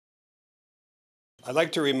I'd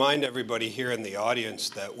like to remind everybody here in the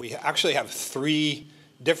audience that we actually have 3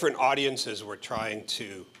 different audiences we're trying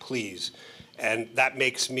to please. And that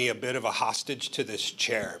makes me a bit of a hostage to this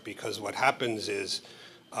chair, because what happens is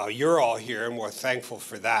you're all here and we're thankful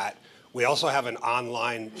for that. We also have an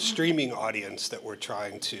online streaming audience that we're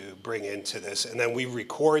trying to bring into this. And then we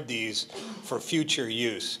record these for future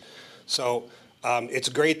use. So it's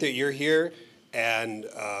great that you're here. And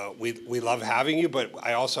we love having you, but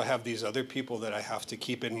I also have these other people that I have to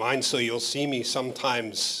keep in mind. So you'll see me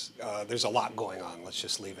sometimes, there's a lot going on. Let's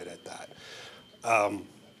just leave it at that.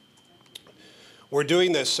 We're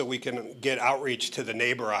doing this so we can get outreach to the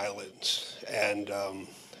neighbor islands. And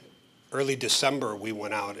early December, we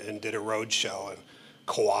went out and did a road show in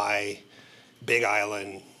Kauai, Big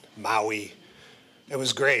Island, Maui. It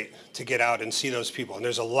was great to get out and see those people. And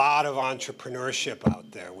there's a lot of entrepreneurship out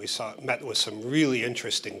there. We met with some really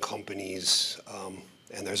interesting companies,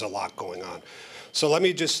 and there's a lot going on. So let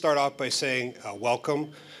me just start off by saying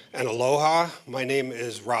welcome and aloha. My name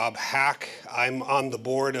is Rob Hack. I'm on the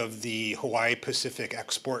board of the Hawaii Pacific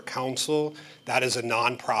Export Council. That is a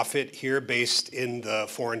nonprofit here based in the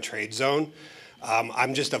Foreign Trade Zone.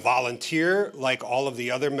 I'm just a volunteer like all of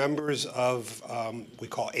the other members of, we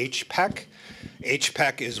call HPEC.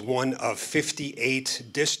 HPEC is one of 58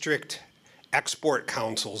 district export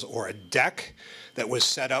councils, or a DEC, that was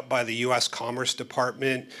set up by the U.S. Commerce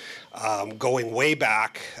Department going way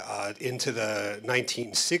back into the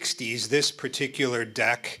 1960s. This particular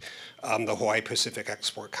DEC, the Hawaii Pacific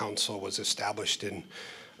Export Council, was established in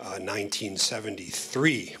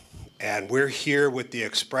 1973. And we're here with the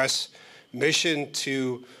express mission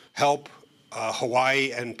to help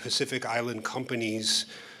Hawaii and Pacific Island companies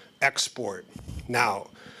export. Now,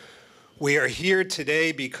 we are here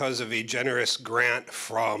today because of a generous grant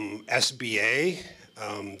from SBA.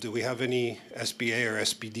 Do we have any SBA or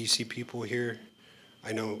SBDC people here?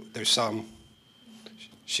 I know there's some.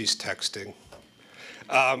 She's texting.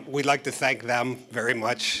 We'd like to thank them very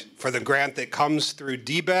much for the grant that comes through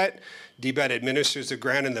DBET. DBET administers the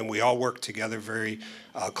grant, and then we all work together very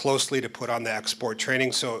closely to put on the export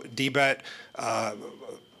training. So DBET,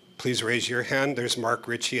 please raise your hand. There's Mark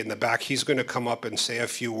Ritchie in the back. He's going to come up and say a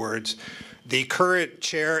few words. The current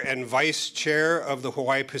chair and vice chair of the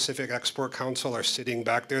Hawaii Pacific Export Council are sitting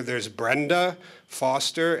back there. There's Brenda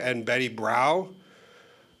Foster and Betty Brow,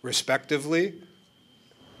 respectively.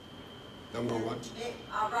 Number 1.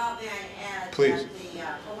 Rob, may I add Please. that the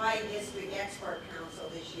Hawaii District Export Council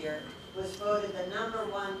this year was voted the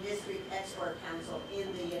 #1 district export council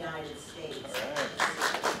in the United States.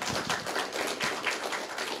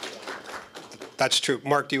 That's true.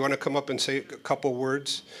 Mark, do you want to come up and say a couple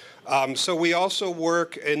words? So we also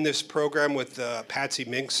work in this program with the Patsy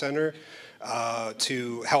Mink Center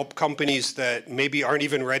to help companies that maybe aren't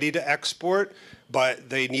even ready to export, but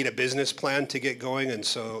they need a business plan to get going, and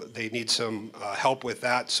so they need some help with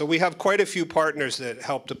that. So we have quite a few partners that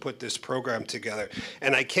help to put this program together.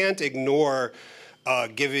 And I can't ignore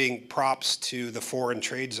giving props to the Foreign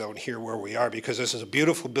Trade Zone here where we are, because this is a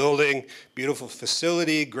beautiful building, beautiful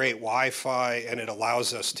facility, great Wi-Fi, and it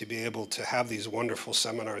allows us to be able to have these wonderful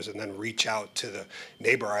seminars and then reach out to the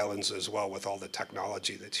neighbor islands as well with all the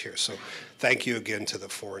technology that's here. So thank you again to the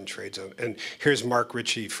Foreign Trade Zone. And here's Mark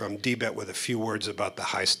Ritchie from DBET with a few words about the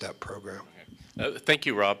High Step program. Thank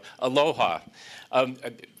you, Rob. Aloha.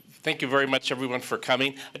 Thank you very much, everyone, for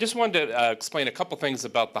coming. I just wanted to explain a couple things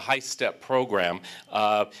about the High Step program,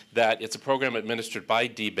 that it's a program administered by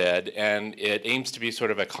DBED, and it aims to be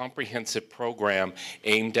sort of a comprehensive program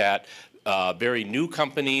aimed at very new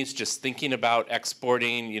companies just thinking about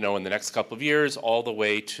exporting, in the next couple of years, all the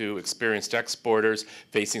way to experienced exporters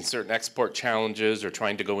facing certain export challenges or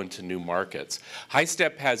trying to go into new markets. High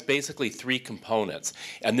Step has basically 3 components,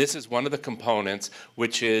 and this is one of the components,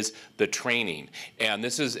 which is the training. And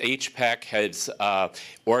this is HPEC has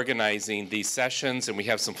organizing these sessions, and we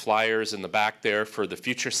have some flyers in the back there for the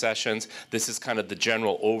future sessions. This is kind of the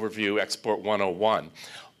general overview, Export 101.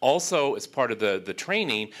 Also, as part of the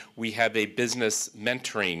training, we have a business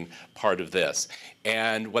mentoring part of this.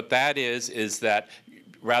 And what that is that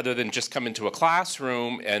rather than just come into a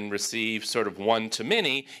classroom and receive sort of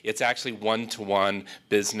one-to-many, it's actually one-to-one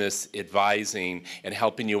business advising and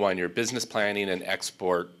helping you on your business planning and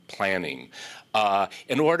export planning.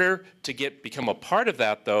 In order to become a part of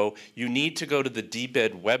that, though, you need to go to the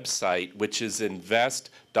DBED website, which is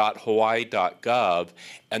invest.hawaii.gov,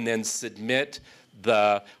 and then submit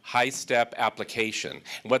the High Step application.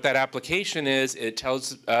 And what that application is, it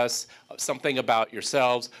tells us something about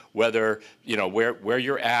yourselves, whether, where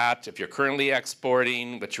you're at, if you're currently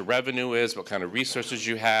exporting, what your revenue is, what kind of resources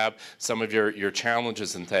you have, some of your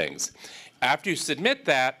challenges and things. After you submit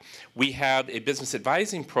that, we have a business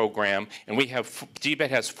advising program, and DBET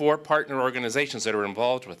has 4 partner organizations that are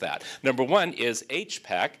involved with that. Number 1 is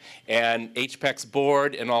HPEC, and HPEC's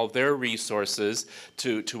board and all their resources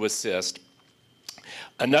to assist.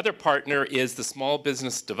 Another partner is the Small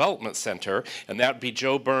Business Development Center, and that would be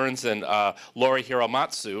Joe Burns and Lori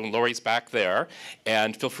Hiramatsu, and Lori's back there.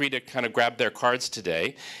 And feel free to kind of grab their cards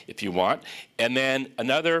today if you want. And then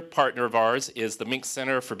another partner of ours is the Mink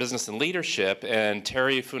Center for Business and Leadership, and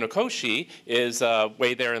Terry Funakoshi is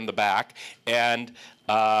way there in the back. And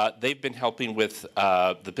they've been helping with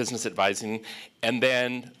the business advising. And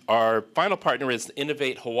then our final partner is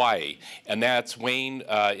Innovate Hawaii, and that's Wayne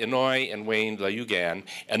Inouye and Wayne Layugan,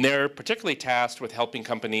 and they're particularly tasked with helping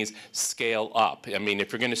companies scale up. I mean,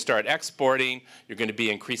 if you're going to start exporting, you're going to be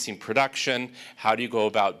increasing production. How do you go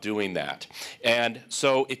about doing that? And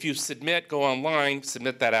so if you go online,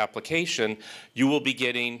 submit that application, you will be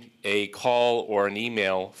getting a call or an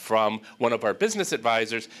email from one of our business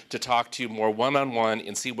advisors to talk to you more one-on-one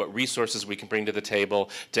and see what resources we can bring to the table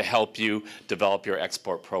to help you develop your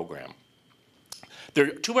export program. There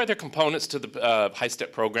are 2 other components to the High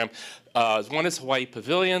Step program. One is Hawaii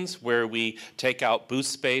Pavilions, where we take out booth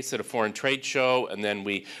space at a foreign trade show, and then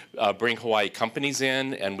we bring Hawaii companies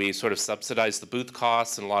in, and we sort of subsidize the booth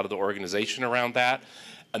costs and a lot of the organization around that.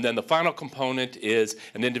 And then the final component is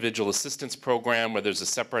an individual assistance program where there's a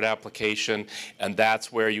separate application, and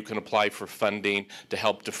that's where you can apply for funding to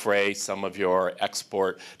help defray some of your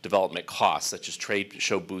export development costs, such as trade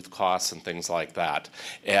show booth costs and things like that.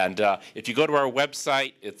 And if you go to our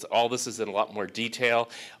website, all this is in a lot more detail.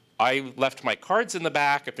 I left my cards in the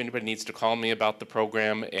back if anybody needs to call me about the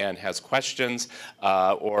program and has questions,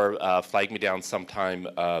 or flag me down sometime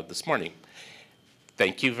this morning.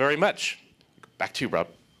 Thank you very much. Back to you, Rob.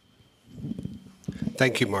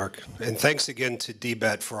 Thank you, Mark. And thanks again to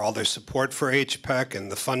DBET for all their support for HPEC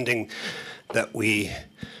and the funding that we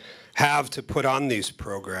have to put on these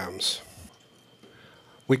programs.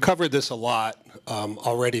 We covered this a lot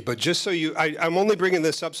already, but just so I'm only bringing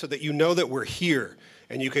this up so that you know that we're here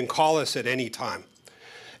and you can call us at any time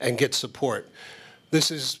and get support.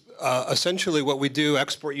 This is essentially what we do,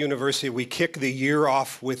 Export University. We kick the year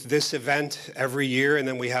off with this event every year, and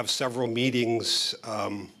then we have several meetings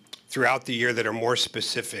throughout the year that are more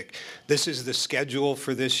specific. This is the schedule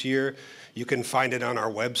for this year. You can find it on our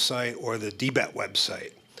website or the DBET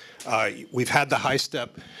website. We've had the High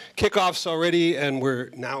Step kickoffs already, and we're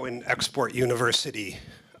now in Export University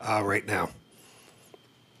right now.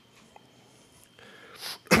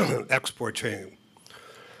 Export training.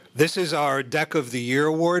 This is our Deck of the Year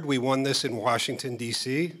award. We won this in Washington,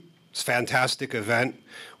 D.C. It's a fantastic event.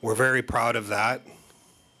 We're very proud of that.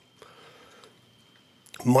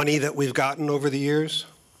 Money that we've gotten over the years,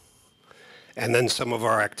 and then some of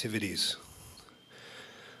our activities.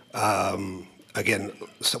 Again,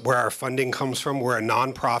 so where our funding comes from, we're a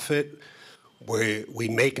nonprofit. We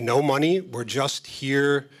make no money. We're just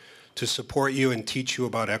here to support you and teach you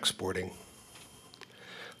about exporting.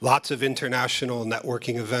 Lots of international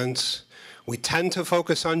networking events. We tend to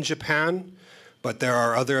focus on Japan, but there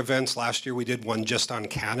are other events. Last year we did one just on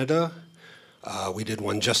Canada. We did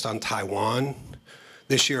one just on Taiwan.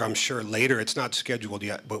 This year, I'm sure later, it's not scheduled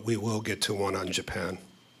yet, but we will get to one on Japan.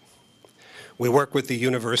 We work with the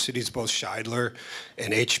universities, both Scheidler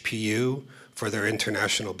and HPU, for their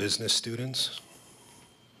international business students.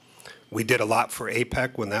 We did a lot for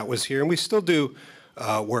APEC when that was here, and we still do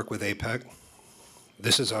work with APEC.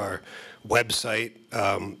 This is our website,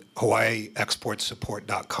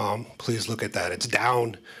 HawaiiExportSupport.com. Please look at that. It's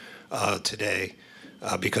down today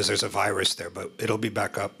because there's a virus there, but it'll be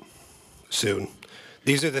back up soon.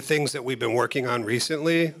 These are the things that we've been working on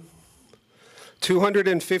recently.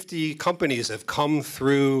 250 companies have come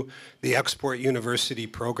through the Export University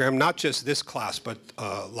program, not just this class, but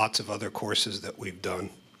lots of other courses that we've done.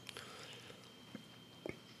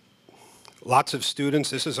 Lots of students.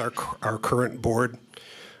 This is our current board.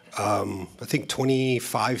 I think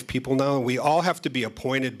 25 people now. We all have to be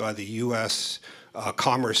appointed by the U.S.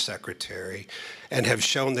 Commerce Secretary and have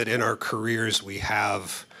shown that in our careers we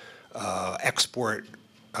have export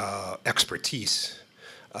expertise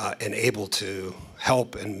and able to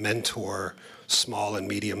help and mentor small and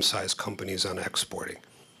medium-sized companies on exporting.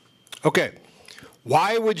 Okay,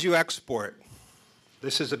 why would you export?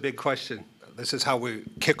 This is a big question. This is how we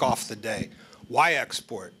kick off the day. Why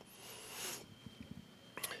export?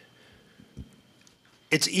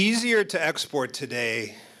 It's easier to export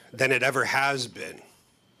today than it ever has been,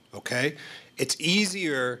 okay? It's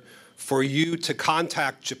easier for you to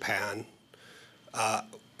contact Japan. I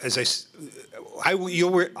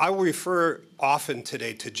will refer often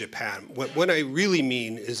today to Japan. What I really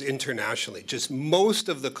mean is internationally. Just most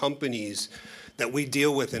of the companies that we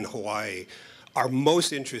deal with in Hawaii are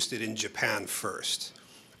most interested in Japan first.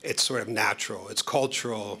 It's sort of natural, it's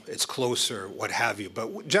cultural, it's closer, what have you.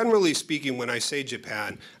 But generally speaking, when I say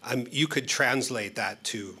Japan, you could translate that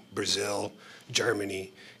to Brazil,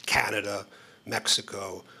 Germany, Canada,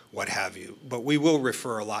 Mexico, what have you. But we will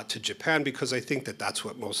refer a lot to Japan because I think that that's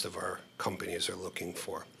what most of our companies are looking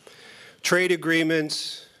for. Trade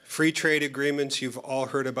agreements, free trade agreements, you've all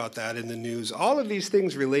heard about that in the news. All of these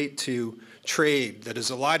things relate to trade that is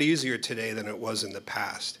a lot easier today than it was in the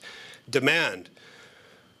past. Demand.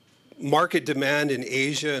 Market demand in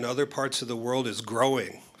Asia and other parts of the world is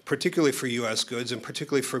growing, particularly for US goods and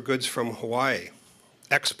particularly for goods from Hawaii.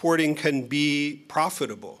 Exporting can be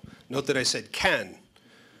profitable. Note that I said can.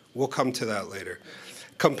 We'll come to that later.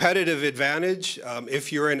 Competitive advantage,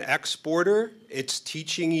 if you're an exporter, it's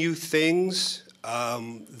teaching you things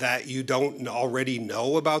that you don't already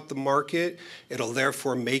know about the market. It'll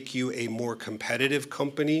therefore make you a more competitive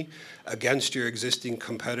company against your existing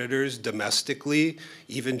competitors domestically,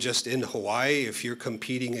 even just in Hawaii, if you're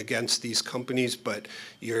competing against these companies, but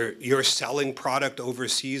you're selling product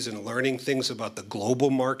overseas and learning things about the global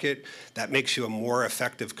market, that makes you a more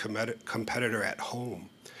effective competitor at home.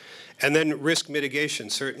 And then risk mitigation,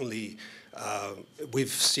 certainly. We've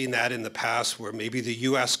seen that in the past where maybe the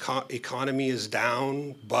US economy is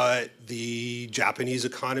down, but the Japanese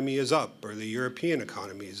economy is up or the European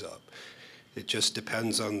economy is up. It just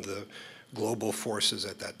depends on the global forces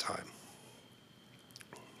at that time.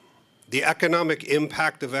 The economic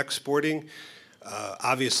impact of exporting,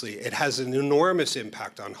 obviously, it has an enormous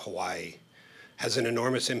impact on Hawaii, has an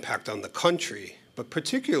enormous impact on the country, but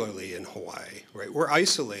particularly in Hawaii, right? We're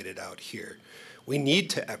isolated out here. We need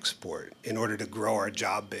to export in order to grow our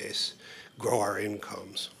job base, grow our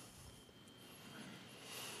incomes.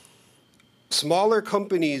 Smaller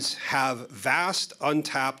companies have vast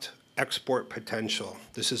untapped export potential.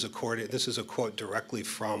 This is a quote directly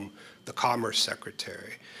from the Commerce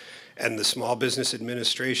Secretary. And the Small Business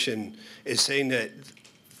Administration is saying that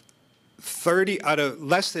 30 out of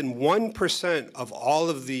less than 1% of all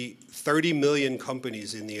of the 30 million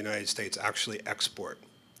companies in the United States actually export.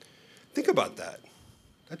 Think about that.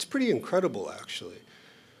 That's pretty incredible, actually.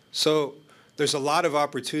 So there's a lot of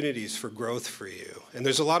opportunities for growth for you. And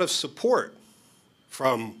there's a lot of support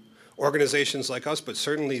from organizations like us, but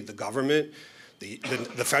certainly the government, the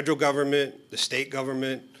federal government, the state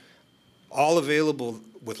government, all available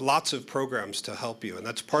with lots of programs to help you. And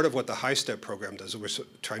that's part of what the High Step program does. We're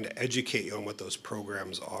trying to educate you on what those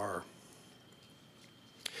programs are.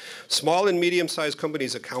 Small and medium-sized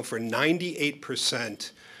companies account for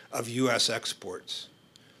 98% of US exports.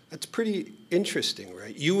 That's pretty interesting,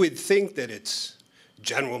 right? You would think that it's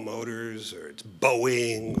General Motors or it's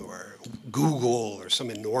Boeing or Google or some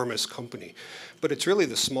enormous company, but it's really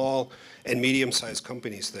the small and medium-sized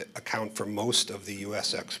companies that account for most of the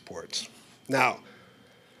US exports. Now,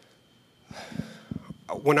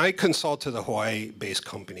 when I consult to the Hawaii-based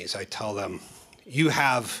companies, I tell them, you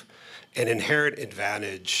have an inherent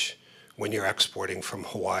advantage when you're exporting from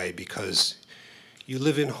Hawaii because you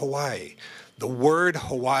live in Hawaii. The word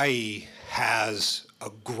Hawaii has a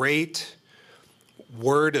great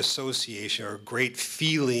word association or a great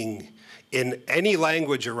feeling in any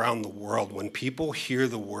language around the world. When people hear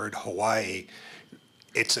the word Hawaii,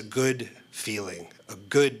 it's a good feeling, a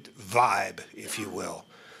good vibe, if you will.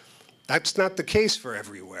 That's not the case for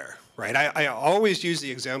everywhere, right? I always use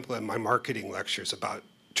the example in my marketing lectures about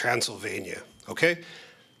Transylvania, okay?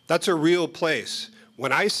 That's a real place.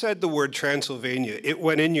 When I said the word Transylvania, it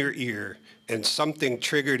went in your ear and something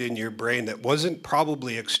triggered in your brain that wasn't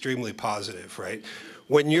probably extremely positive, right?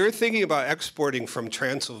 When you're thinking about exporting from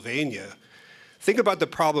Transylvania, think about the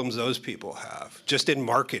problems those people have just in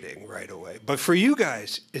marketing right away. But for you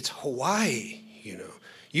guys, it's Hawaii, you know.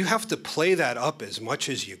 You have to play that up as much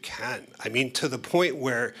as you can. I mean, to the point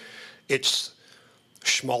where it's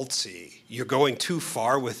schmaltzy. You're going too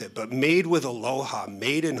far with it, but made with aloha,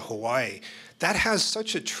 made in Hawaii, that has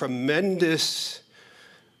such a tremendous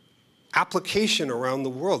application around the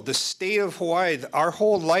world. The state of Hawaii, our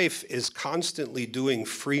whole life is constantly doing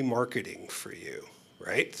free marketing for you,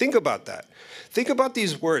 right? Think about that. Think about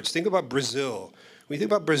these words. Think about Brazil. When you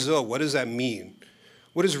think about Brazil, what does that mean?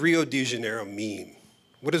 What does Rio de Janeiro mean?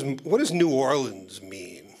 What does New Orleans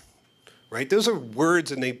mean, right? Those are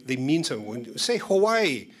words and they mean something. When you say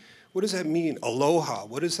Hawaii, What does that mean? Aloha,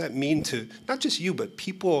 what does that mean to not just you, but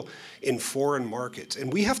people in foreign markets?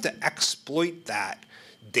 And we have to exploit that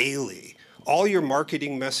daily. All your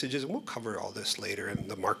marketing messages, and we'll cover all this later in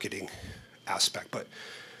the marketing aspect, but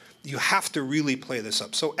you have to really play this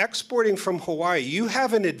up. So exporting from Hawaii, you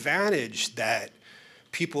have an advantage that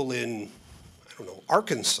people in, I don't know,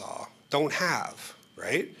 Arkansas don't have,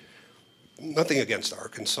 right? Nothing against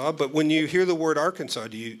Arkansas, but when you hear the word Arkansas,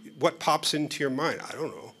 what pops into your mind? I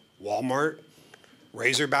don't know, Walmart,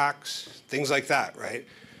 Razorbacks, things like that, right?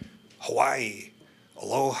 Hawaii,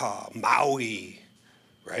 Aloha, Maui,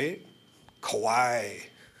 right? Kauai,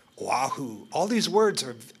 Oahu, all these words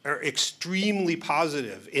are extremely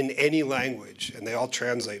positive in any language, and they all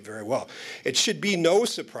translate very well. It should be no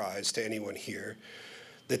surprise to anyone here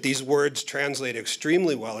that these words translate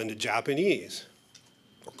extremely well into Japanese,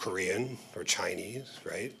 or Korean, or Chinese,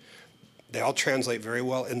 right? They all translate very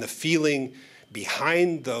well, and the feeling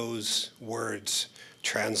behind those words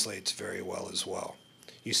translates very well as well.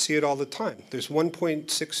 You see it all the time. There's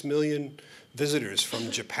 1.6 million visitors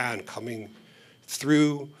from Japan coming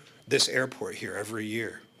through this airport here every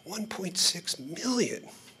year. 1.6 million,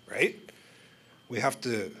 right? We have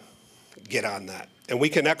to get on that. And we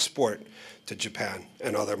can export to Japan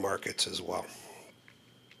and other markets as well.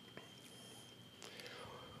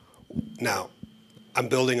 Now, I'm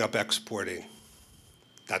building up exporting.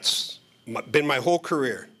 That's been my whole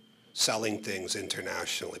career, selling things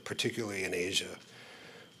internationally, particularly in Asia.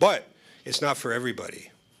 But it's not for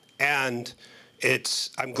everybody. And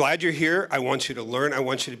I'm glad you're here. I want you to learn. I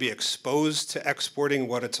want you to be exposed to exporting,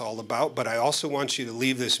 what it's all about. But I also want you to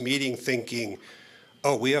leave this meeting thinking,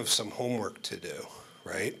 oh, we have some homework to do,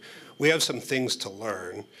 right? We have some things to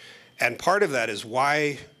learn. And part of that is,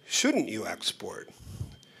 why shouldn't you export?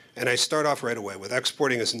 And I start off right away with,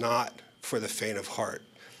 exporting is not for the faint of heart.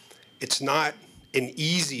 It's not an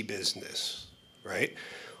easy business, right?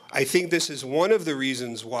 I think this is one of the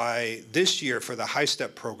reasons why this year for the High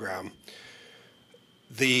Step program,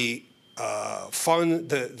 the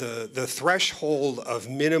threshold of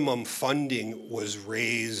minimum funding was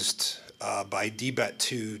raised by DBET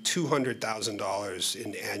to $200,000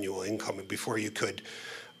 in annual income before you could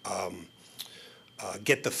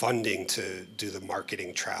get the funding to do the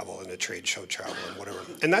marketing travel and the trade show travel and whatever.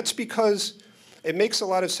 And that's because it makes a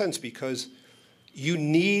lot of sense, because you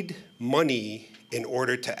need money in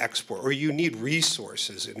order to export, or you need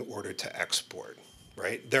resources in order to export,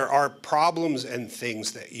 right? There are problems and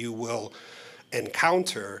things that you will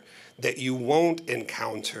encounter that you won't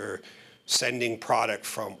encounter sending product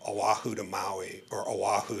from Oahu to Maui, or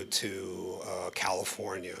Oahu to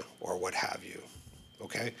California, or what have you,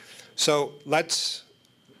 okay? So let's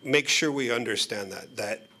make sure we understand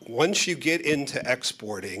that once you get into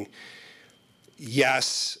exporting,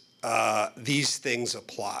 yes, these things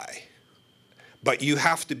apply. But you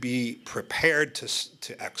have to be prepared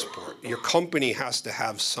to export. Your company has to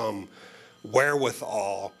have some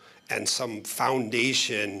wherewithal and some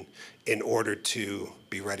foundation in order to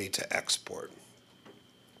be ready to export.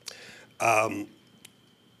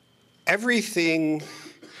 Everything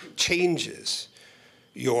changes.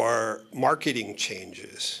 Your marketing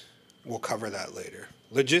changes. We'll cover that later.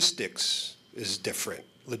 Logistics is different.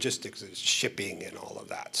 Logistics is shipping and all of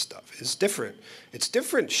that stuff. It's different. It's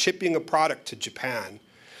different shipping a product to Japan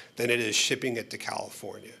than it is shipping it to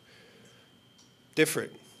California.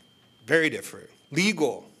 Different. Very different.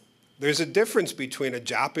 Legal. There's a difference between a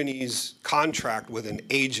Japanese contract with an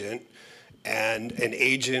agent and an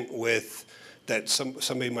agent with that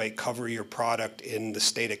somebody might cover your product in the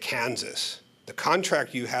state of Kansas. The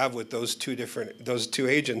contract you have with those two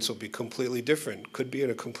agents will be completely different. Could be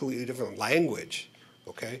in a completely different language.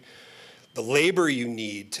 Okay, the labor you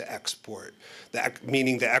need to export,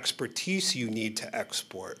 meaning the expertise you need to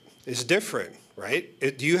export, is different,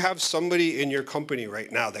 right? Do you have somebody in your company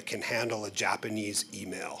right now that can handle a Japanese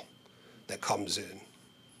email that comes in?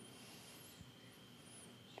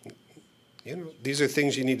 You know, these are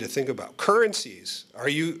things you need to think about. Currencies. Are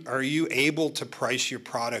you able to price your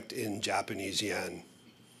product in Japanese yen?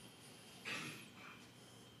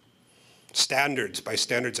 Standards. By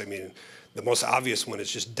standards, I mean, the most obvious one is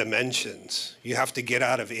just dimensions. You have to get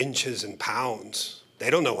out of inches and pounds. They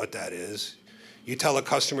don't know what that is. You tell a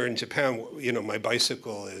customer in Japan, you know, my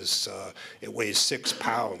bicycle is, it weighs 6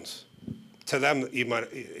 pounds. To them, you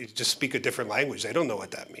just speak a different language. They don't know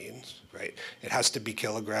what that means, right? It has to be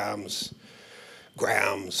kilograms,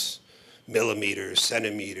 grams, millimeters,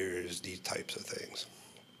 centimeters, these types of things.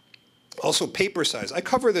 Also, paper size. I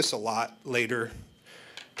cover this a lot later.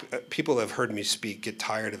 People have heard me speak get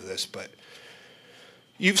tired of this, but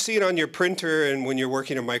you've seen on your printer and when you're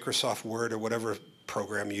working in Microsoft Word or whatever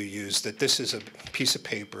program you use, that this is a piece of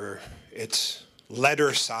paper. It's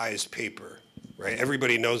letter-sized paper, right?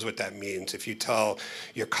 Everybody knows what that means. If you tell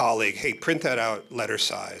your colleague, hey, print that out letter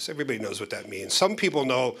size, everybody knows what that means. Some people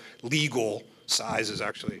know legal size is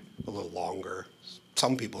actually a little longer.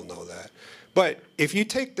 Some people know that. But if you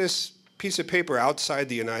take this piece of paper outside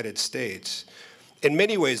the United States, in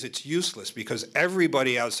many ways it's useless because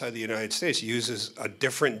everybody outside the United States uses a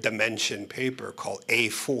different dimension paper called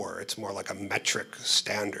A4. It's more like a metric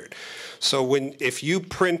standard. So if you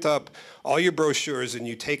print up all your brochures and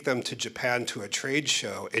you take them to Japan to a trade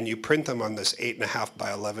show and you print them on this 8.5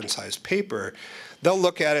 by 11 size paper, they'll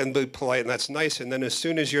look at it and be polite, and that's nice. And then as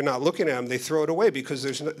soon as you're not looking at them, they throw it away because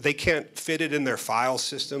they can't fit it in their file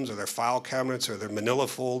systems or their file cabinets or their manila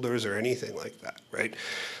folders or anything like that, right?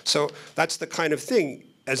 So that's the kind of thing.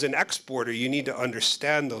 As an exporter, you need to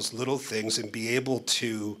understand those little things and be able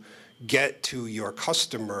to get to your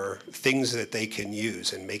customer things that they can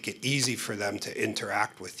use and make it easy for them to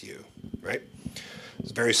interact with you, right? It's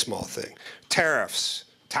a very small thing. Tariffs,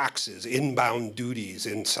 taxes, inbound duties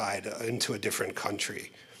into a different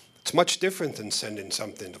country. It's much different than sending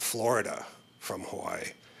something to Florida from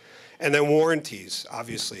Hawaii. And then warranties.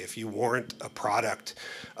 Obviously, if you warrant a product,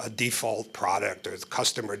 a default product, or the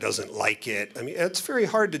customer doesn't like it, I mean, it's very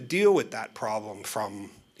hard to deal with that problem from,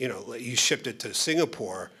 you shipped it to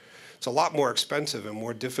Singapore. It's a lot more expensive and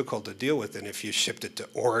more difficult to deal with than if you shipped it to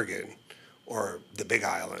Oregon or the Big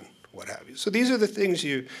Island, what have you. So these are the things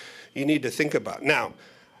you need to think about. Now,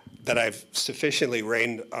 that I've sufficiently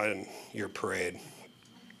rained on your parade,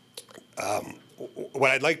 what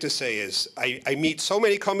I'd like to say is I meet so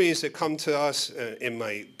many companies that come to us in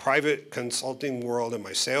my private consulting world, in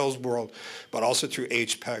my sales world, but also through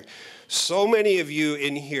HPEC. So many of you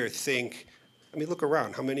in here think, look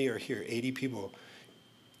around. How many are here? 80 people.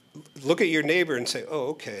 Look at your neighbor and say, oh,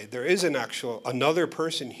 okay, there is another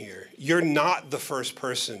person here. You're not the first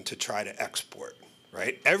person to try to export,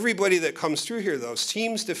 right? Everybody that comes through here, though,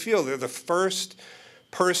 seems to feel they're the first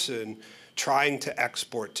person trying to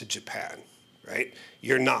export to Japan, right?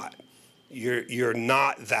 You're not. You're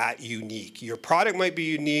not that unique. Your product might be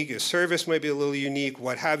unique, your service might be a little unique,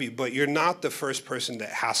 what have you, but you're not the first person that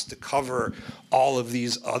has to cover all of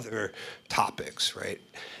these other topics, right?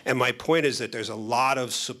 And my point is that there's a lot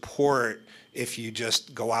of support if you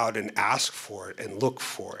just go out and ask for it and look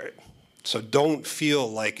for it. So don't feel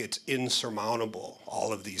like it's insurmountable,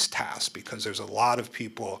 all of these tasks, because there's a lot of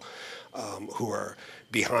people who are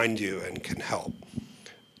behind you and can help.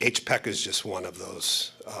 HPEC is just one of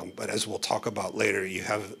those, but as we'll talk about later, you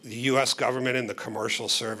have the U.S. government and the commercial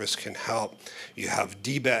service can help. You have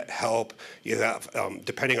DBET help. You have,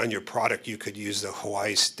 depending on your product, you could use the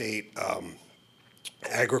Hawaii State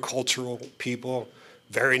agricultural people,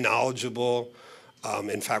 very knowledgeable.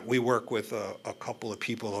 In fact, we work with a couple of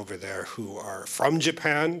people over there who are from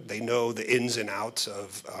Japan. They know the ins and outs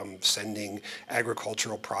of sending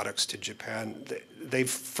agricultural products to Japan. They've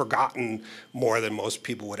forgotten more than most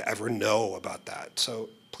people would ever know about that. So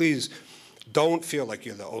please don't feel like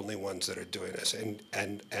you're the only ones that are doing this,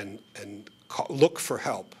 and look for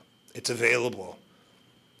help. It's available.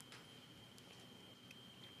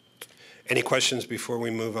 Any questions before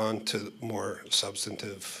we move on to more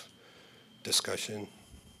substantive discussion?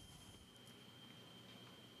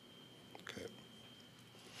 Okay.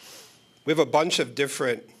 We have a bunch of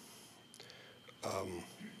different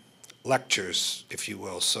lectures, if you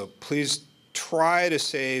will, so please try to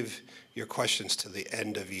save your questions to the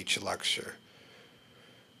end of each lecture.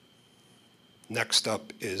 Next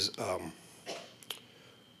up is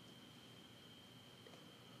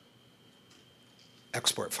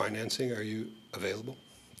export financing. Are you available?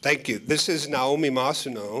 Thank you. This is Naomi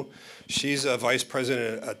Masuno. She's a vice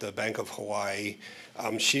president at the Bank of Hawaii.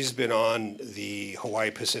 She's been on the Hawaii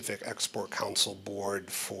Pacific Export Council board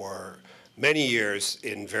for many years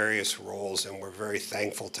in various roles, and we're very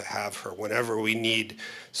thankful to have her. Whenever we need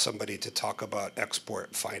somebody to talk about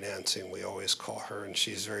export financing, we always call her, and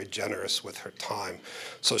she's very generous with her time.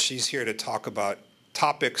 So she's here to talk about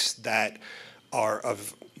topics that are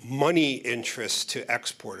of money interest to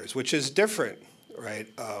exporters, which is different. Right,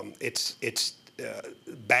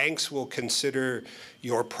 banks will consider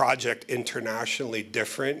your project internationally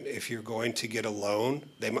different if you're going to get a loan.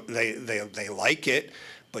 They like it,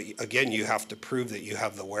 but again, you have to prove that you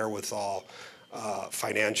have the wherewithal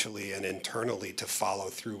financially and internally to follow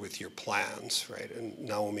through with your plans, right? And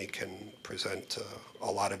Naomi can present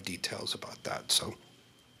a lot of details about that. So,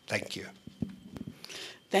 thank you.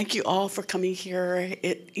 Thank you all for coming here.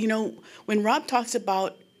 When Rob talks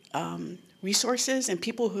about resources and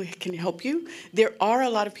people who can help you. There are a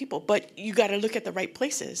lot of people, but you got to look at the right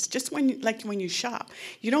places. Just like when you shop,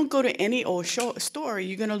 you don't go to any old store.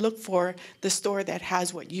 You're going to look for the store that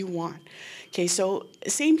has what you want. Okay, so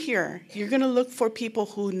same here. You're going to look for people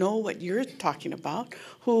who know what you're talking about,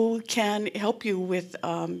 who can help you with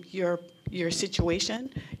your situation,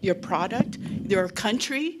 your product, your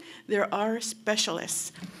country. There are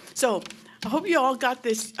specialists. So I hope you all got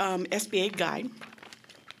this SBA guide.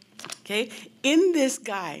 Okay, in this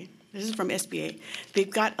guide, this is from SBA, they've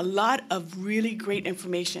got a lot of really great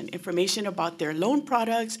information about their loan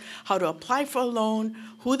products, how to apply for a loan,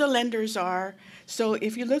 who the lenders are. So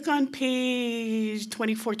if you look on page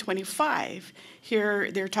 24, 25,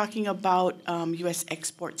 here they're talking about U.S.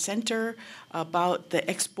 Export Center, about the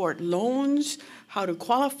export loans, how to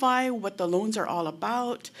qualify, what the loans are all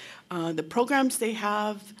about, the programs they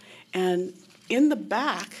have, and in the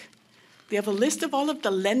back, they have a list of all of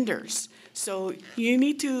the lenders. So you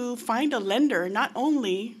need to find a lender not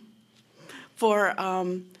only for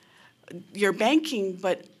your banking,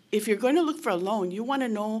 but if you're going to look for a loan, you want to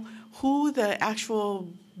know who the actual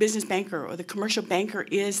business banker or the commercial banker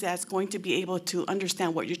is that's going to be able to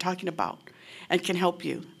understand what you're talking about and can help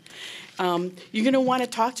you. You're going to want to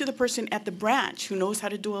talk to the person at the branch who knows how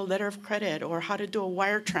to do a letter of credit or how to do a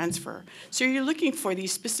wire transfer. So you're looking for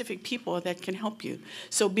these specific people that can help you.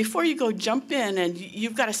 So before you go jump in and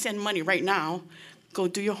you've got to send money right now, go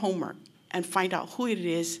do your homework and find out who it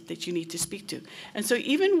is that you need to speak to. And so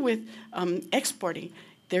even with exporting,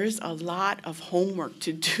 there's a lot of homework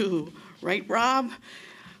to do, right, Rob?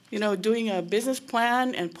 You know, doing a business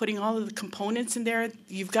plan and putting all of the components in there,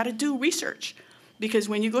 you've got to do research. Because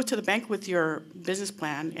when you go to the bank with your business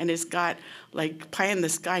plan and it's got like pie in the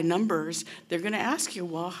sky numbers, they're going to ask you,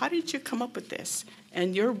 well, how did you come up with this?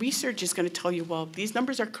 And your research is going to tell you, well, these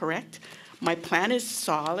numbers are correct. My plan is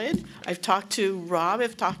solid. I've talked to Rob,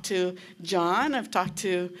 I've talked to John, I've talked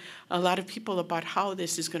to a lot of people about how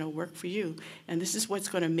this is going to work for you. And this is what's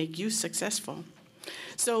going to make you successful.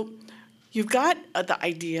 So you've got the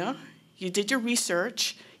idea, you did your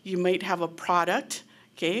research, you might have a product.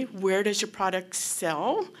 Okay, where does your product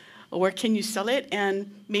sell? Where can you sell it?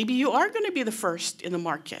 And maybe you are going to be the first in the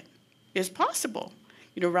market. It's possible.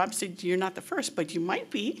 You know, Rob said you're not the first, but you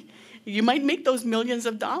might be. You might make those millions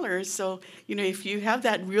of dollars. So, you know, if you have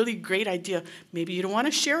that really great idea, maybe you don't want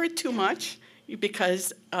to share it too much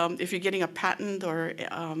because if you're getting a patent or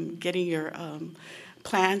getting your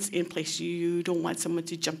plans in place, you don't want someone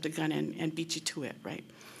to jump the gun and beat you to it, right?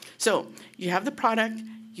 So you have the product.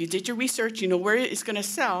 You did your research, you know where it's going to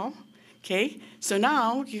sell, okay? So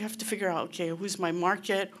now you have to figure out, okay, who's my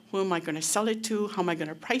market? Who am I going to sell it to? How am I going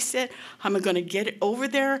to price it? How am I going to get it over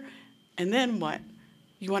there? And then what?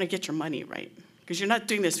 You want to get your money, right? Because you're not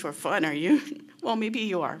doing this for fun, are you? Well, maybe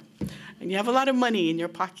you are. And you have a lot of money in your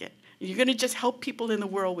pocket. You're going to just help people in the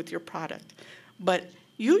world with your product. But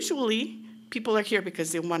usually, people are here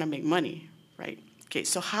because they want to make money, right? Okay,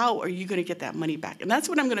 so how are you going to get that money back? And that's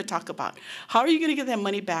what I'm going to talk about. How are you going to get that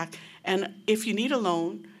money back? And if you need a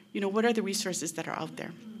loan, you know, what are the resources that are out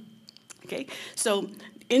there? Okay, so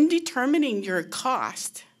in determining your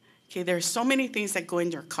cost, okay, there's so many things that go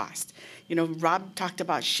in your cost. You know, Rob talked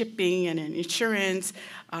about shipping and insurance,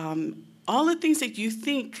 all the things that you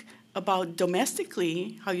think about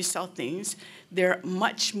domestically, how you sell things, there are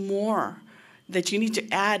much more that you need to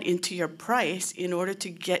add into your price in order to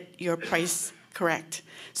get your price correct.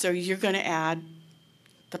 So you're going to add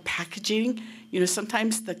the packaging. You know,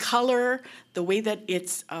 sometimes the color, the way that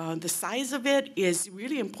it's, the size of it is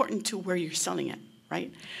really important to where you're selling it,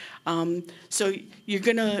 right? So you're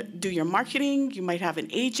going to do your marketing. You might have an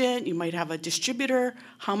agent. You might have a distributor.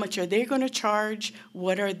 How much are they going to charge?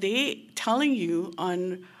 What are they telling you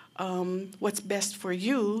on what's best for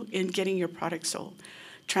you in getting your product sold?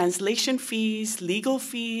 Translation fees, legal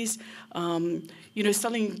fees, you know,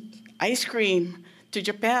 selling ice cream to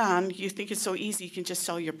Japan, you think it's so easy, you can just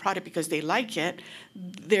sell your product because they like it.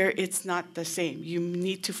 There, it's not the same. You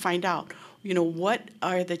need to find out, you know, what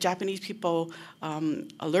are the Japanese people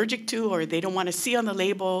allergic to or they don't want to see on the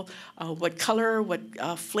label, what color, what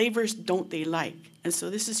flavors don't they like. And so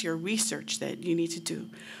this is your research that you need to do.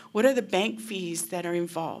 What are the bank fees that are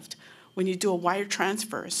involved? When you do a wire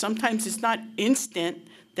transfer, sometimes it's not instant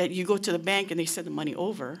that you go to the bank and they send the money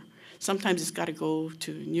over. Sometimes it's got to go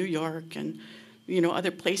to New York and, you know, other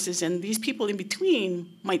places. And these people in between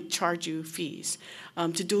might charge you fees.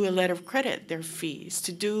 To do a letter of credit, there are fees.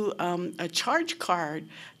 To do a charge card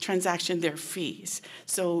transaction, there are fees.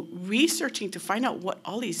 So researching to find out what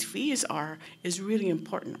all these fees are is really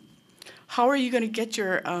important. How are you going to get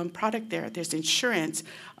your product there? There's insurance.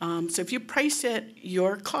 So if you price it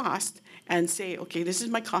your cost and say, okay, this is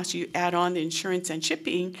my cost, you add on the insurance and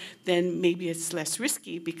shipping, then maybe it's less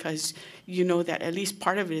risky because you know that at least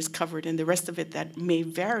part of it is covered and the rest of it that may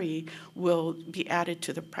vary will be added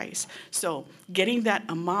to the price. So getting that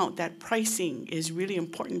amount, that pricing is really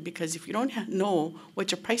important because if you don't know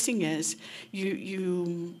what your pricing is,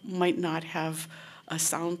 you might not have a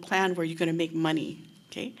sound plan where you're going to make money,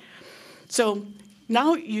 okay? So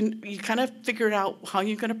now you kind of figured out how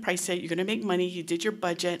you're going to price it. You're going to make money. You did your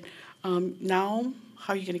budget. Now,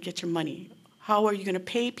 how are you going to get your money? How are you going to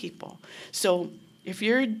pay people? So if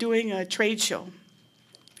you're doing a trade show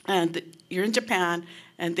and you're in Japan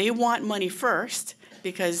and they want money first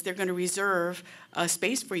because they're going to reserve a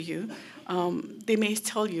space for you, they may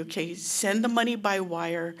tell you, okay, send the money by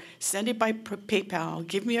wire, send it by PayPal,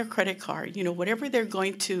 give me a credit card, whatever they're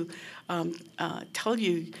going to tell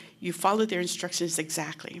you, you follow their instructions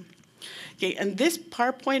exactly. Okay, and this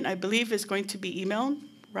PowerPoint, I believe, is going to be emailed,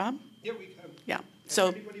 Rob? Yeah, we can. Yeah. If So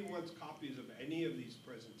anybody wants copies of any of these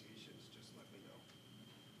presentations, just let me know.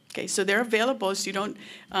 okay, so they're available, so you don't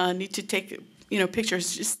need to take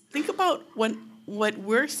pictures. Just think about what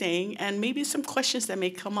we're saying and maybe some questions that may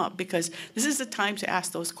come up because this is the time to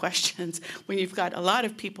ask those questions when you've got a lot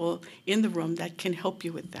of people in the room that can help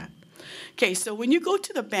you with that. Okay, so when you go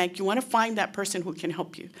to the bank, you want to find that person who can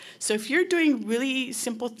help you. So if you're doing really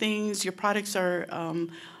simple things, your products are under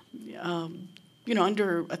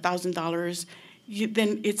 $1,000,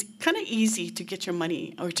 then it's kind of easy to get your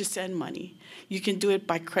money or to send money. You can do it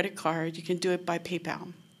by credit card. You can do it by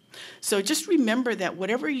PayPal. So just remember that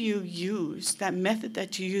whatever you use, that method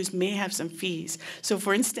that you use may have some fees. So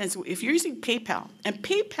for instance, if you're using PayPal, and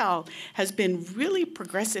PayPal has been really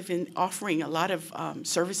progressive in offering a lot of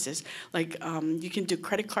services, like you can do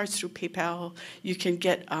credit cards through PayPal, you can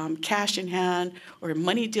get cash in hand or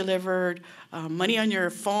money delivered, money on your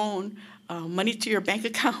phone, money to your bank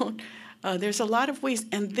account. There's a lot of ways,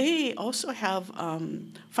 and they also have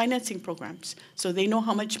financing programs. So they know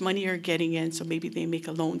how much money you're getting in, so maybe they make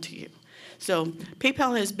a loan to you. So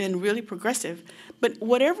PayPal has been really progressive. But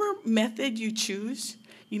whatever method you choose,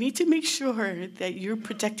 you need to make sure that you're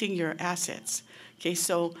protecting your assets. Okay,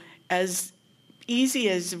 so as easy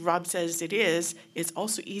as Rob says it is, it's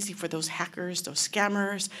also easy for those hackers, those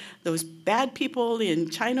scammers, those bad people in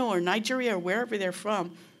China or Nigeria or wherever they're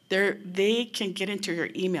from, they can get into your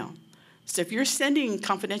email. So if you're sending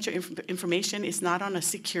confidential information, it's not on a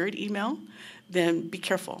secured email, then be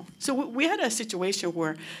careful. So we had a situation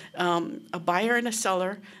where a buyer and a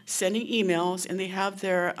seller sending emails, and they have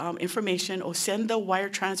their information, or send the wire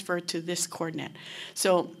transfer to this coordinate.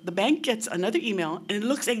 So the bank gets another email, and it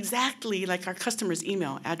looks exactly like our customer's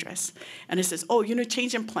email address. And it says, oh,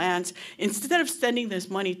 changing plans. Instead of sending this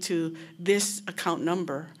money to this account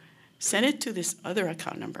number, send it to this other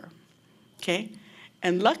account number, okay?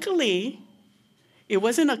 And luckily, it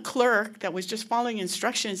wasn't a clerk that was just following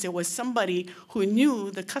instructions. It was somebody who knew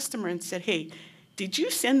the customer and said, hey, did you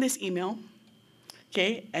send this email?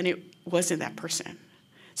 Okay, and it wasn't that person.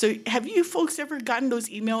 So have you folks ever gotten those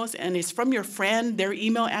emails and it's from your friend, their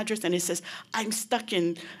email address, and it says, I'm stuck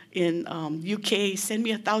in UK, send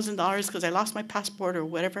me $1,000 because I lost my passport or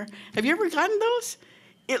whatever. Have you ever gotten those?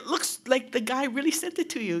 It looks like the guy really sent it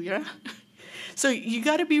to you, yeah? So you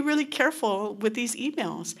got to be really careful with these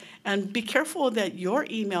emails and be careful that your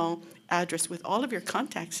email address with all of your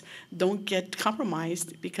contacts don't get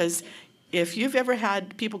compromised, because if you've ever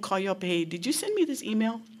had people call you up, hey, did you send me this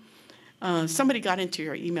email? Somebody got into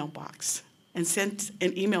your email box and sent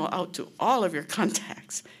an email out to all of your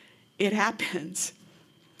contacts. It happens.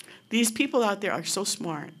 These people out there are so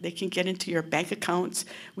smart. They can get into your bank accounts.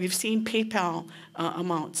 We've seen PayPal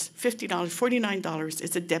amounts, $50, $49,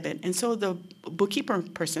 it's a debit. And so the bookkeeper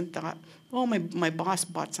person thought, oh, my boss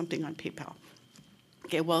bought something on PayPal.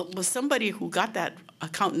 Okay, well, was somebody who got that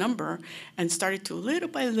account number and started to little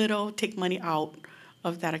by little take money out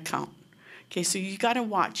of that account. Okay, so you got to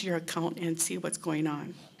watch your account and see what's going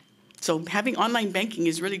on. So having online banking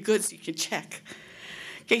is really good so you can check.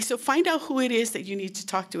 Okay, so find out who it is that you need to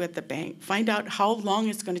talk to at the bank. Find out how long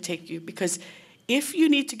it's going to take you, because if you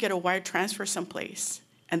need to get a wire transfer someplace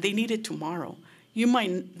and they need it tomorrow, they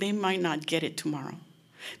might not get it tomorrow.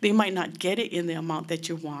 They might not get it in the amount that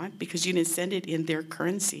you want because you didn't send it in their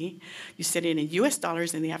currency. You send it in US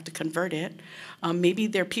dollars and they have to convert it. Maybe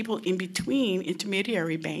there are people in between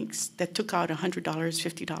intermediary banks that took out $100,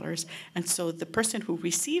 $50, and so the person who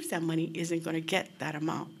receives that money isn't going to get that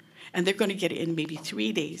amount. And they're going to get it in maybe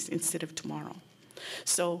 3 days instead of tomorrow.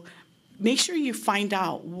 So make sure you find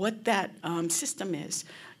out what that system is.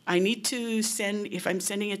 I need to send, if I'm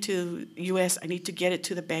sending it to US, I need to get it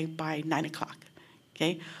to the bank by 9 o'clock.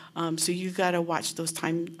 okay? So you got to watch those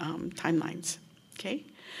timelines, okay?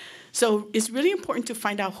 So it's really important to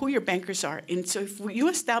find out who your bankers are. And so if you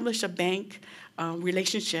establish a bank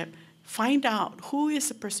relationship, find out who is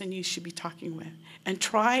the person you should be talking with and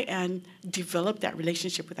try and develop that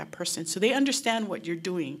relationship with that person so they understand what you're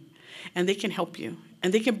doing and they can help you.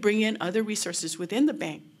 And they can bring in other resources within the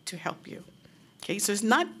bank to help you. Okay, so it's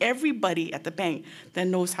not everybody at the bank that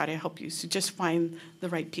knows how to help you, so just find the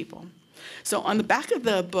right people. So on the back of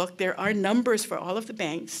the book, there are numbers for all of the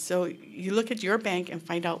banks. So you look at your bank and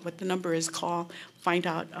find out what the number is called, find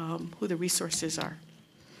out who the resources are.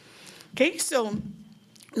 Okay, so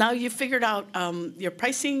now you've figured out your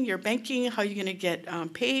pricing, your banking, how you're going to get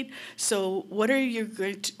paid. So what are your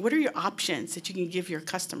options that you can give your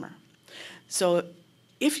customer? So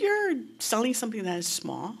if you're selling something that is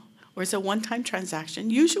small or it's a one-time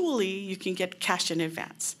transaction, usually you can get cash in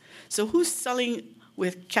advance. So who's selling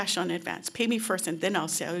with cash on advance? Pay me first and then I'll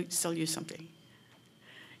sell you something.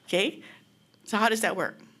 Okay? So how does that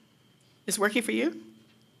work? Is it working for you?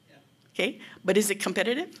 Yeah. Okay, but is it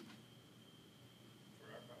competitive?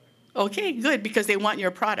 Okay, good, because they want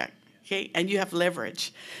your product, okay, and you have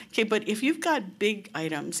leverage. Okay, but if you've got big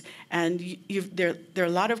items and there are a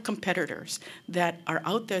lot of competitors that are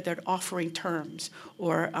out there that are offering terms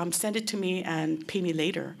or send it to me and pay me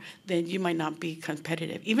later, then you might not be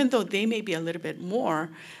competitive. Even though they may be a little bit more,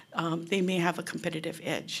 they may have a competitive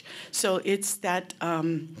edge. So it's that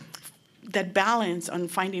balance on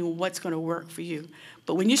finding what's going to work for you.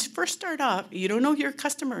 But when you first start off, you don't know who your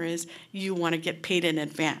customer is, you want to get paid in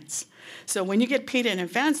advance. So when you get paid in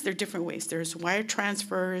advance, there are different ways. There's wire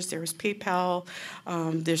transfers, there's PayPal,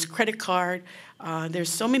 there's credit card. There's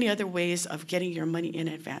so many other ways of getting your money in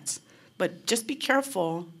advance. But just be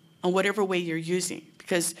careful on whatever way you're using,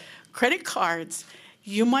 because credit cards,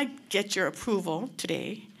 you might get your approval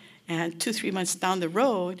today, and 2-3 months down the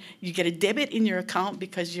road, you get a debit in your account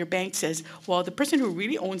because your bank says, well, the person who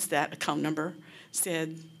really owns that account number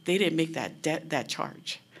said they didn't make that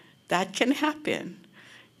charge. That can happen.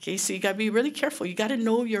 Okay, so you got to be really careful. You got to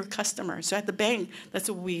know your customer. So at the bank, that's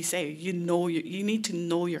what we say. You need to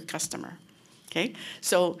know your customer. Okay,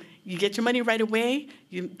 so you get your money right away.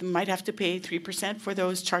 You might have to pay 3% for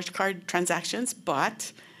those charge card transactions,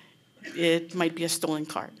 but it might be a stolen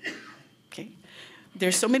card. Okay,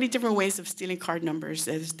 there's so many different ways of stealing card numbers.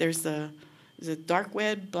 There's the dark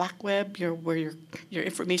web, black web, where your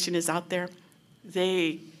information is out there.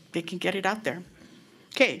 They can get it out there.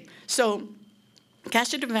 Okay, so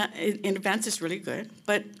cash in advance is really good,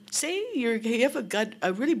 but say you have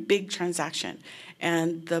a really big transaction,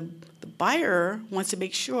 and the buyer wants to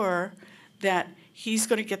make sure that he's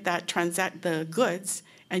going to get the goods,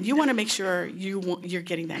 and you want to make sure you're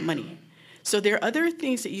getting that money. So there are other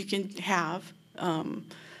things that you can have,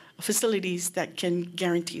 facilities that can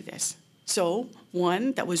guarantee this. So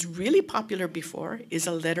one that was really popular before is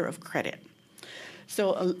a letter of credit.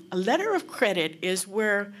 So a letter of credit is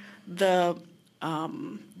where the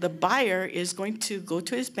buyer is going to go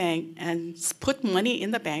to his bank and put money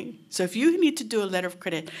in the bank. So if you need to do a letter of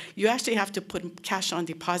credit, you actually have to put cash on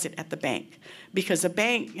deposit at the bank, because the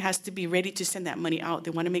bank has to be ready to send that money out.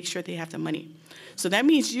 They want to make sure they have the money. So that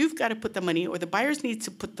means you've got to put the money, or the buyers need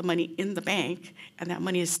to put the money in the bank, and that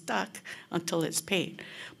money is stuck until it's paid.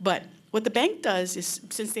 But what the bank does is,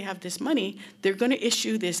 since they have this money, they're going to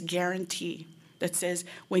issue this guarantee that says,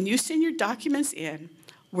 when you send your documents in,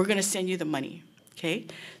 we're going to send you the money. Okay,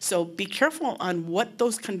 so be careful on what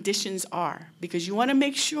those conditions are, because you want to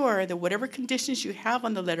make sure that whatever conditions you have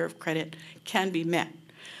on the letter of credit can be met.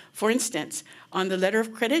 For instance, on the letter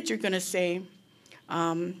of credit, you're going to say,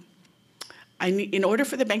 in order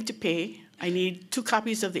for the bank to pay, I need 2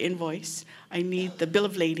 copies of the invoice, I need the bill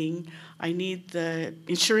of lading, I need the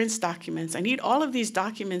insurance documents, I need all of these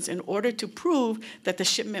documents in order to prove that the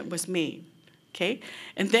shipment was made. Okay,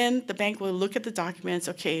 and then the bank will look at the documents.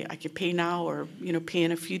 Okay, I can pay now, or pay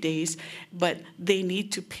in a few days, but they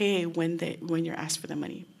need to pay when you're asked for the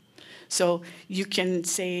money. So you can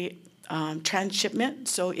say transshipment.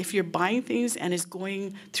 So if you're buying things and it's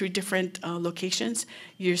going through different locations,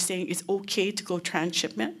 you're saying it's okay to go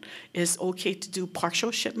transshipment. It's okay to do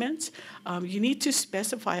partial shipments. You need to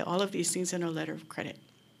specify all of these things in a letter of credit.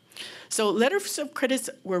 So letters of credits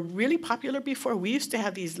were really popular before. We used to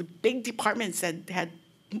have these big departments that had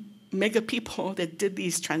mega people that did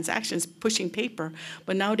these transactions pushing paper.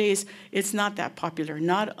 But nowadays, it's not that popular.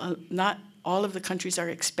 Not all of the countries are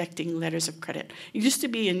expecting letters of credit. It used to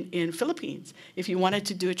be in Philippines. If you wanted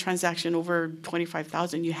to do a transaction over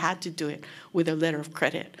 $25,000, you had to do it with a letter of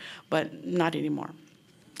credit, but not anymore.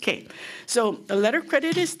 Okay, so a letter of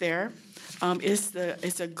credit is there.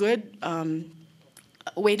 It's a good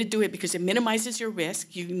a way to do it because it minimizes your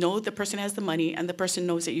risk. You know the person has the money and the person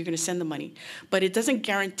knows that you're going to send the money. But it doesn't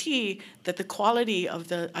guarantee that the quality of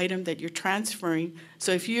the item that you're transferring,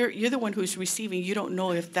 so if you're the one who's receiving, you don't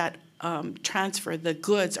know if that transfer, the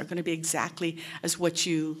goods are going to be exactly as what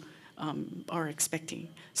you are expecting.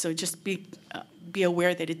 So just be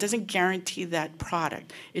aware that it doesn't guarantee that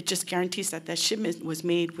product. It just guarantees that that shipment was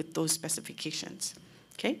made with those specifications,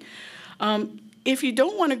 okay? If you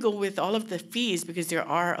don't want to go with all of the fees, because there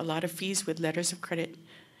are a lot of fees with letters of credit,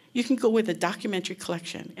 you can go with a documentary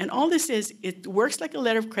collection. And all this is, it works like a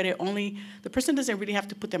letter of credit, only the person doesn't really have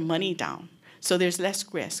to put their money down. So there's less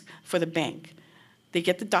risk for the bank. They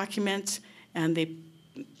get the documents and they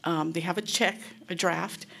have a check, a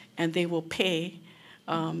draft, and they will pay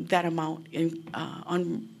that amount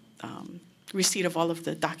on receipt of all of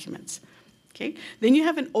the documents. Okay? Then you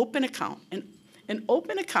have an open account. An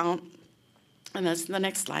open account, and that's the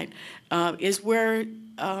next slide, is where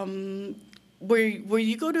you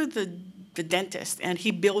go to the dentist and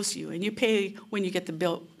he bills you and you pay when you get the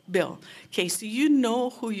bill. Okay, so you know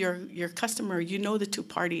who your customer, you know the two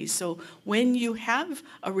parties. So when you have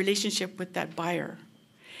a relationship with that buyer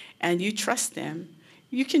and you trust them,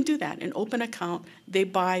 you can do that. An open account, they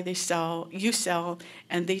buy, they sell, you sell,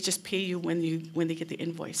 and they just pay you when they get the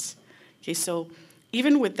invoice. Okay, so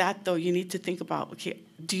even with that though, you need to think about, okay,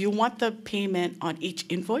 do you want the payment on each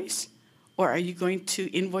invoice? Or are you going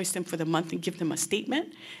to invoice them for the month and give them a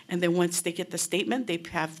statement? And then once they get the statement, they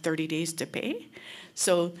have 30 days to pay.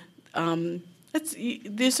 So those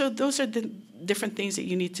are the different things that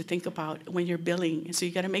you need to think about when you're billing. So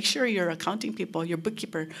you got to make sure your accounting people, your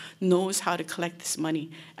bookkeeper knows how to collect this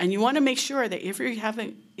money. And you want to make sure that if you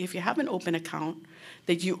have an open account,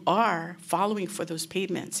 that you are following for those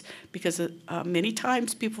payments, because many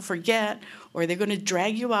times people forget, or they're going to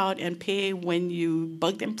drag you out and pay when you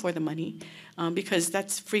bug them for the money, because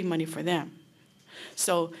that's free money for them.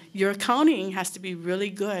 So your accounting has to be really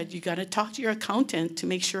good. You got to talk to your accountant to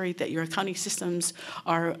make sure that your accounting systems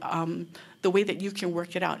are the way that you can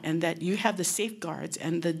work it out, and that you have the safeguards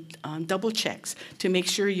and the double checks to make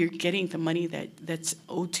sure you're getting the money that's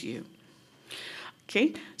owed to you.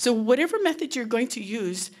 Okay, so whatever method you're going to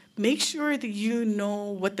use, make sure that you know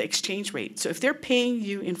what the exchange rate. So if they're paying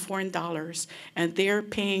you in foreign dollars and they're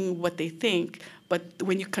paying what they think, but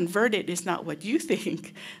when you convert it, it's not what you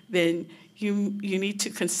think, then you need to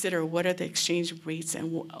consider what are the exchange rates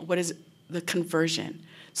and what is the conversion.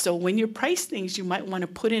 So when you price things, you might want to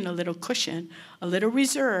put in a little cushion, a little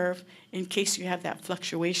reserve in case you have that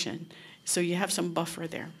fluctuation. So you have some buffer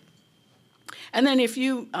there. And then if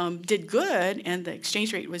you did good and the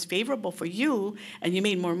exchange rate was favorable for you and you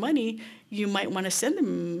made more money, you might want to send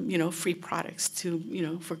them, free products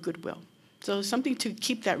to, for goodwill. So something to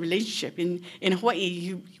keep that relationship. In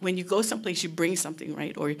Hawaii, when you go someplace, you bring something,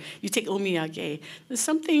 right? Or you take omiyage. There's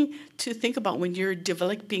something to think about when you're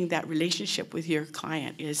developing that relationship with your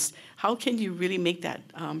client, is how can you really make that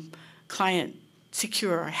client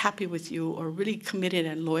secure or happy with you or really committed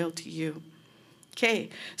and loyal to you. Okay,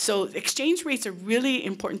 so exchange rates are really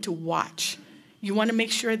important to watch. You want to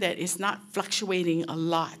make sure that it's not fluctuating a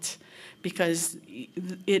lot, because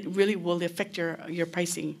it really will affect your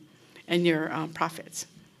pricing and your profits.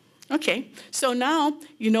 Okay, so now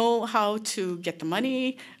you know how to get the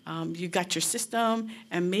money, you got your system,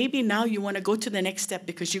 and maybe now you want to go to the next step,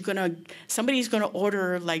 because somebody's gonna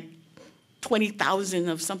order like 20,000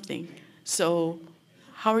 of something. So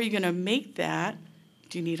how are you gonna make that?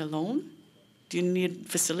 Do you need a loan? Do you need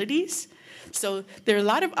facilities? So there are a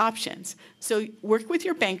lot of options. So work with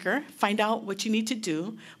your banker, find out what you need to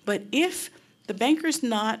do. But if the banker's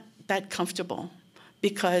not that comfortable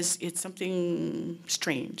because it's something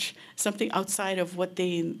strange, something outside of what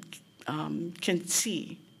they can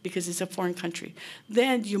see, because it's a foreign country,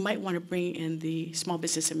 then you might want to bring in the Small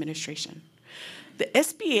Business Administration. The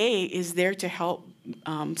SBA is there to help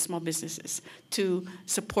small businesses, to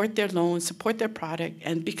support their loans, support their product,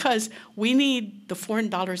 and because we need the foreign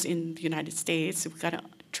dollars in the United States, we've got a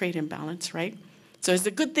trade imbalance, right? So it's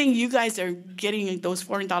a good thing you guys are getting those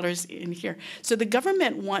foreign dollars in here. So the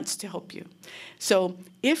government wants to help you. So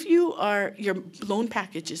if your loan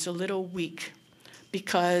package is a little weak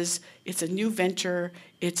because it's a new venture,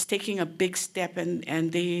 it's taking a big step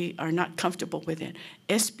and they are not comfortable with it,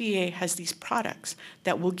 SBA has these products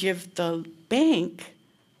that will give the bank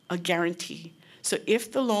a guarantee. So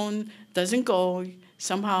if the loan doesn't go,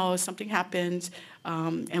 somehow something happens,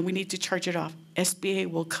 and we need to charge it off, SBA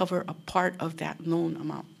will cover a part of that loan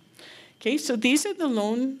amount. Okay, so these are the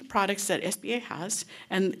loan products that SBA has,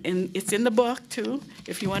 and it's in the book too,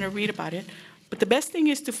 if you want to read about it. But the best thing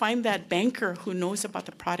is to find that banker who knows about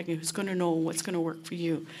the product and who's going to know what's going to work for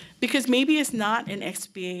you. Because maybe it's not an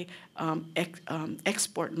SBA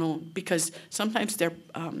export loan, because sometimes there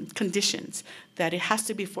are conditions that it has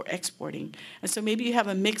to be for exporting. And so maybe you have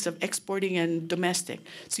a mix of exporting and domestic.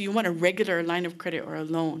 So you want a regular line of credit or a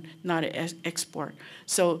loan, not an export.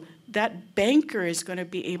 So that banker is going to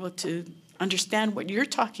be able to understand what you're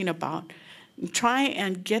talking about, and try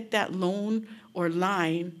and get that loan or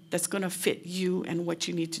line that's going to fit you and what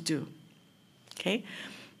you need to do. Okay?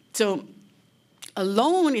 So a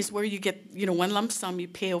loan is where you get, one lump sum you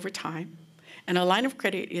pay over time, and a line of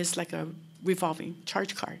credit is like a revolving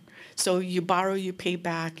charge card. So you borrow, you pay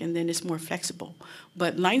back, and then it's more flexible.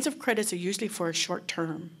 But lines of credits are usually for a short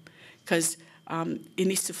term, because it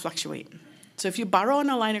needs to fluctuate. So if you borrow on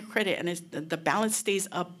a line of credit and the balance stays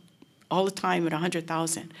up all the time at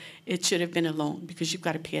 100,000, it should have been a loan, because you've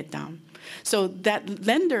got to pay it down. So that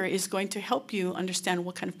lender is going to help you understand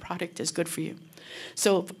what kind of product is good for you.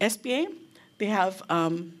 So SBA, they have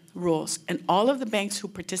rules, and all of the banks who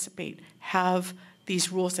participate have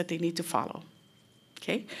these rules that they need to follow.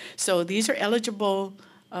 Okay, so these are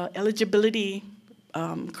eligibility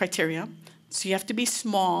criteria. So you have to be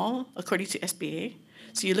small according to SBA.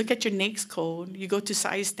 So you look at your NAICS code, you go to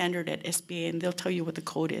size standard at SBA, and they'll tell you what the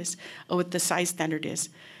code is, or what the size standard is.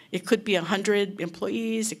 It could be 100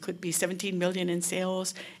 employees, it could be 17 million in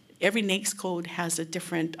sales. Every NAICS code has a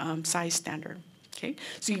different size standard, okay?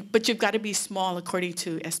 So but you've got to be small according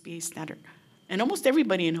to SBA standard. And almost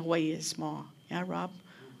everybody in Hawaii is small, yeah, Rob?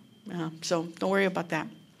 So don't worry about that.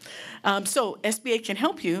 So SBA can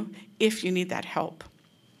help you if you need that help.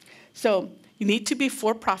 So you need to be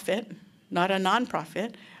for-profit, not a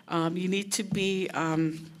nonprofit. You need to be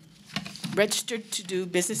registered to do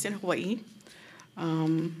business in Hawaii.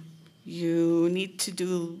 You need to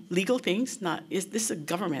do legal things. This is a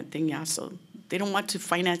government thing, yeah, so they don't want to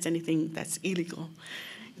finance anything that's illegal.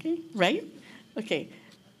 Okay, right? Okay.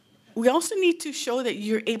 We also need to show that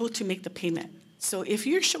you're able to make the payment. So if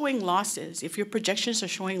you're showing losses, if your projections are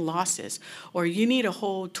showing losses, or you need a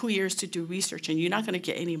whole 2 years to do research and you're not going to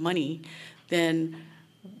get any money, then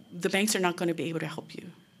the banks are not going to be able to help you.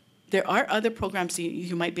 There are other programs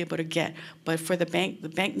you might be able to get, but for the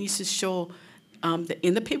bank needs to show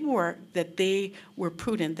in the paperwork that they were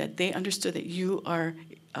prudent, that they understood that you are,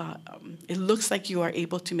 it looks like you are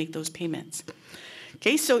able to make those payments.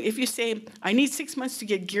 Okay, so if you say, I need 6 months to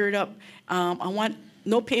get geared up, I want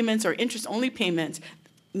no payments or interest-only payments,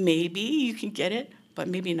 maybe you can get it, but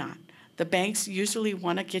maybe not. The banks usually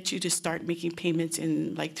want to get you to start making payments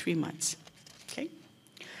in like 3 months. Okay,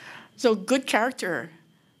 so good character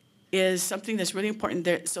is something that's really important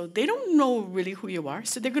there. So they don't know really who you are,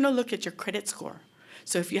 so they're going to look at your credit score.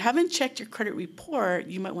 So if you haven't checked your credit report,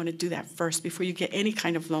 you might want to do that first before you get any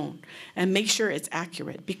kind of loan, and make sure it's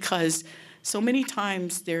accurate, because so many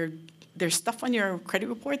times there's stuff on your credit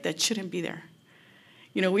report that shouldn't be there.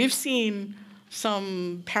 You know, we've seen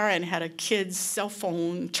some parent had a kid's cell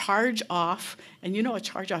phone charge off, and you know a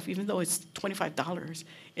charge off, even though it's $25,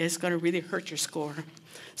 is going to really hurt your score.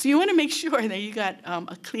 So you want to make sure that you got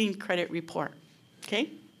a clean credit report, okay?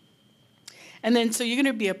 And then so you're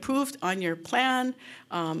going to be approved on your plan,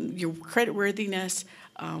 your creditworthiness,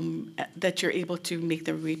 that you're able to make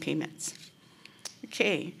the repayments.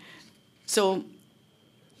 Okay, so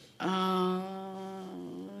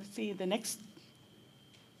let's see the next.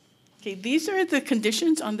 Okay, these are the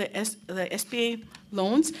conditions on the SBA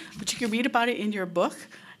loans, but you can read about it in your book.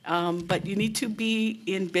 But you need to be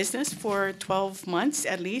in business for 12 months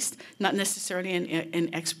at least, not necessarily in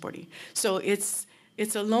exporting. So it's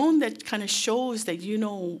a loan that kind of shows that you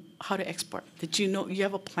know how to export, that you know you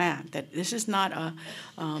have a plan, that this is not a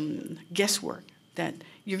guesswork, that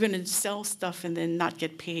you're going to sell stuff and then not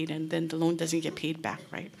get paid, and then the loan doesn't get paid back,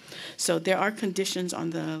 right? So there are conditions on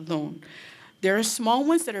the loan. There are small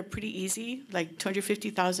ones that are pretty easy, like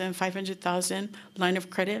 $250,000, $500,000 line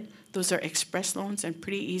of credit. Those are express loans and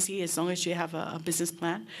pretty easy as long as you have a business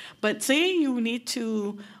plan. But say you need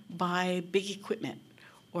to buy big equipment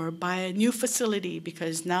or buy a new facility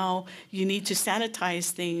because now you need to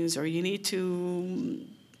sanitize things, or you need to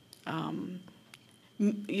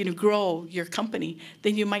grow your company,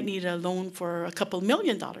 then you might need a loan for a couple $1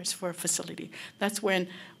 million for a facility. That's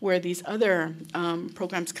where these other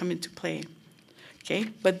programs come into play. Okay,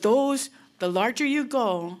 but the larger you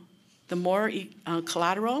go, the more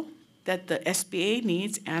collateral that the SBA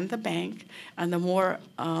needs and the bank, and the more,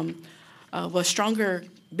 stronger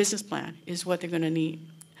business plan is what they're going to need.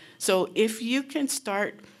 So if you can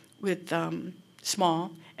start with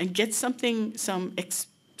small and get some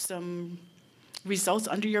results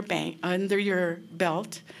under your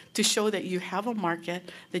belt to show that you have a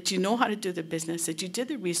market, that you know how to do the business, that you did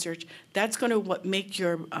the research. That's going to make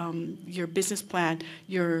your business plan,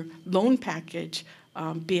 your loan package,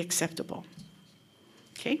 be acceptable.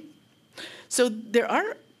 Okay, so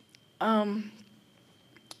there's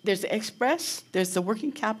the Express, there's the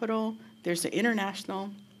working capital, there's the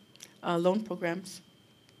international loan programs.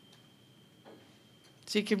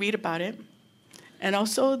 So you can read about it. And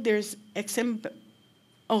also there's XM,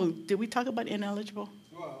 oh, did we talk about ineligible?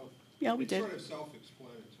 Well, Yeah, we did. It's sort of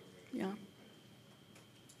self-explanatory. Yeah.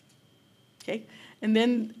 Okay, and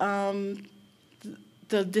then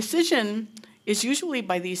the decision is usually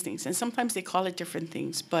by these things, and sometimes they call it different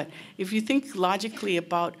things, but if you think logically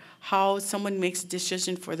about how someone makes a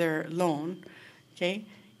decision for their loan, okay,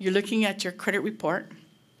 you're looking at your credit report,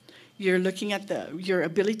 you're looking at your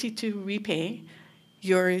ability to repay,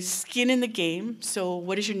 your skin in the game, so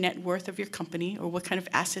what is your net worth of your company, or what kind of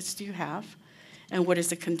assets do you have, and what is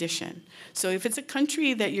the condition. So if it's a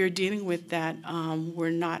country that you're dealing with that we're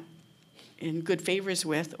not in good favors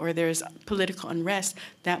with, or there's political unrest,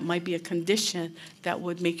 that might be a condition that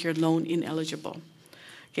would make your loan ineligible,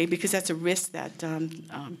 okay, because that's a risk that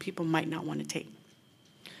people might not want to take,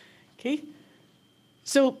 okay?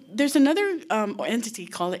 So there's another entity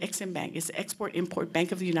called the Ex-Im Bank. It's the Export-Import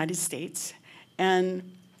Bank of the United States,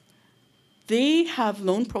 and they have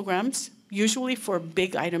loan programs, usually for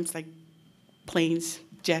big items like planes,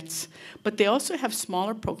 jets, but they also have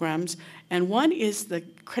smaller programs, and one is the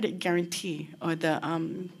credit guarantee, or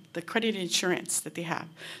the credit insurance that they have.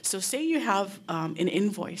 So say you have an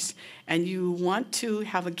invoice and you want to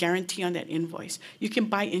have a guarantee on that invoice. You can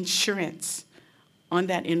buy insurance on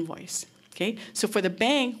that invoice, okay? So for the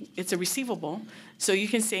bank, it's a receivable. So you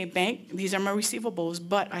can say, bank, these are my receivables,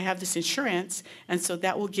 but I have this insurance, and so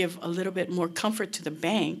that will give a little bit more comfort to the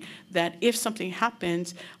bank that if something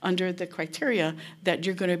happens under the criteria, that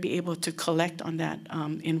you're going to be able to collect on that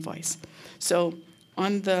invoice. So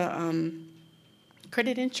on the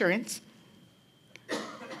credit insurance,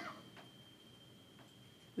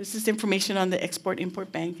 this is information on the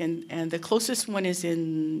Export-Import Bank, and the closest one is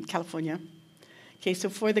in California. Okay, so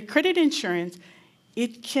for the credit insurance,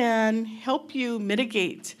 it can help you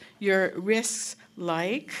mitigate your risks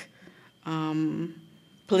like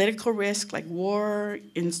political risk, like war,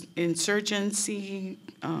 insurgency,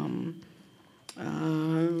 what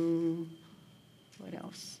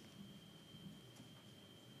else?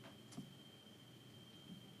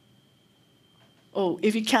 Oh,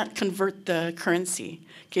 if you can't convert the currency,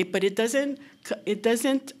 okay, but it doesn't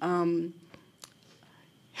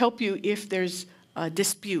help you if there's a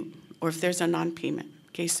dispute or if there's a non-payment.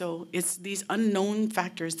 Okay, so it's these unknown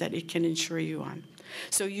factors that it can insure you on.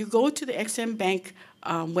 So you go to the Ex-Im Bank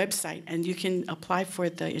website and you can apply for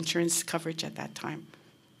the insurance coverage at that time.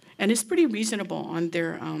 And it's pretty reasonable on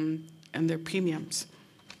their premiums.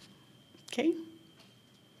 Okay?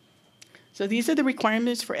 So these are the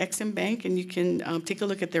requirements for Ex-Im Bank, and you can take a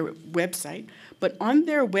look at their website. But on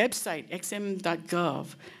their website,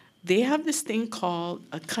 exim.gov, they have this thing called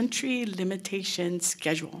a country limitation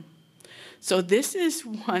schedule. So this is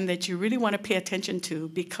one that you really want to pay attention to,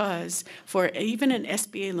 because for even an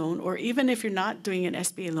SBA loan, or even if you're not doing an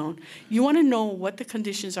SBA loan, you want to know what the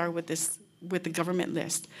conditions are with the government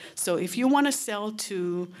list. So if you want to sell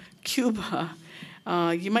to Cuba,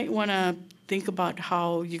 you might want to think about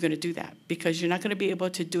how you're going to do that, because you're not going to be able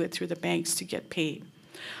to do it through the banks to get paid.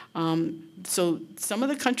 So some of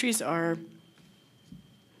the countries are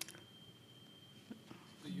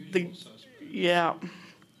The usual suspects. yeah.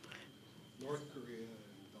 North Korea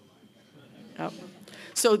and the like. Yep.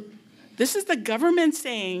 So this is the government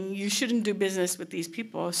saying you shouldn't do business with these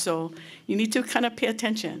people, so you need to kind of pay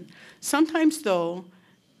attention. Sometimes, though,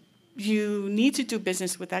 you need to do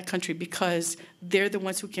business with that country because they're the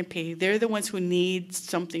ones who can pay. They're the ones who need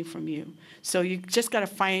something from you. So you just got to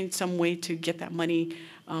find some way to get that money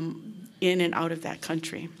in and out of that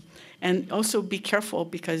country. And also be careful,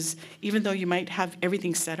 because even though you might have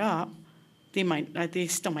everything set up, they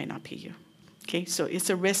still might not pay you. Okay, so it's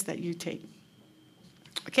a risk that you take.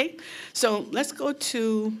 Okay, so let's go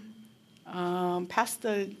to past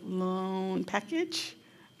the loan package.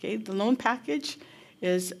 Okay, the loan package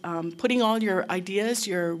is putting all your ideas,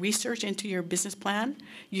 your research into your business plan.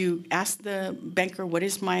 You ask the banker, what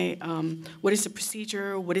is the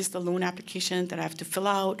procedure? What is the loan application that I have to fill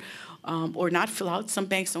out or not fill out? Some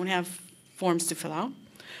banks don't have forms to fill out.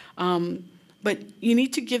 But you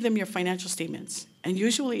need to give them your financial statements. And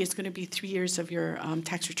usually it's going to be 3 years of your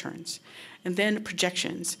tax returns. And then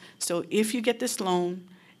projections. So if you get this loan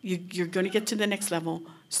You're going to get to the next level.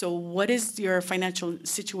 So what is your financial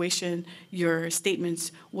situation, your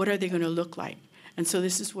statements, what are they going to look like? And so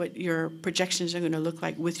this is what your projections are going to look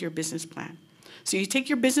like with your business plan. So you take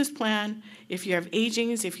your business plan, if you have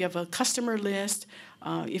agings, if you have a customer list,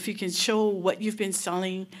 if you can show what you've been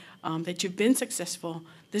selling, that you've been successful,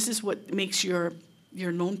 this is what makes your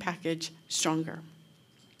loan package stronger.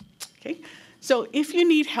 Okay? So if you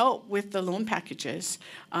need help with the loan packages,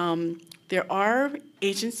 there are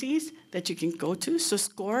agencies that you can go to. So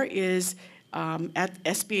SCORE is at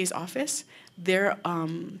SBA's office. Their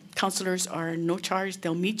counselors are no charge.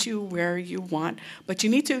 They'll meet you where you want, but you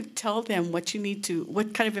need to tell them what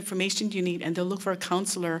kind of information you need, and they'll look for a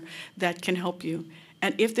counselor that can help you.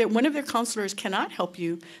 And if one of their counselors cannot help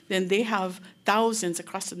you, then they have thousands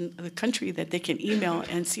across the country that they can email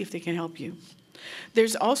and see if they can help you.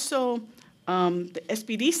 There's also the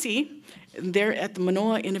SBDC. They're at the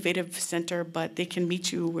Manoa Innovative Center, but they can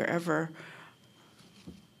meet you wherever.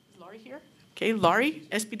 Laurie here? Okay, Laurie,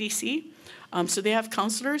 SBDC. So they have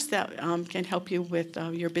counselors that can help you with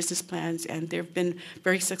your business plans, and they've been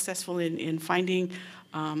very successful in finding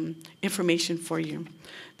information for you.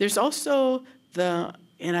 There's also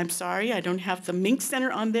and I'm sorry, I don't have the Mink Center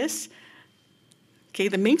on this. Okay,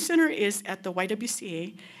 the Mink Center is at the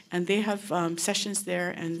YWCA, and they have sessions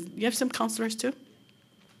there, and you have some counselors too?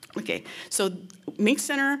 Okay, so Mink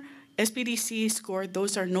Center, SBDC, SCORE,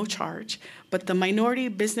 those are no charge, but the Minority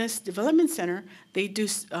Business Development Center, they do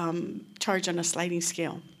charge on a sliding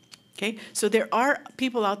scale. Okay, so there are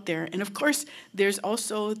people out there, and of course, there's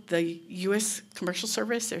also the U.S. Commercial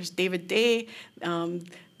Service, there's David Day,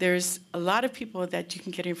 there's a lot of people that you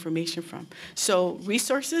can get information from. So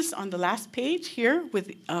resources on the last page here with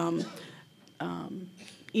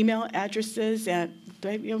email addresses and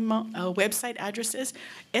website addresses.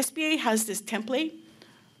 SBA has this template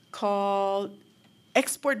called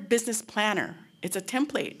Export Business Planner. It's a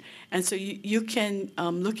template, and so you can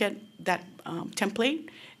look at that template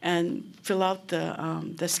and fill out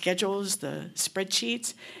the schedules, the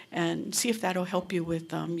spreadsheets, and see if that'll help you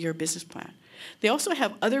with your business plan. They also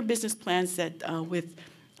have other business plans that with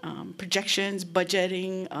projections,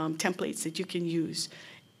 budgeting templates that you can use.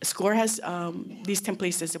 SCORE has these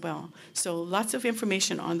templates as well. So lots of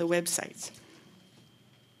information on the websites.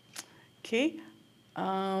 Okay.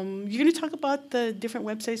 You're going to talk about the different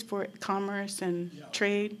websites for commerce and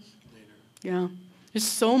trade? Later. Yeah. There's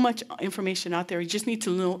so much information out there. You just need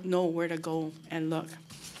to know where to go and look.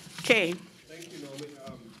 Okay. Thank you, Naomi.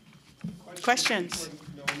 Questions?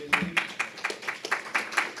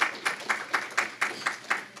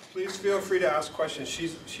 Please feel free to ask questions.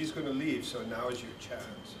 She's going to leave, so now is your chance.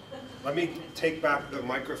 Let me take back the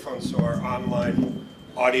microphone so our online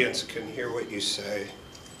audience can hear what you say.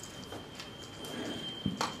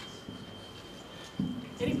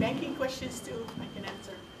 Any banking questions too? I can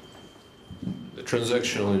answer. The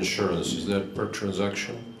transactional insurance, is that per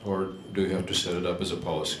transaction, or do you have to set it up as a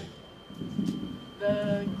policy?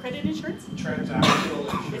 The credit insurance?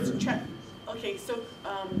 Transactional insurance. Okay, so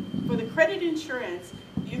for the credit insurance,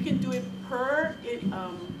 you can do it per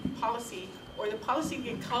policy, or the policy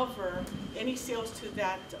can cover any sales to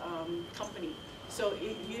that company. So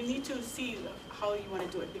you need to see how you want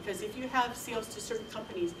to do it, because if you have sales to certain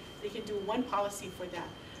companies, they can do one policy for that.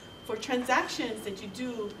 For transactions that you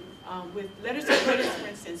do with letters of credit, for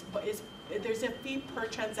instance, there's a fee per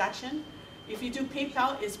transaction. If you do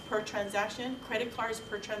PayPal, it's per transaction. Credit cards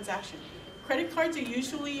per transaction. Credit cards are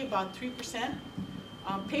usually about 3%.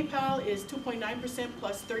 PayPal is 2.9%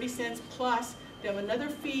 plus 30 cents, plus they have another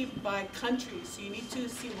fee by country. So you need to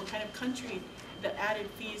see what kind of country the added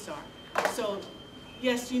fees are. So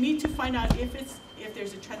yes, you need to find out if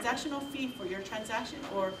there's a transactional fee for your transaction,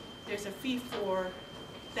 or there's a fee for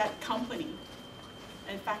that company,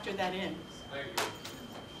 and factor that in. Thank you.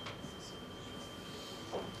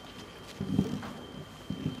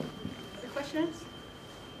 Other questions?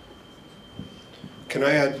 Can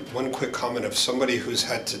I add one quick comment of somebody who's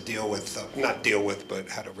had to deal with, not deal with, but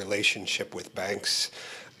had a relationship with banks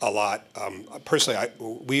a lot? Personally,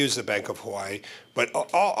 we use the Bank of Hawaii, but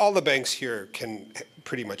all the banks here can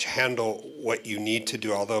pretty much handle what you need to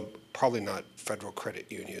do, although probably not federal credit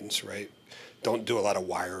unions, right? Don't do a lot of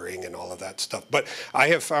wiring and all of that stuff. But I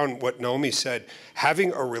have found what Naomi said,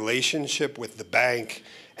 having a relationship with the bank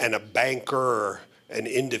and a banker, an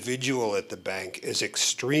individual at the bank, is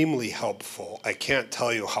extremely helpful. I can't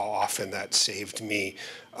tell you how often that saved me.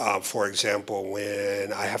 For example,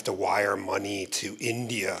 when I have to wire money to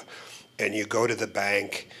India, and you go to the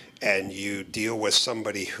bank and you deal with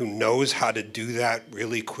somebody who knows how to do that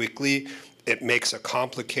really quickly, it makes a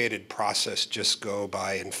complicated process just go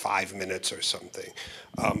by in 5 minutes or something.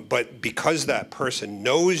 But because that person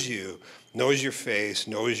knows you, knows your face,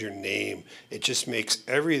 knows your name, it just makes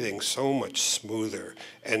everything so much smoother.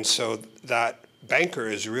 And so that banker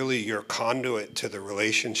is really your conduit to the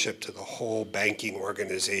relationship to the whole banking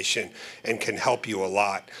organization and can help you a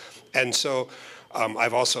lot. And so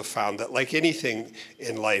I've also found that, like anything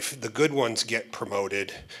in life, the good ones get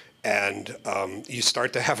promoted, and you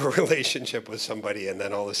start to have a relationship with somebody, and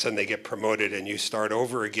then all of a sudden they get promoted and you start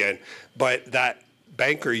over again. But that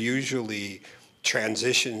banker usually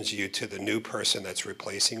transitions you to the new person that's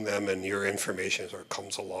replacing them, and your information sort of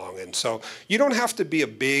comes along. And so you don't have to be a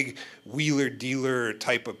big wheeler dealer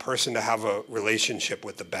type of person to have a relationship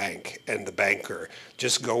with the bank and the banker.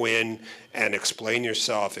 Just go in and explain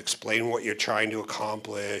yourself, explain what you're trying to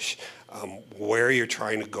accomplish, where you're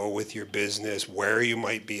trying to go with your business, where you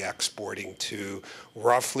might be exporting to,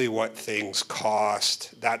 roughly what things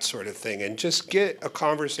cost, that sort of thing, and just get a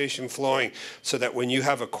conversation flowing so that when you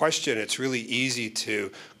have a question, it's really easy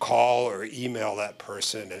to call or email that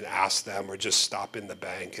person and ask them, or just stop in the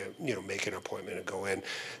bank and make an appointment and go in.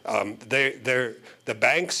 The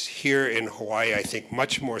banks here in Hawaii, I think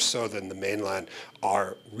much more so than the mainland,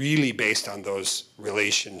 are really based on those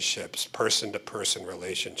relationships, person-to-person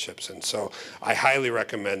relationships. And so I highly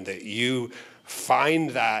recommend that you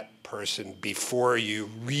find that person before you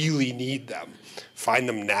really need them. Find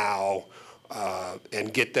them now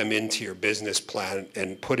and get them into your business plan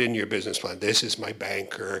and put in your business plan, this is my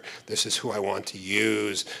banker, this is who I want to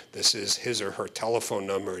use, this is his or her telephone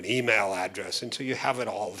number and email address, and so you have it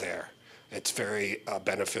all there. It's very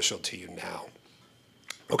beneficial to you now.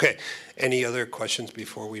 Okay, any other questions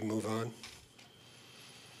before we move on?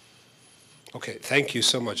 Okay, thank you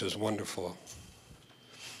so much. It was wonderful.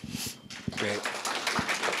 Great.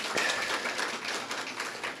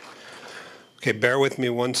 Okay, bear with me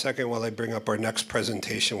 1 second while I bring up our next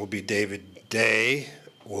presentation. Will be David Day.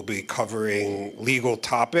 We'll be covering legal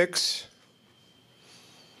topics.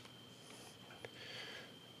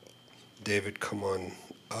 David, come on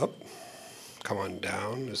up. Come on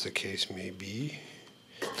down, as the case may be.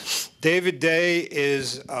 David Day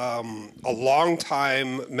is a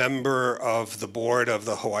longtime member of the board of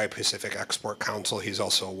the Hawaii Pacific Export Council. He's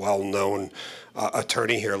also a well-known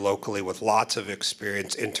attorney here locally with lots of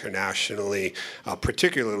experience internationally,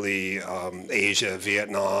 particularly Asia,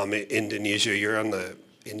 Vietnam, Indonesia. You're on the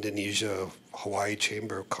Indonesia-Hawaii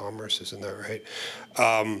Chamber of Commerce, isn't that right?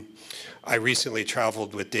 I recently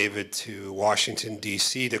traveled with David to Washington,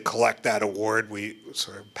 D.C. to collect that award. We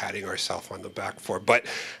sort of patting ourselves on the back for. But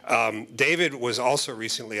David was also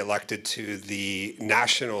recently elected to the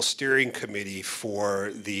National Steering Committee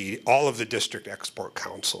for all of the district export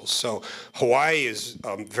councils. So Hawaii is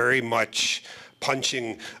very much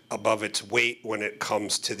punching above its weight when it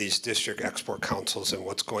comes to these district export councils and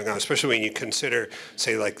what's going on, especially when you consider,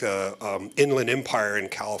 say, like the Inland Empire in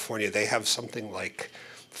California. They have something like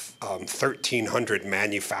 1,300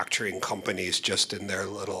 manufacturing companies just in their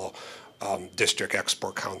little district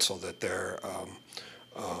export council that they're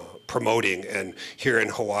promoting. And here in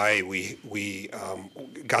Hawaii, we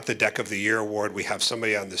got the Deck of the Year award. We have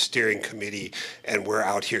somebody on the steering committee, and we're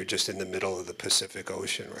out here just in the middle of the Pacific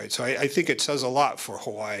Ocean, right? So I think it says a lot for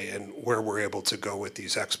Hawaii and where we're able to go with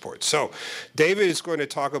these exports. So David is going to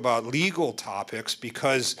talk about legal topics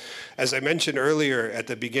because, as I mentioned earlier at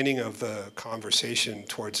the beginning of the conversation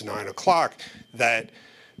towards 9 o'clock, that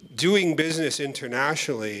doing business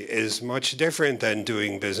internationally is much different than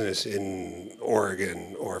doing business in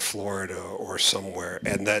Oregon or Florida or somewhere,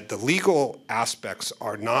 and that the legal aspects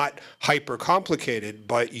are not hyper complicated,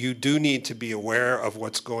 but you do need to be aware of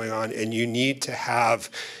what's going on, and you need to have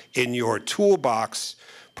in your toolbox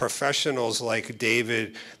professionals like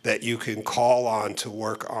David that you can call on to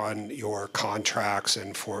work on your contracts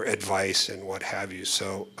and for advice and what have you.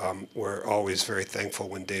 So we're always very thankful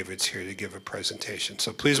when David's here to give a presentation.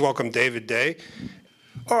 So please welcome David Day.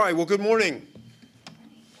 All right, well, good morning.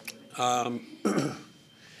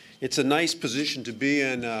 It's a nice position to be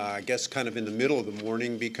in, I guess kind of in the middle of the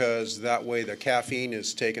morning, because that way the caffeine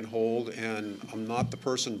is taken hold and I'm not the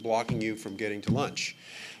person blocking you from getting to lunch.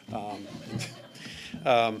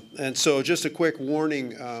 And so just a quick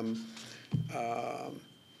warning, a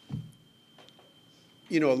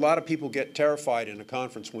lot of people get terrified in a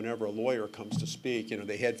conference whenever a lawyer comes to speak.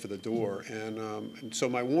 They head for the door. And so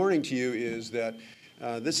my warning to you is that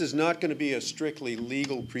this is not going to be a strictly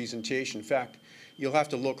legal presentation. In fact, you'll have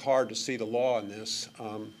to look hard to see the law in this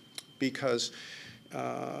because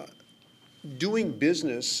doing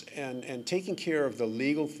business and taking care of the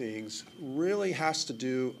legal things really has to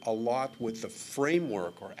do a lot with the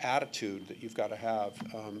framework or attitude that you've got to have.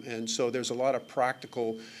 And so there's a lot of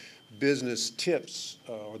practical business tips,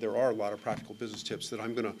 or there are a lot of practical business tips that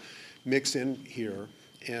I'm going to mix in here.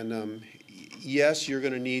 And yes, you're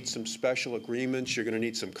going to need some special agreements. You're going to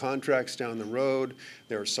need some contracts down the road.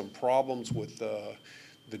 There are some problems with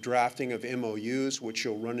the drafting of MOUs, which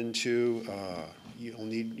you'll run into.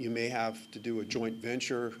 You may have to do a joint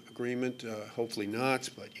venture agreement, hopefully not,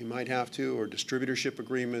 but you might have to, or distributorship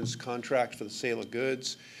agreements, contract for the sale of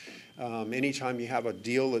goods. Anytime you have a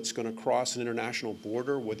deal that's going to cross an international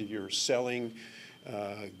border, whether you're selling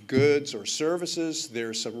goods or services,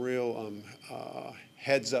 there's some real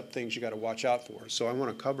heads-up things you got to watch out for. So I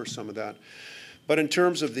want to cover some of that. But in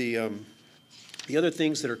terms of the other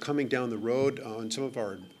things that are coming down the road on some of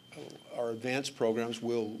our advanced programs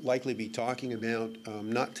we'll likely be talking about,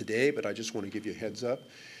 not today, but I just want to give you a heads up,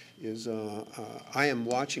 is I am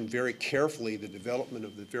watching very carefully the development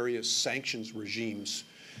of the various sanctions regimes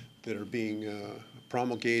that are being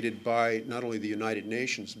promulgated by not only the United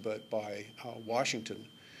Nations, but by Washington,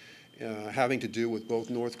 having to do with both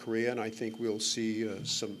North Korea, and I think we'll see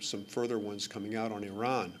some further ones coming out on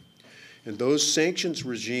Iran. And those sanctions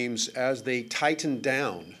regimes, as they tighten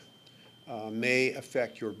down, may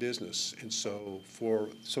affect your business. And so for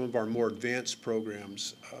some of our more advanced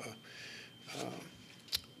programs,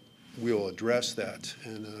 we'll address that.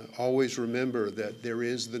 And always remember that there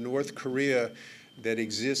is the North Korea that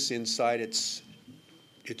exists inside its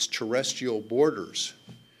terrestrial borders.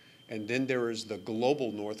 And then there is the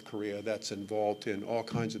global North Korea that's involved in all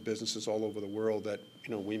kinds of businesses all over the world that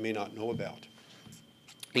we may not know about,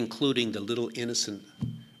 including the little innocent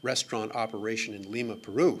restaurant operation in Lima,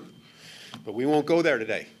 Peru. But we won't go there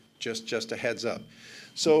today, just a heads up.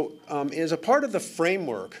 So as a part of the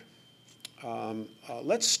framework,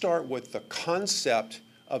 let's start with the concept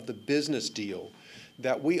of the business deal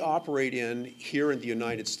that we operate in here in the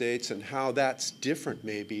United States and how that's different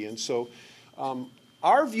maybe. And so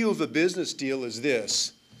our view of a business deal is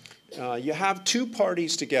this. You have two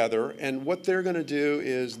parties together, and what they're going to do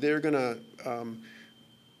is they're going to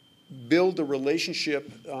build a relationship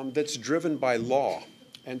that's driven by law.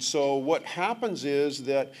 And so what happens is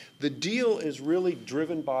that the deal is really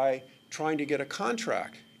driven by trying to get a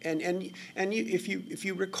contract. And if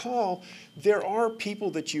you recall, there are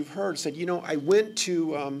people that you've heard said, I went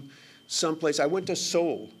to someplace, I went to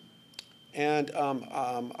Seoul, and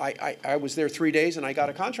I was there 3 days and I got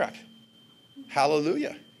a contract.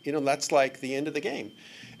 Hallelujah. That's like the end of the game.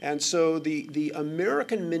 And so the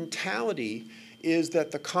American mentality is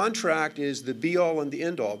that the contract is the be-all and the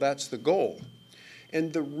end-all. That's the goal.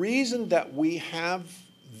 And the reason that we have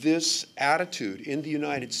this attitude in the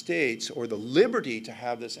United States, or the liberty to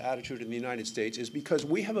have this attitude in the United States, is because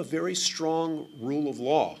we have a very strong rule of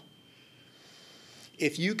law.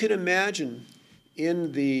 If you can imagine,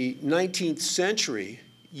 in the 19th century,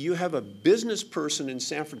 you have a business person in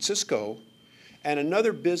San Francisco and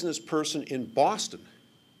another business person in Boston.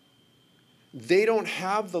 They don't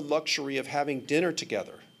have the luxury of having dinner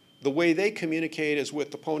together. The way they communicate is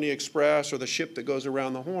with the Pony Express or the ship that goes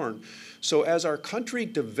around the Horn. So as our country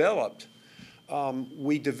developed,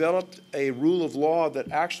 we developed a rule of law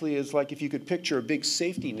that actually is like if you could picture a big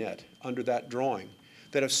safety net under that drawing.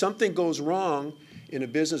 That if something goes wrong in a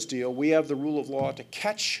business deal, we have the rule of law to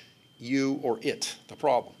catch you or it, the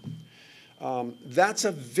problem. That's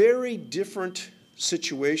a very different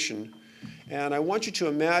situation. And I want you to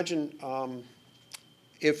imagine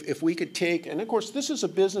if we could take, and of course this is a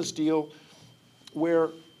business deal where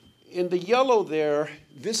in the yellow there,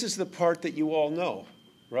 this is the part that you all know,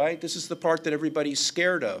 right? This is the part that everybody's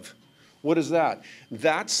scared of. What is that?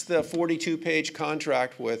 That's the 42-page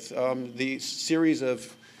contract with the series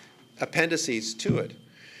of appendices to it.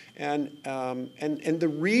 And the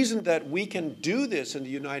reason that we can do this in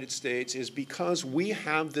the United States is because we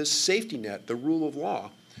have this safety net, the rule of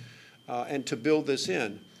law, and to build this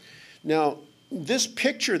in. Now, this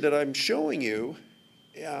picture that I'm showing you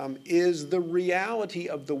is the reality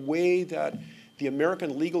of the way that the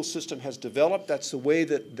American legal system has developed. That's the way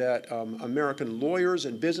that American lawyers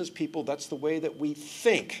and business people, that's the way that we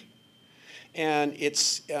think. And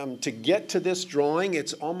it's to get to this drawing,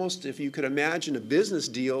 it's almost, if you could imagine, a business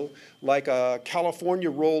deal like a California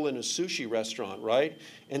roll in a sushi restaurant, right?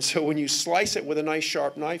 And so when you slice it with a nice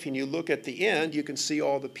sharp knife and you look at the end, you can see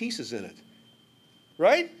all the pieces in it,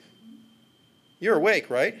 right? You're awake,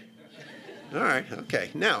 right? All right, okay.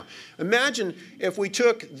 Now, imagine if we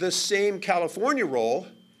took the same California roll,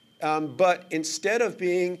 but instead of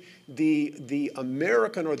being the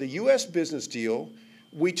American or the U.S. business deal,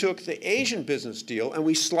 we took the Asian business deal and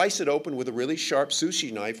we slice it open with a really sharp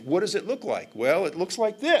sushi knife. What does it look like? Well, it looks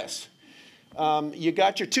like this. You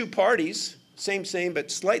got your two parties, same,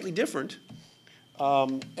 but slightly different.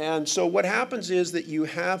 And so what happens is that you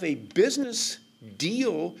have a business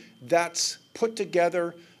deal that's put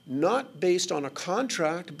together not based on a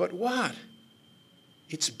contract, but what?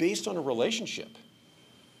 It's based on a relationship.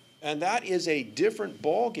 And that is a different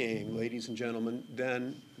ball game, ladies and gentlemen,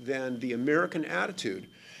 than the American attitude.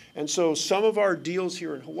 And so some of our deals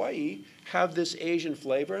here in Hawaii have this Asian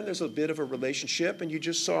flavor, and there's a bit of a relationship. And you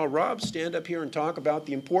just saw Rob stand up here and talk about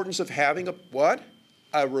the importance of having a what?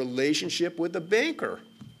 A relationship with the banker.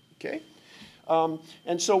 Okay?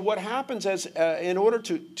 And so what happens is, in order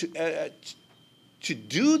to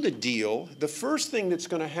do the deal, the first thing that's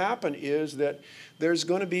going to happen is that there's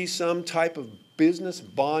going to be some type of business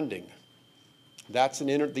bonding. That's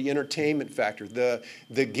the entertainment factor,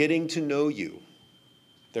 the getting to know you.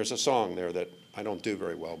 There's a song there that I don't do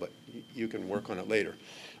very well, but you can work on it later.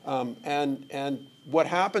 And what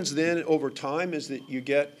happens then over time is that you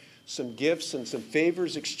get some gifts and some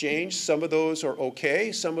favors exchanged. Some of those are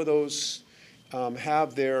okay. Some of those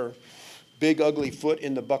have their big ugly foot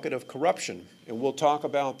in the bucket of corruption. And we'll talk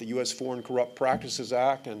about the U.S. Foreign Corrupt Practices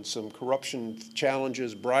Act and some corruption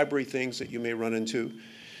challenges, bribery things that you may run into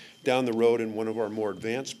down the road in one of our more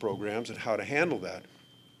advanced programs and how to handle that.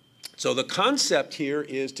 So the concept here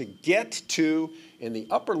is to get to, in the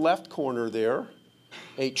upper left corner there,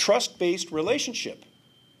 a trust-based relationship.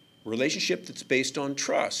 Relationship that's based on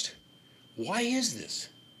trust. Why is this?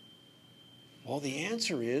 Well, the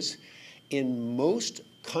answer is, in most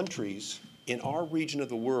countries in our region of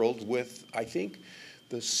the world, with, I think,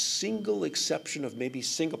 the single exception of maybe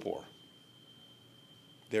Singapore,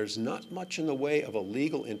 there's not much in the way of a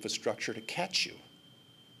legal infrastructure to catch you.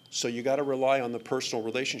 So you got to rely on the personal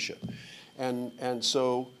relationship. And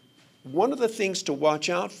so one of the things to watch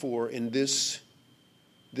out for in this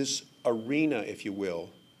arena, if you will,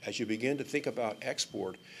 as you begin to think about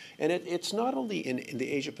export, and it's not only in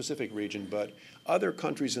the Asia-Pacific region, but other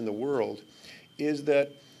countries in the world, is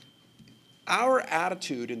that our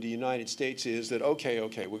attitude in the United States is that, okay,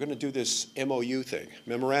 we're going to do this MOU thing,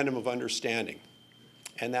 Memorandum of Understanding,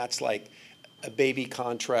 and that's like a baby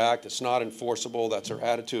contract. It's not enforceable. That's our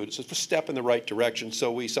attitude. It's just a step in the right direction,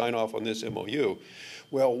 so we sign off on this MOU.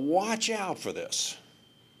 Well, watch out for this,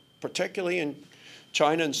 particularly in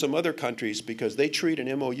China and some other countries, because they treat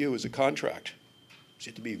an MOU as a contract. So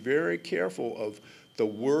you have to be very careful of the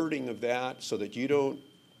wording of that so that you don't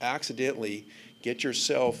accidentally get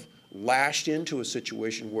yourself lashed into a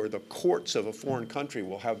situation where the courts of a foreign country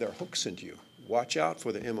will have their hooks into you. Watch out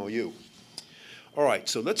for the MOU. All right,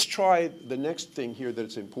 so let's try the next thing here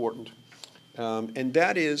that's important, and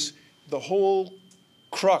that is the whole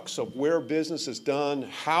crux of where business is done,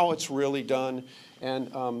 how it's really done.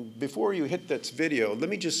 And before you hit this video, let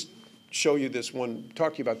me just show you this one,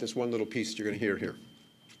 talk to you about this one little piece you're going to hear here.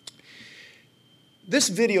 This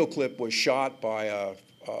video clip was shot by a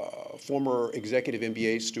former executive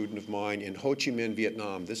MBA student of mine in Ho Chi Minh,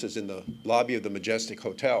 Vietnam. This is in the lobby of the Majestic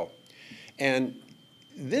Hotel. And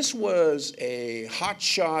this was a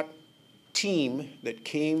hotshot team that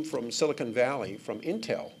came from Silicon Valley, from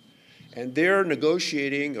Intel. And they're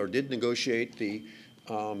negotiating, or did negotiate, the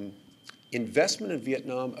investment in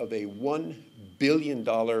Vietnam of a $1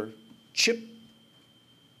 billion chip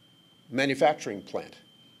manufacturing plant.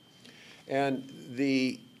 And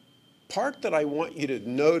the part that I want you to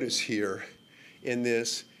notice here in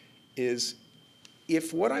this is,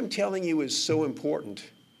 if what I'm telling you is so important,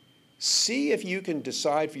 see if you can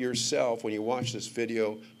decide for yourself when you watch this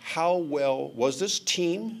video, how well was this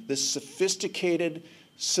team, this sophisticated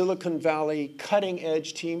Silicon Valley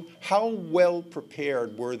cutting-edge team, how well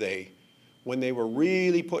prepared were they when they were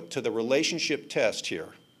really put to the relationship test here?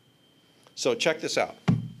 So check this out.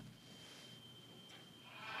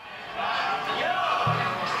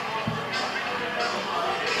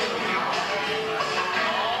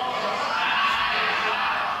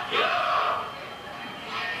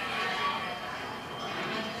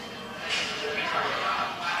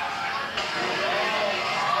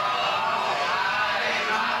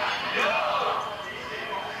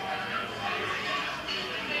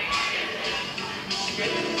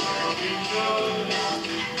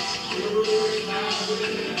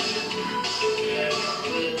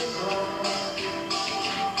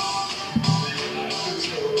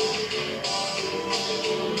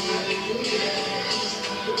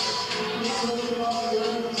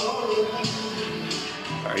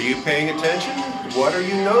 Are you paying attention? What are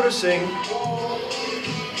you noticing?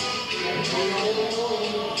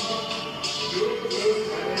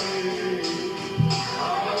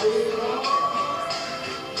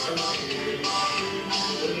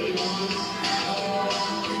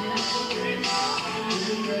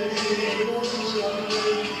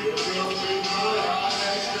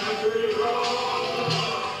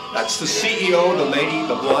 That's the CEO, the lady,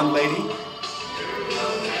 the blonde lady.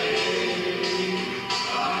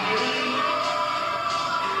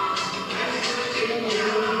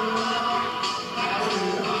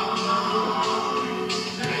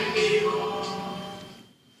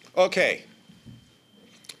 Okay.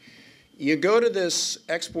 You go to this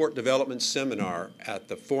export development seminar at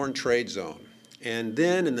the Foreign Trade Zone, and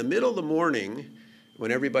then in the middle of the morning,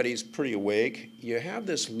 when everybody's pretty awake, you have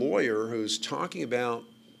this lawyer who's talking about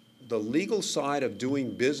the legal side of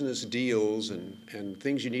doing business deals and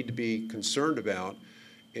things you need to be concerned about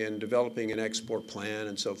in developing an export plan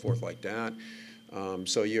and so forth like that.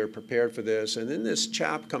 So you're prepared for this. And then this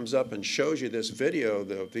chap comes up and shows you this video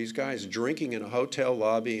of these guys drinking in a hotel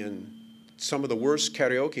lobby and some of the worst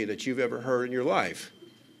karaoke that you've ever heard in your life.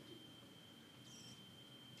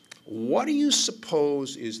 What do you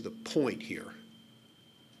suppose is the point here?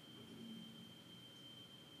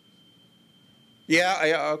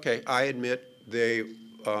 Yeah, okay, I admit they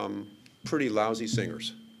pretty lousy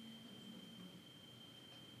singers.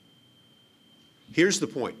 Here's the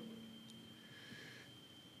point.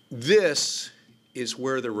 This is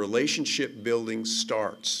where the relationship building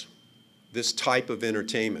starts, this type of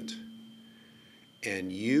entertainment.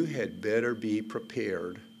 And you had better be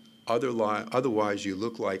prepared, otherwise you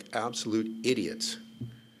look like absolute idiots.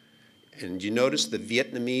 And you notice the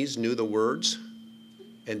Vietnamese knew the words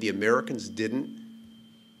and the Americans didn't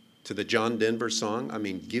to the John Denver song? I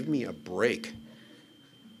mean, give me a break.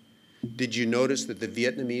 Did you notice that the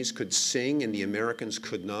Vietnamese could sing and the Americans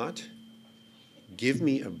could not? Give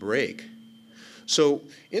me a break. So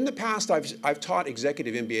in the past, I've taught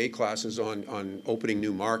executive MBA classes on opening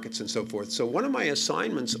new markets and so forth. So one of my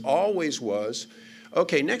assignments always was,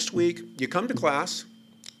 okay, next week you come to class,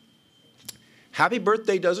 happy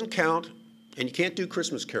birthday doesn't count, and you can't do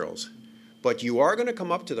Christmas carols. But you are going to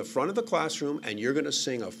come up to the front of the classroom and you're going to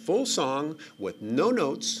sing a full song with no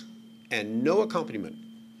notes and no accompaniment.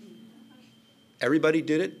 Everybody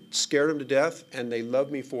did it, scared them to death, and they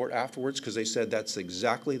loved me for it afterwards because they said that's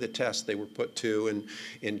exactly the test they were put to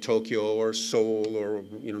in Tokyo or Seoul or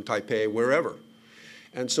Taipei, wherever.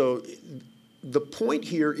 And so the point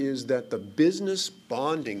here is that the business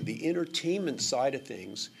bonding, the entertainment side of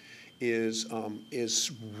things is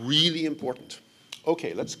really important.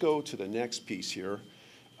 Okay, let's go to the next piece here.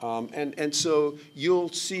 And so you'll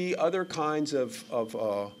see other kinds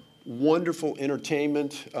of wonderful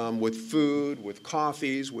entertainment with food, with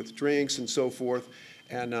coffees, with drinks, and so forth.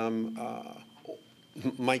 And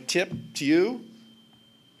my tip to you,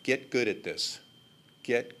 get good at this.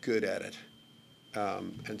 Get good at it.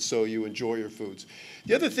 And so you enjoy your foods.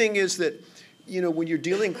 The other thing is that, when you're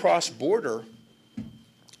dealing cross-border,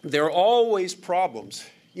 there are always problems.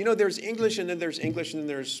 There's English, and then there's English, and then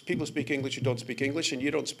there's people speak English who don't speak English, and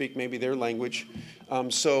you don't speak maybe their language.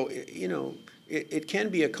 So, it can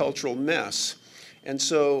be a cultural mess. And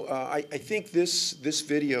so I think this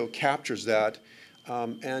video captures that.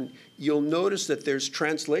 And you'll notice that there's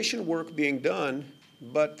translation work being done,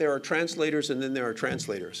 but there are translators and then there are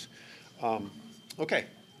translators. Okay.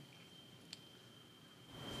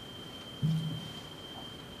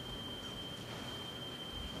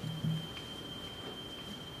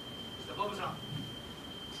 ボブさん、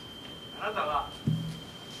あなたは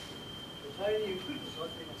お帰りゆっくりと座っ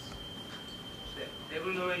ています。そしてテー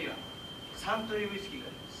ブルの上にはサントリーウイスキーがあ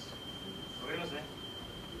ります。わかりますね。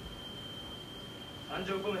感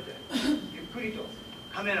情を込めてゆっくりと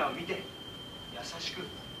カメラを見て優しく、そし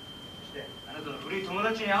てあなたの古い友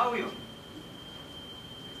達に会うように言っ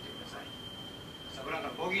てください。サブランカ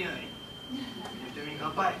のボギーのように瞳に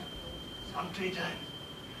乾杯。サントリータイム。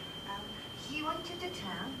He went to the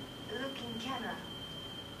town. Look in camera.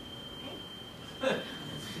 Okay?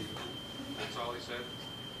 That's all he said?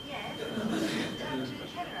 Yes. Turn to the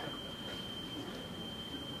camera.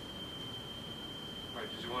 Right,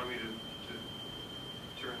 does he want me to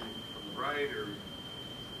turn from the right or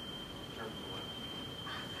turn from the left?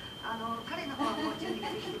 彼の方はもう準備が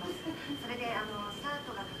できてます。それでスター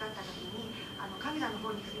トがかかった時にカメラの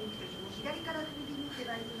方に振り向く時に左から振り向け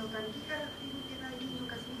ばいいのか右から振り向けばいいの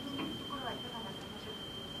かその辺のところはいかがなさいましょうか。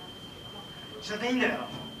どっちだっていいんだよ。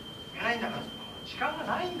いけないんだから時間が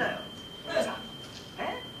ないんだよ。さ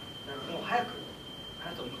え？だからもう早く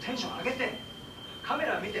あなたもテンション上げてカメ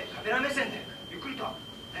ラ見てカメラ目線でゆっくりとフ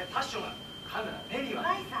ァッションがカメラ目にはフ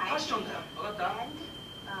ァッションだよ。分かった？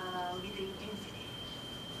 With intensity.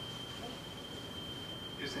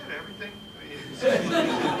 Is that everything?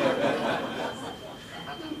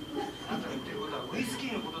 あなたの言ってることはウイスキ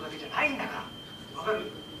ーのことだけじゃないんだから。わか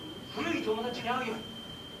る？古い友達に会うように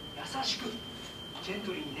優しくジェン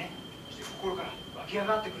トリーにね、そして心から湧き上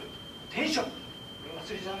がってくるテンション、これが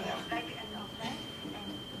忘れちゃうんだよ。 Like an old friend and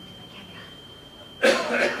the camera.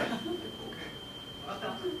 あなた、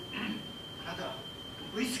あなた、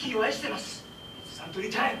ウイスキーを愛してます。サントリ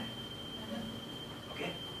ータイム。OK？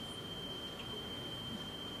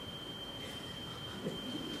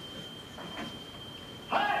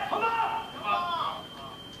 はい、本番。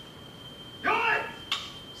用意、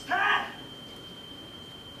スタート。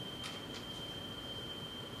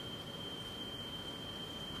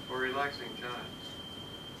 For relaxing times,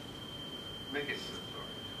 make it so sorry.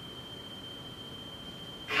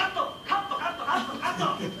 カット、カット、カット、カット、カット。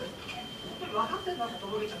本当に分かってんだぞ、と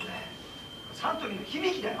ぼけちゃって。サントリーの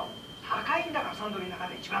響きだよ。高いんだから、サントリーの中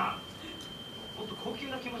で一番。もっと高級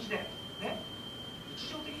な気持ちで、ね。日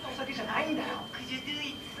常的なお酒じゃないんだよ。 Could you do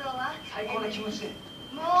it slower? 最高な気持ちで。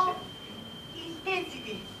 More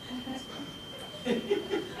intensity. サン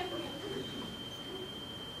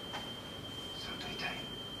トリータイム。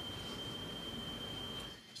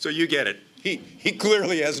 So you get it. He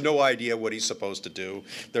clearly has no idea what he's supposed to do.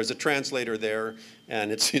 There's a translator there,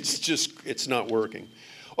 and it's not working.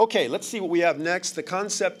 Okay, let's see what we have next. The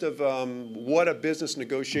concept of what a business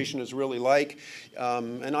negotiation is really like,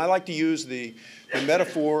 and I like to use the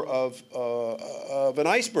metaphor of an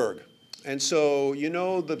iceberg. And so, you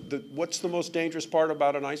know, what's the most dangerous part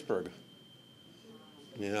about an iceberg?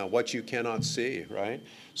 Yeah, what you cannot see, right?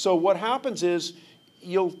 So what happens is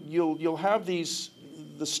you'll have the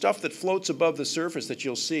stuff that floats above the surface that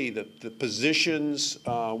you'll see, the positions,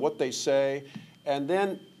 what they say, and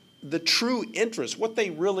then the true interests, what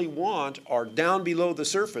they really want, are down below the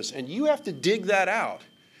surface, and you have to dig that out.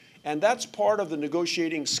 And that's part of the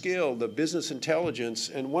negotiating skill, the business intelligence,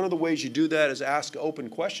 and one of the ways you do that is ask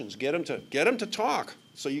open questions. Get them to talk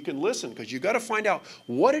so you can listen, because you've got to find out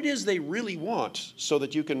what it is they really want so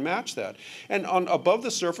that you can match that. And above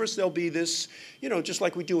the surface, there'll be this, you know, just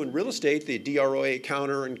like we do in real estate, the DROA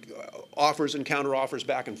counter and offers and counter offers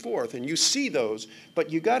back and forth, and you see those,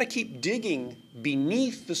 but you've got to keep digging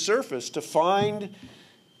beneath the surface to find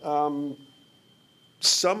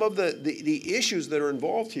some of the issues that are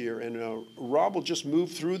involved here, and Rob will just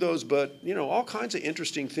move through those, but you know, all kinds of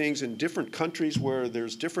interesting things in different countries where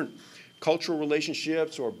there's different cultural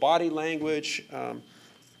relationships or body language.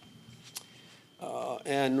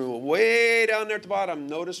 And way down there at the bottom,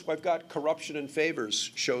 notice I've got corruption and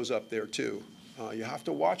favors shows up there too. You have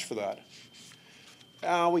to watch for that.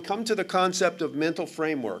 We come to the concept of mental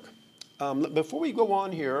framework. Before we go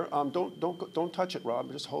on here, don't touch it,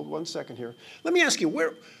 Rob. Just hold 1 second here. Let me ask you,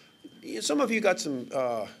 where some of you got some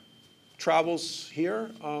travels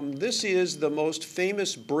here. This is the most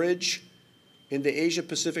famous bridge in the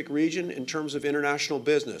Asia-Pacific region in terms of international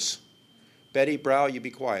business. Betty Brow, you be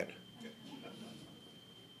quiet.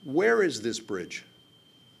 Where is this bridge?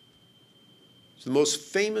 It's the most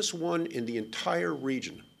famous one in the entire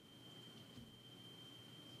region.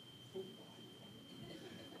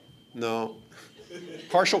 No.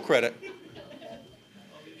 Partial credit.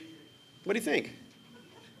 What do you think?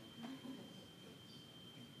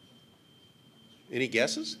 Any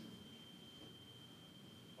guesses?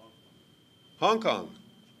 Hong Kong.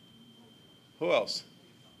 Who else?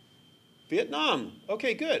 Vietnam.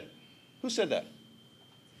 Okay, good. Who said that?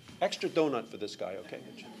 Extra donut for this guy, okay?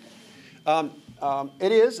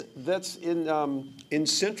 That's in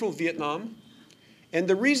central Vietnam. And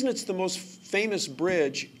the reason it's the most famous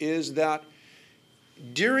bridge is that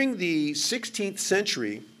during the 16th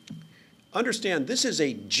century, understand this is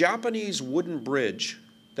a Japanese wooden bridge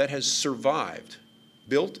that has survived,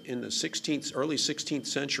 built in the early 16th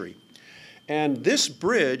century. And this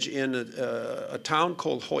bridge in a town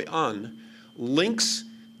called Hoi An links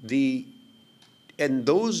in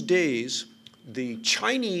those days, the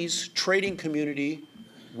Chinese trading community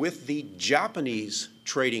with the Japanese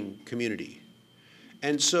trading community.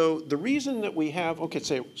 And so the reason that we have, okay,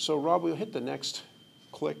 so Rob, we'll hit the next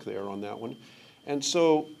click there on that one. And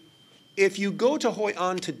so if you go to Hoi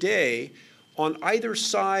An today, on either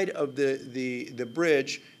side of the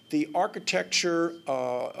bridge, the architecture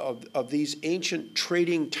of these ancient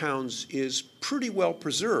trading towns is pretty well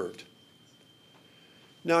preserved.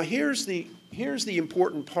 Now here's the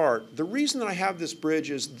important part. The reason that I have this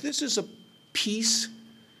bridge is this is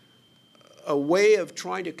a way of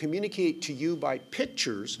trying to communicate to you by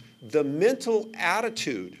pictures the mental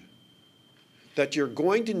attitude that you're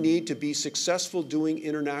going to need to be successful doing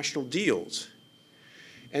international deals.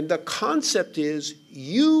 And the concept is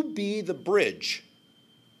you be the bridge.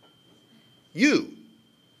 You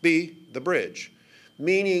be the bridge,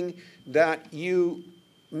 meaning that you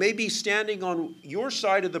may be standing on your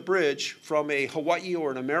side of the bridge from a Hawaii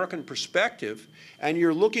or an American perspective, and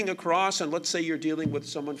you're looking across, and let's say you're dealing with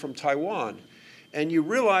someone from Taiwan. and you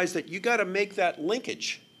realize that you got to make that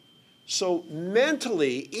linkage. So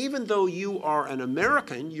mentally, even though you are an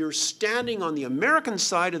American, you're standing on the American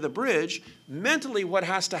side of the bridge, mentally what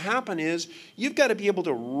has to happen is you've got to be able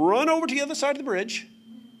to run over to the other side of the bridge,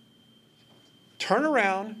 turn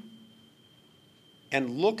around,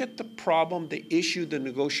 and look at the problem, the issue, the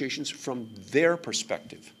negotiations from their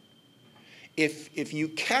perspective. If you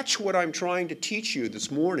catch what I'm trying to teach you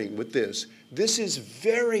this morning with this is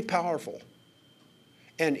very powerful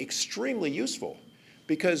and extremely useful,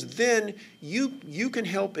 because then you can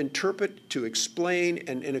help interpret, to explain,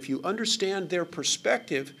 and if you understand their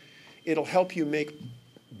perspective, it'll help you make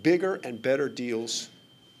bigger and better deals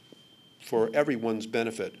for everyone's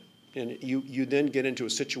benefit. And you then get into a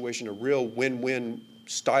situation, a real win-win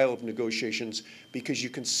style of negotiations, because you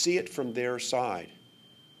can see it from their side.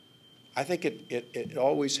 I think it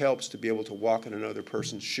always helps to be able to walk in another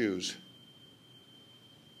person's shoes.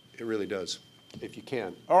 It really does, if you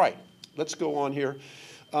can. All right, let's go on here.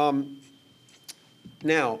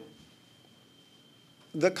 Now,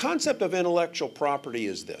 the concept of intellectual property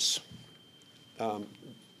is this.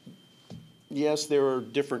 Yes, there are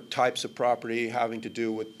different types of property having to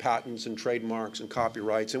do with patents and trademarks and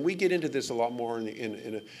copyrights, and we get into this a lot more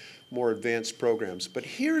in a more advanced programs. But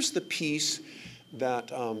here's the piece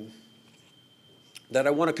that, that I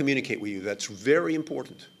want to communicate with you that's very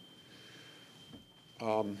important.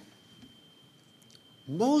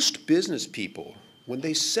 Most business people, when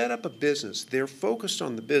they set up a business, they're focused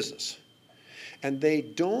on the business, and they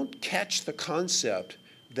don't catch the concept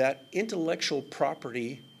that intellectual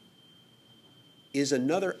property is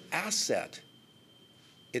another asset.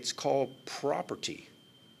 It's called property.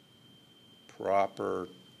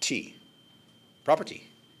 Property.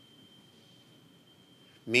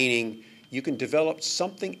 Meaning you can develop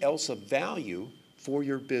something else of value for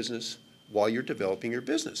your business while you're developing your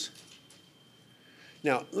business.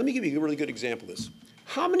 Now, let me give you a really good example of this.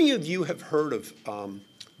 How many of you have heard of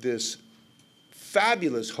this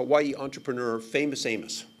fabulous Hawaii entrepreneur, Famous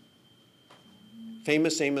Amos?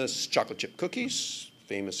 Famous Amos chocolate chip cookies,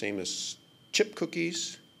 Famous Amos chip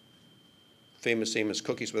cookies, Famous Amos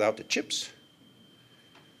cookies without the chips.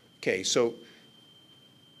 Okay, so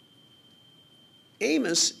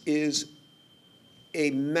Amos is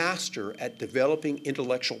a master at developing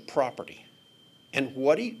intellectual property. And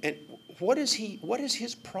what is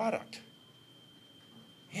his product?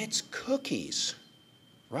 It's cookies,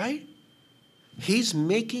 right? He's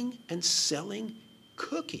making and selling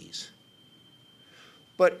cookies.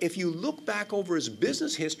 But if you look back over his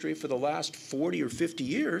business history for the last 40 or 50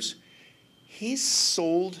 years, he's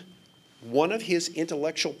sold one of his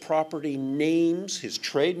intellectual property names, his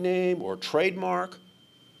trade name or trademark,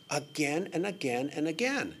 again and again and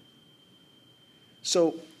again.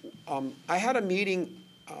 So I had a meeting,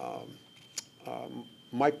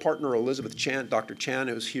 my partner Elizabeth Chan, Dr. Chan,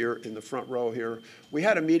 who's here in the front row here, we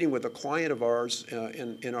had a meeting with a client of ours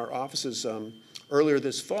in our offices earlier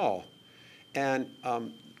this fall. And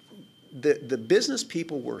the business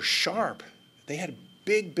people were sharp. They had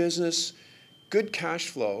big business, good cash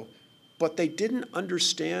flow, but they didn't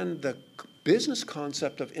understand the business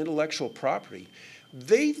concept of intellectual property.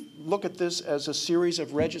 They look at this as a series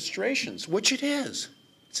of registrations, which it is.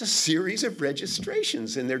 It's a series of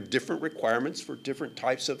registrations, and there are different requirements for different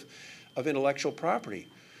types of intellectual property.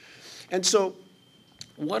 And so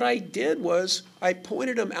what I did was I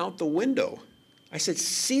pointed them out the window. I said,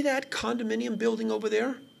 see that condominium building over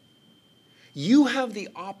there? You have the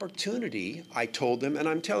opportunity, I told them, and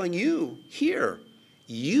I'm telling you here,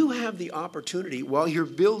 you have the opportunity while you're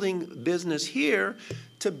building business here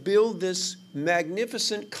to build this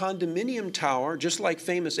magnificent condominium tower, just like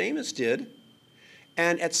Famous Amos did.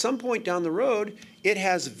 And at some point down the road, it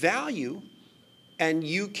has value, and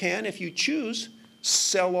you can, if you choose,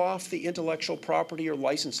 sell off the intellectual property or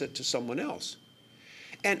license it to someone else.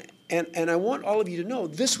 And I want all of you to know,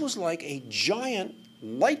 this was like a giant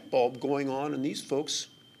light bulb going on in these folks'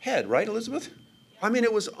 head, right, Elizabeth? I mean,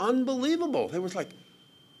 it was unbelievable. They was like,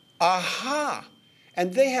 aha.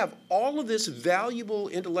 And they have all of this valuable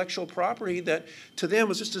intellectual property that to them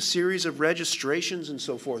was just a series of registrations and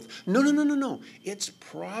so forth. No. It's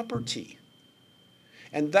property.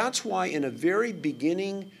 And that's why in a very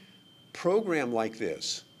beginning program like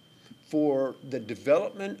this, for the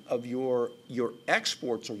development of your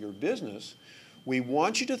exports or your business, we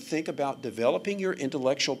want you to think about developing your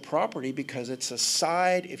intellectual property because it's a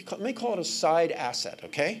side, let me call it a side asset,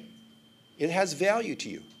 okay? It has value to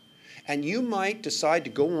you. And you might decide to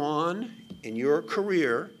go on in your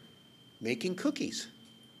career making cookies.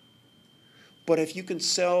 But if you can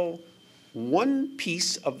sell one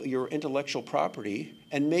piece of your intellectual property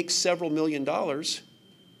and make several $1 million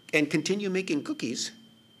and continue making cookies,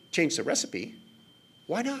 change the recipe.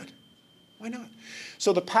 Why not? Why not?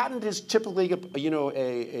 So the patent is typically, you know,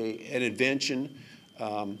 an invention,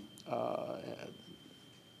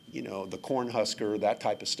 you know, the corn husker, that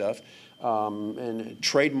type of stuff. And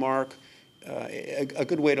trademark, a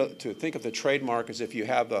good way to think of the trademark is if you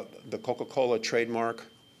have the Coca-Cola trademark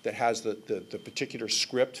that has the particular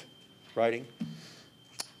script writing.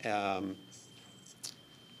 And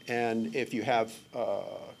if you have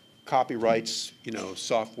copyrights, you know,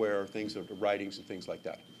 software, things, of the writings and things like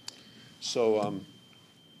that. So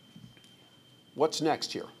what's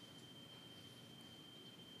next here?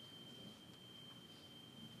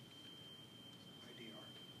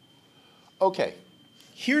 Okay,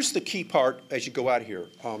 here's the key part as you go out here.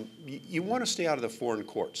 You want to stay out of the foreign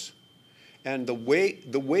courts. And the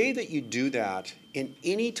way that you do that in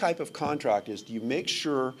any type of contract is you make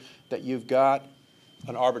sure that you've got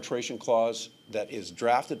an arbitration clause that is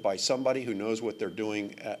drafted by somebody who knows what they're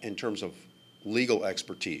doing in terms of legal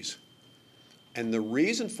expertise. And the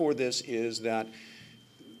reason for this is that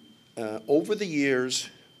over the years,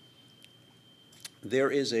 there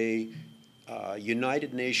is a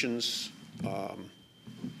United Nations,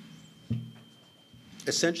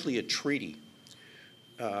 essentially a treaty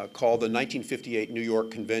called the 1958 New York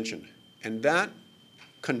Convention. And that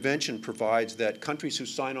convention provides that countries who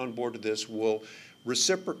sign on board to this will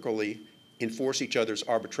reciprocally enforce each other's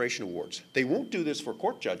arbitration awards. They won't do this for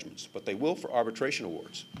court judgments, but they will for arbitration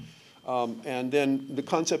awards. And then the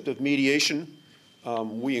concept of mediation,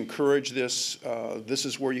 we encourage this. This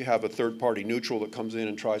is where you have a third-party neutral that comes in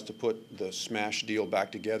and tries to put the smash deal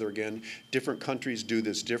back together again. Different countries do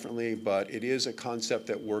this differently, but it is a concept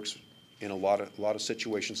that works in a lot of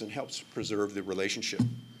situations and helps preserve the relationship.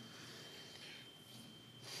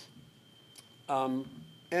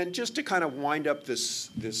 And just to kind of wind up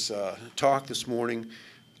this talk this morning,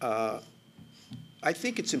 I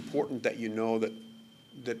think it's important that you know that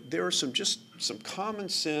there are some common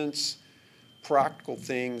sense, practical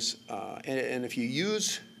things, and if you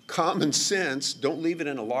use common sense, don't leave it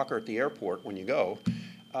in a locker at the airport when you go,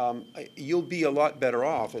 you'll be a lot better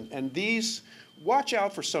off. And these, watch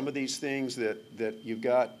out for some of these things that you've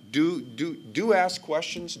got. Do ask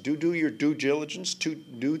questions. Do your due diligence.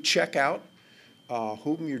 Do check out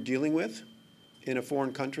whom you're dealing with in a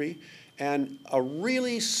foreign country. And a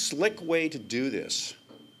really slick way to do this,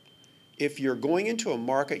 if you're going into a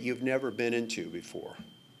market you've never been into before,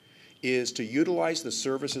 is to utilize the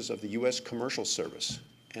services of the U.S. Commercial Service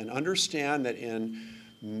and understand that in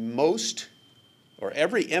most or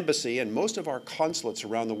every embassy and most of our consulates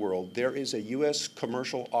around the world, there is a U.S.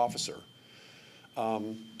 commercial officer.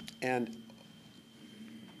 And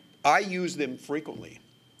I use them frequently.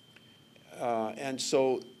 And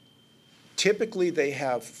so typically they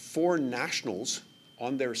have 4 nationals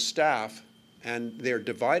on their staff, and they're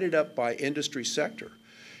divided up by industry sector.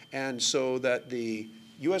 And so that the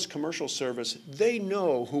U.S. Commercial Service, they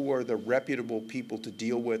know who are the reputable people to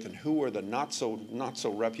deal with and who are the not so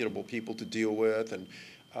reputable people to deal with,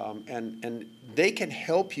 and they can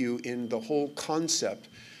help you in the whole concept.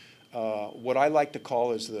 What I like to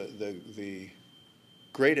call is the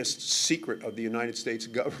greatest secret of the United States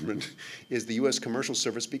government is the U.S. Commercial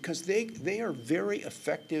Service, because they are very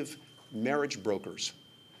effective marriage brokers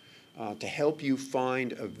to help you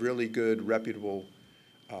find a really good, reputable,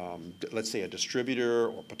 let's say a distributor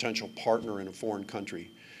or potential partner in a foreign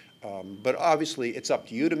country. But obviously it's up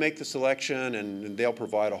to you to make the selection, and they'll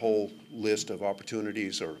provide a whole list of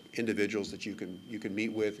opportunities or individuals that you can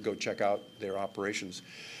meet with, go check out their operations.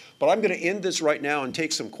 But I'm going to end this right now and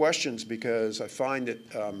take some questions, because I find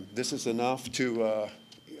that this is enough to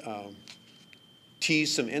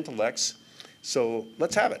tease some intellects. So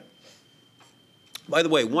let's have it. By the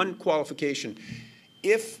way, one qualification.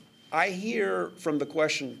 If I hear from the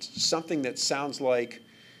question something that sounds like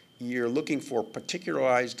you're looking for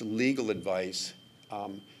particularized legal advice,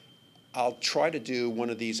 I'll try to do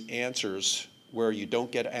one of these answers where you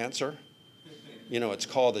don't get an answer. You know, it's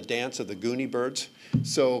called the dance of the Goonie birds.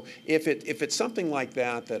 So if it's something like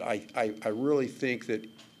that, that I really think that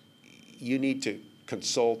you need to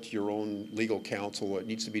consult your own legal counsel, it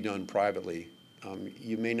needs to be done privately,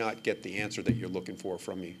 you may not get the answer that you're looking for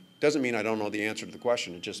from me. Doesn't mean I don't know the answer to the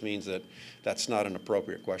question. It just means that that's not an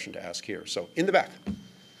appropriate question to ask here. So in the back.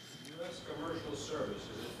 U.S. Commercial Service,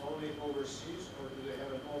 is it only overseas, or do they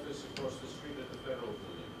have an office across the street at the federal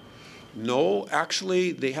building? No,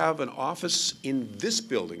 actually, they have an office in this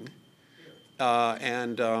building,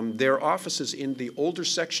 and their office is in the older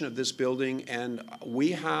section of this building, and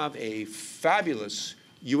we have a fabulous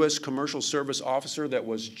U.S. Commercial Service officer that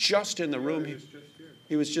was just in the room.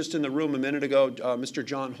 He was just in the room a minute ago, Mr.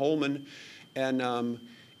 John Holman. And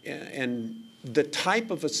the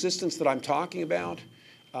type of assistance that I'm talking about,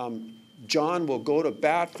 John will go to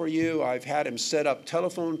bat for you. I've had him set up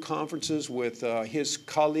telephone conferences with his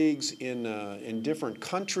colleagues in different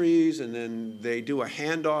countries, and then they do a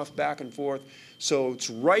handoff back and forth. So it's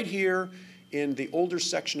right here in the older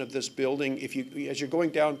section of this building. If you, as you're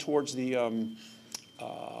going down towards the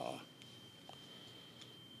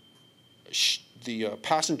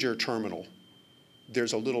passenger terminal,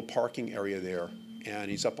 there's a little parking area there,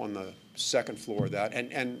 and he's up on the second floor of that.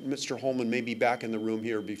 And Mr. Holman may be back in the room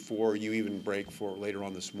here before you even break for later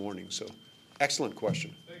on this morning. So, excellent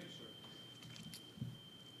question. Thank you,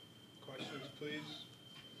 sir. Questions, please?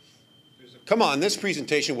 Come on, this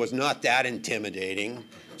presentation was not that intimidating.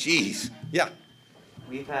 Jeez. Yeah.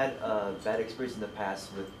 We've had a bad experience in the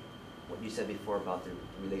past with what you said before about the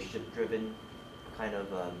relationship-driven kind of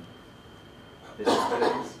business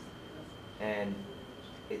plans. And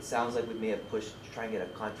it sounds like we may have pushed to try and get a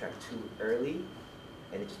contract too early,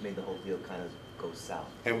 and it just made the whole deal kind of go south.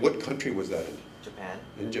 And what country was that in? Japan.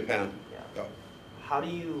 In Japan. Yeah. How do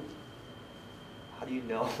you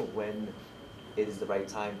know when it is the right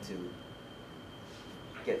time to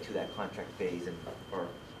get to that contract phase, and or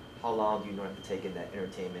how long do you normally have to take in that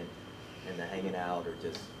entertainment and the hanging out or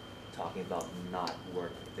just talking about not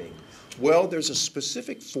work things? Well, there's a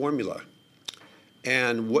specific formula.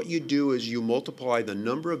 And what you do is you multiply the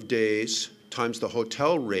number of days times the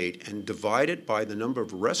hotel rate and divide it by the number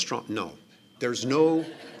of restaurants. No, there's no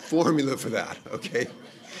formula for that, okay?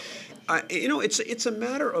 You know, it's a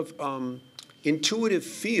matter of intuitive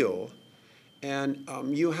feel, and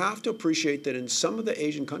you have to appreciate that in some of the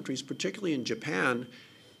Asian countries, particularly in Japan,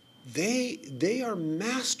 they are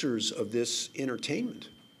masters of this entertainment.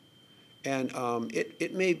 And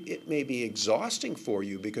it may be exhausting for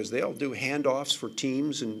you because they'll do handoffs for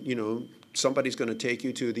teams, and you know somebody's going to take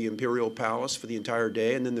you to the Imperial Palace for the entire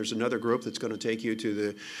day, and then there's another group that's going to take you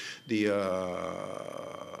to the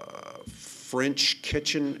French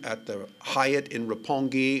kitchen at the Hyatt in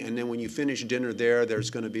Roppongi, and then when you finish dinner there,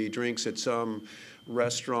 there's going to be drinks at some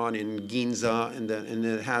restaurant in Ginza, and then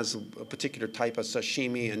it has a particular type of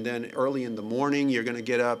sashimi, and then early in the morning you're going to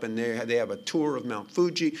get up and they have a tour of Mount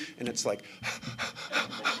Fuji, and it's like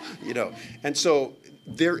you know. And so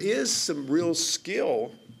there is some real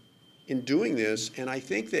skill in doing this, and I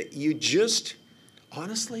think that you just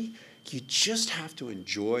honestly have to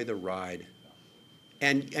enjoy the ride,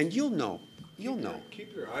 and you'll know.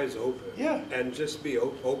 Keep your eyes open. Yeah. And just be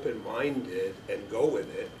open-minded and go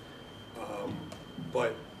with it.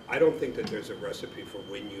 But I don't think that there's a recipe for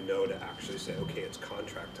when you know to actually say, okay, it's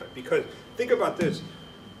contract time. Because think about this.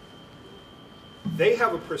 They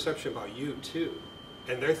have a perception about you too.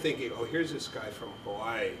 And they're thinking, oh, here's this guy from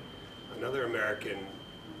Hawaii, another American.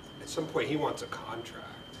 At some point, he wants a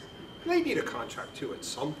contract. They need a contract too at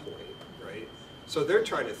some point, right? So they're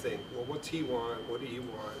trying to think, well, what's he want? What do you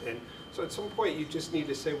want? And so at some point, you just need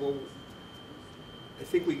to say, well, I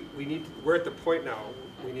think we're at the point now,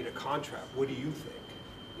 we need a contract. What do you think?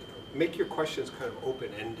 You know, make your questions kind of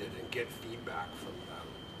open-ended and get feedback from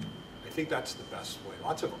them. I think that's the best way.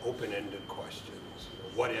 Lots of open-ended questions. You know,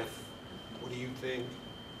 what if? What do you think?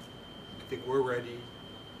 I think we're ready,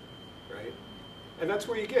 right? And that's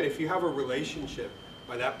where you get, if you have a relationship,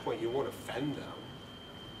 by that point you won't offend them.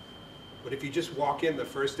 But if you just walk in the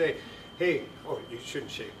first day, hey, oh, you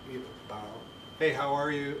shouldn't shake, you know, bow. Hey, how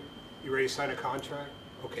are you? You ready to sign a contract?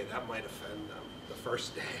 Okay, that might offend them the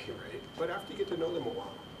first day, right? But after you get to know them a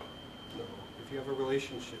while, no. If you have a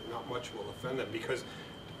relationship, not much will offend them, because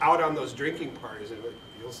out on those drinking parties,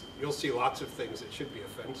 you'll see lots of things that should be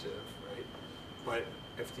offensive, right? But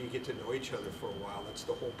after you get to know each other for a while, that's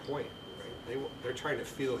the whole point, right? They're trying to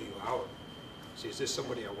feel you out. See, is this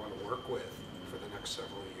somebody I want to work with for the next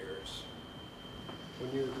several years?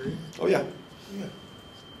 Wouldn't you agree? Oh yeah. Yeah.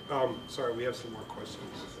 Sorry, we have some more questions.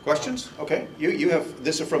 Questions? Okay. You have,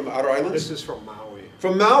 this is from Outer Islands? This is from Maui.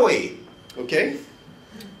 From Maui. Okay.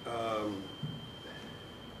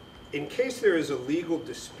 In case there is a legal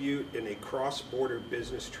dispute in a cross-border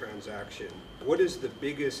business transaction, what is the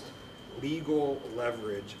biggest legal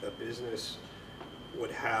leverage a business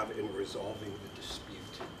would have in resolving the dispute?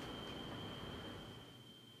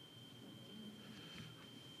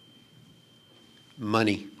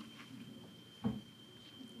 Money.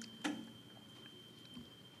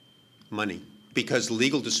 Money. Because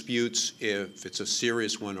legal disputes, if it's a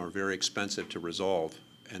serious one, are very expensive to resolve.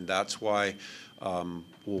 And that's why, well,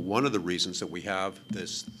 one of the reasons that we have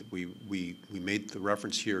this, we made the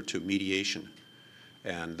reference here to mediation.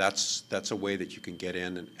 And that's a way that you can get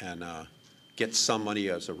in and get somebody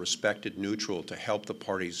as a respected neutral to help the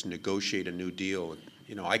parties negotiate a new deal.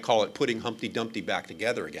 You know, I call it putting Humpty Dumpty back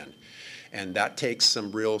together again. And that takes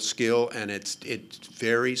some real skill, and it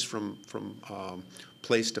varies from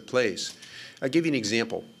place to place. I'll give you an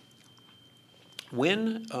example.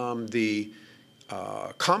 When the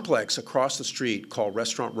complex across the street called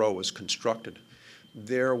Restaurant Row was constructed,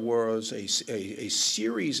 there was a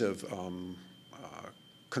series of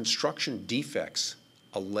construction defects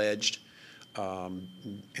alleged,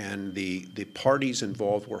 and the parties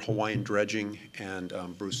involved were Hawaiian Dredging and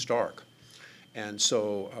Bruce Stark. And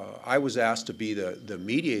so I was asked to be the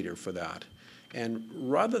mediator for that. And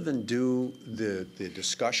rather than do the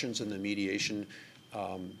discussions and the mediation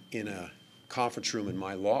in a conference room in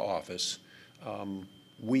my law office,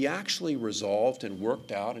 we actually resolved and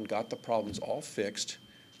worked out and got the problems all fixed,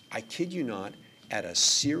 I kid you not, at a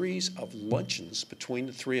series of luncheons between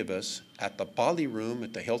the three of us at the Bali Room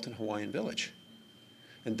at the Hilton Hawaiian Village.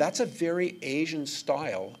 And that's a very Asian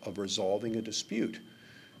style of resolving a dispute.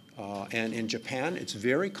 And in Japan, it's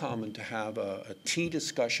very common to have a tea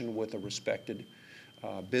discussion with a respected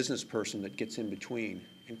business person that gets in between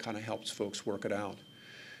and kind of helps folks work it out.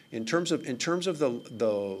 In terms of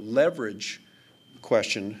the leverage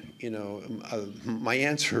question, you know, my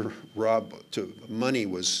answer, Rob, to money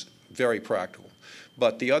was very practical.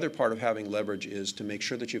 But the other part of having leverage is to make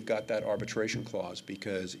sure that you've got that arbitration clause,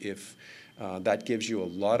 because if that gives you a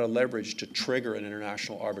lot of leverage to trigger an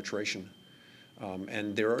international arbitration.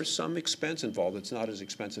 And there are some expense involved. It's not as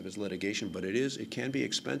expensive as litigation, but it can be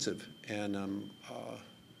expensive. And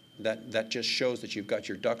that just shows that you've got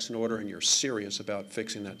your ducks in order and you're serious about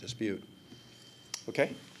fixing that dispute.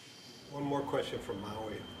 Okay? One more question from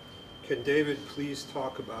Maui. Can David please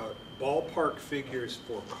talk about ballpark figures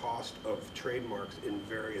for cost of trademarks in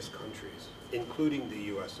various countries, including the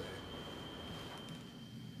USA?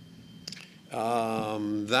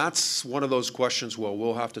 That's one of those questions, well,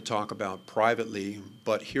 we'll have to talk about privately,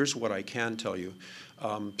 but here's what I can tell you.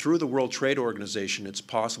 Through the World Trade Organization, it's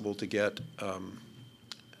possible to get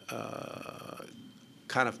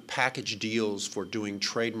kind of package deals for doing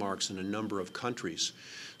trademarks in a number of countries.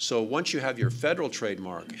 So once you have your federal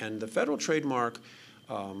trademark, and the federal trademark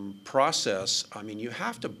process, I mean, you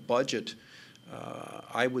have to budget,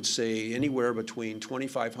 I would say, anywhere between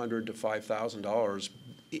 $2,500 to $5,000,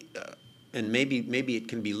 and maybe it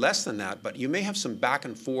can be less than that, but you may have some back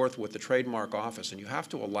and forth with the trademark office, and you have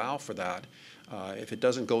to allow for that if it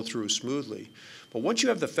doesn't go through smoothly. But once you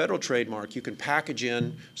have the federal trademark, you can package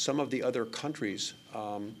in some of the other countries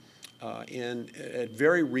at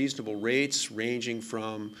very reasonable rates, ranging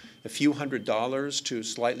from a few $100s to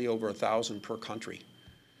slightly over $1,000 per country,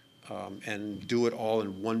 and do it all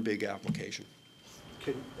in one big application.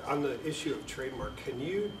 On the issue of trademark, can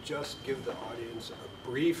you just give the audience a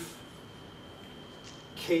brief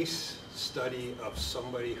case study of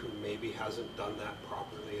somebody who maybe hasn't done that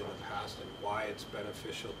properly in the past and why it's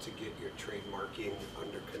beneficial to get your trademarking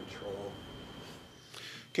under control?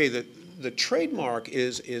 Okay, the trademark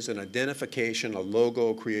is an identification, a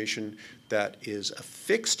logo creation that is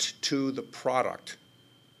affixed to the product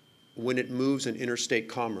when it moves in interstate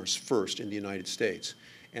commerce first in the United States.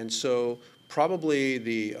 And so probably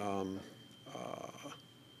the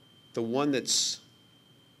one that's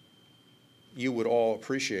you would all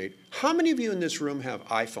appreciate. How many of you in this room have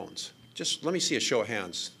iPhones? Just let me see a show of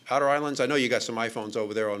hands. Outer Islands, I know you got some iPhones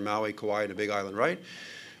over there on Maui, Kauai, and the Big Island, right?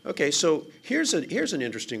 Okay, so here's an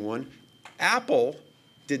interesting one. Apple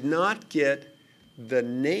did not get the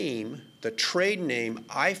name, the trade name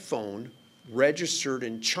iPhone registered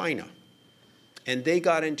in China. And they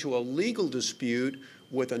got into a legal dispute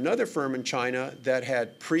with another firm in China that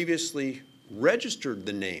had previously registered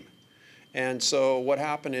the name. And so what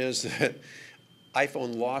happened is that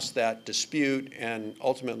iPhone lost that dispute and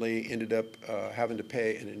ultimately ended up having to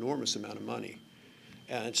pay an enormous amount of money.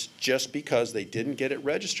 And it's just because they didn't get it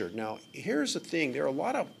registered. Now, here's the thing. There are a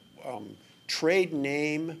lot of trade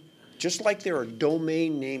name, just like there are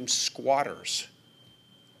domain name squatters.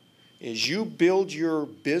 As you build your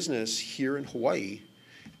business here in Hawaii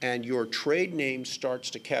and your trade name starts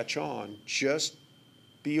to catch on, just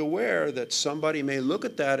be aware that somebody may look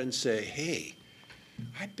at that and say, hey,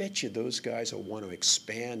 I bet you those guys will want to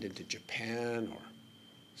expand into Japan or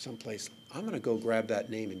someplace. I'm going to go grab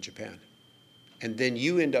that name in Japan. And then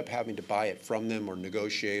you end up having to buy it from them or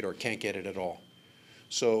negotiate or can't get it at all.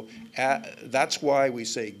 So that's why we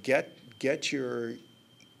say get your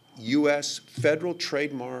U.S. federal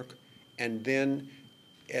trademark, and then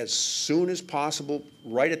as soon as possible,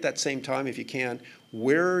 right at that same time if you can,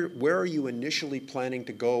 where are you initially planning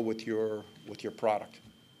to go with your with your product.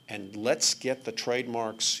 And let's get the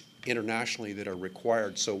trademarks internationally that are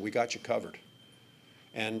required, so we got you covered.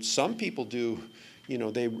 And some people do, you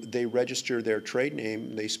know, they register their trade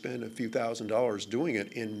name, they spend a few $1,000s doing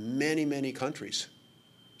it in many, many countries.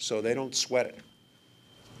 So they don't sweat it.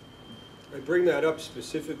 I bring that up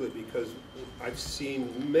specifically because I've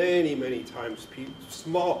seen many, many times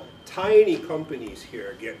small, tiny companies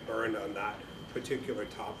here get burned on that particular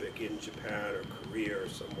topic in Japan or Korea or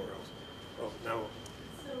somewhere else. Oh, now.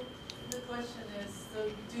 So the question is, so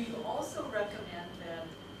do you also recommend then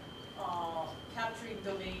capturing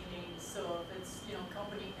domain names? So if it's, you know,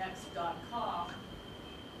 companyx.com,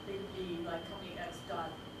 it would be like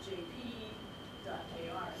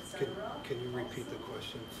companyx.jp.ar, etc. Can you repeat the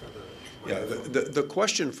question for the? Yeah, the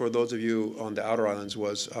question for those of you on the outer islands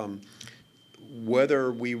was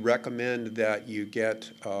whether we recommend that you get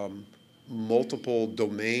multiple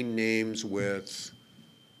domain names with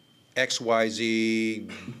xyz.jp.com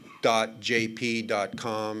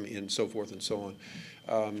and so forth and so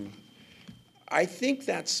on. I think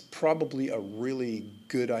that's probably a really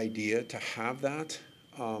good idea to have that.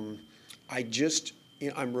 I'm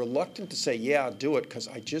reluctant to say, yeah, do it, because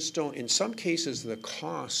I just don't, in some cases, the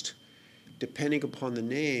cost, depending upon the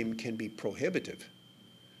name, can be prohibitive.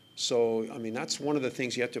 So, I mean, that's one of the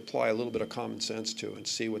things you have to apply a little bit of common sense to and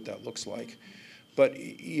see what that looks like. But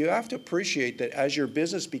you have to appreciate that as your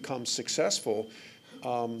business becomes successful,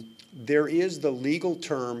 there is the legal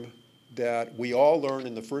term that we all learn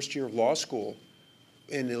in the first year of law school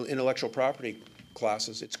in the intellectual property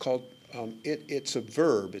classes. It's called, it's a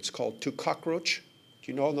verb. It's called to cockroach.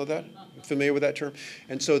 Do you all know that? Familiar with that term?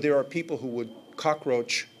 And so there are people who would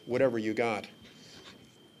cockroach whatever you got.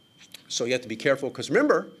 So you have to be careful, because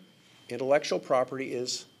remember, intellectual property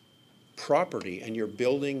is property, and you're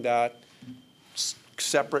building that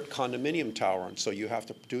separate condominium tower, and so you have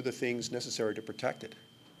to do the things necessary to protect it.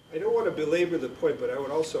 I don't want to belabor the point, but I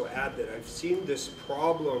would also add that I've seen this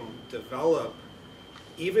problem develop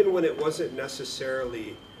even when it wasn't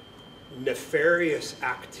necessarily nefarious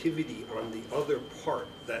activity on the other part.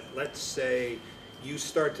 That, let's say you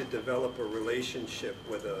start to develop a relationship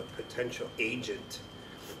with a potential agent,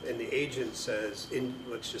 and the agent says,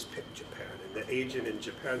 let's just pick Japan, and the agent in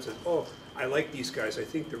Japan says, oh, I like these guys, I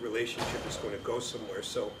think the relationship is going to go somewhere,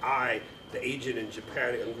 so I, the agent in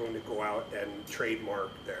Japan, am going to go out and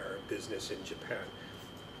trademark their business in Japan.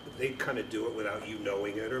 They kind of do it without you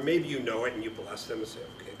knowing it, or maybe you know it and you bless them and say,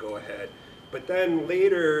 okay, go ahead. But then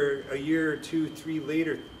later, a year or 2, 3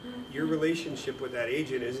 later, your relationship with that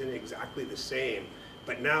agent isn't exactly the same.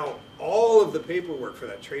 But now all of the paperwork for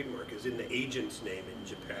that trademark is in the agent's name in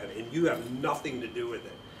Japan, and you have nothing to do with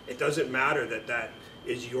it. It doesn't matter that that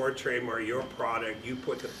is your trademark, your product, you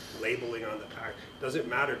put the labeling on the pack. It doesn't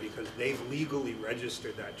matter, because they've legally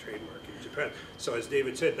registered that trademark in Japan. So as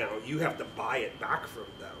David said, now you have to buy it back from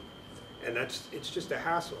them. And it's just a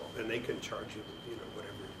hassle, and they can charge you,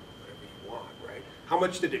 whatever you want, right? How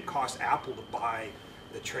much did it cost Apple to buy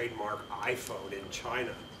the trademark iPhone in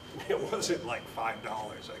China? It wasn't like $5,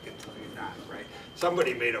 I can tell you that, right?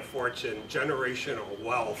 Somebody made a fortune, generational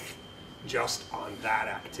wealth, just on that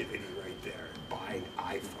activity right there, buying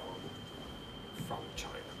iPhone from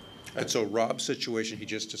China. And so Rob's situation he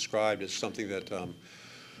just described is something that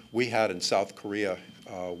we had in South Korea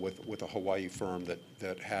with a Hawaii firm that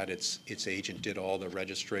had its agent did all the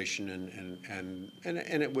registration, and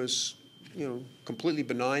it was completely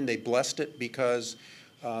benign. They blessed it because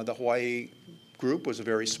the Hawaii group was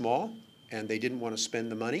very small, and they didn't want to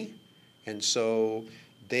spend the money, and so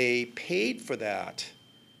they paid for that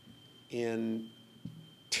in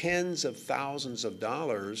tens of thousands of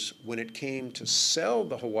dollars when it came to sell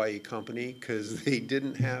the Hawaii company, because they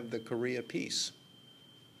didn't have the Korea piece.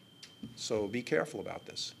 So be careful about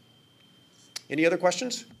this. Any other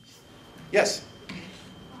questions? Yes? My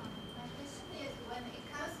question is, when it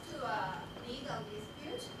comes to a legal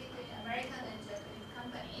dispute between American and Japanese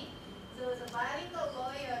company, so the bilingual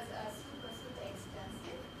lawyers are super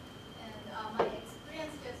expensive. And my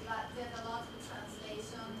experience is that there's a lot of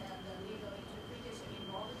translation and legal interpretation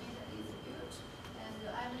involved in the dispute. And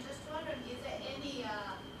I'm just wondering, is there any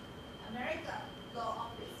American law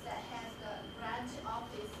office that has the branch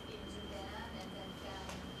office in Japan and then can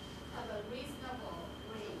have a reasonable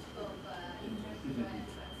rate of interpreter and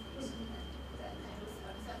translation, and that kind of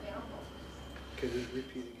service available? Can you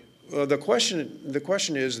repeat again? Well, the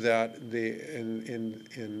question is that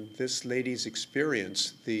in this lady's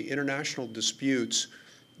experience, the international disputes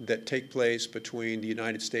that take place between the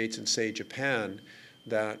United States and, say, Japan,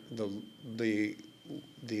 that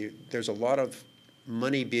there's a lot of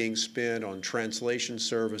money being spent on translation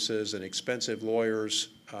services and expensive lawyers,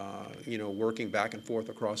 working back and forth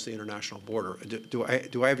across the international border. Do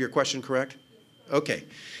I have your question correct? Okay.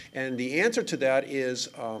 And the answer to that is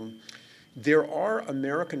there are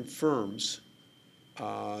American firms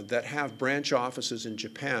that have branch offices in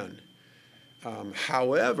Japan.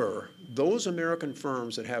 However, those American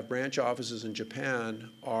firms that have branch offices in Japan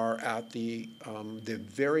are at the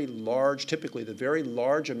very large, typically the very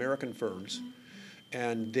large American firms,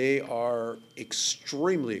 and they are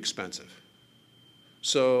extremely expensive.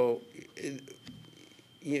 So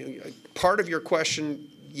part of your question,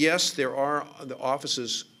 yes, there are the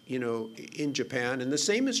offices in Japan, and the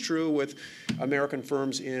same is true with American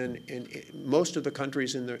firms in most of the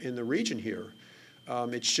countries in the region here.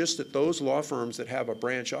 It's just that those law firms that have a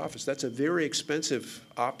branch office, that's a very expensive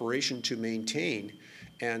operation to maintain,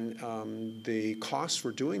 and the costs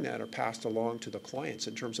for doing that are passed along to the clients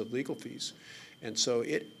in terms of legal fees. And so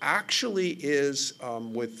it actually is,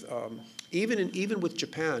 even with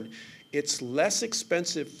Japan, it's less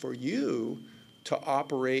expensive for you to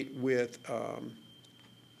operate with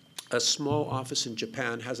a small office in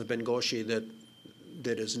Japan, has a bengoshi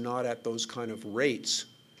that is not at those kind of rates,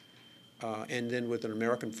 and then with an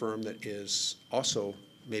American firm that is also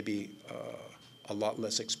maybe a lot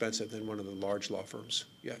less expensive than one of the large law firms.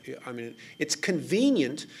 Yeah, I mean, it's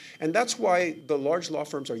convenient, and that's why the large law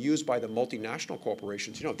firms are used by the multinational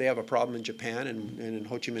corporations. If they have a problem in Japan and in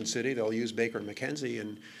Ho Chi Minh City, they'll use Baker & McKenzie,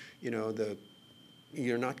 and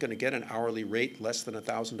you're not going to get an hourly rate less than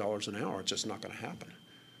 $1,000 an hour. It's just not going to happen.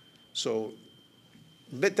 So,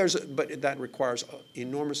 but that requires an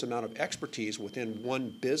enormous amount of expertise within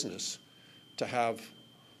one business to have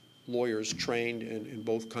lawyers trained in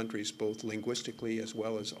both countries, both linguistically as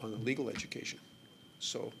well as on the legal education.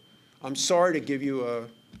 So I'm sorry to give you a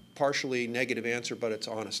partially negative answer, but it's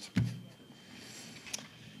honest.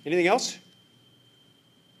 Anything else?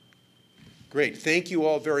 Great. Thank you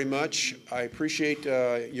all very much. I appreciate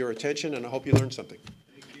your attention, and I hope you learned something.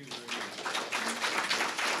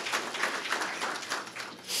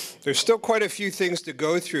 There's still quite a few things to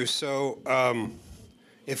go through, so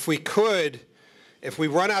if we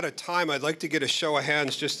run out of time, I'd like to get a show of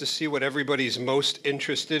hands just to see what everybody's most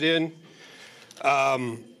interested in.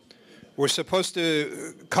 We're supposed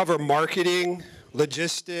to cover marketing,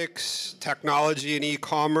 logistics, technology and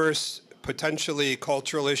e-commerce, potentially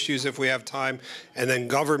cultural issues if we have time, and then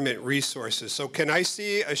government resources. So can I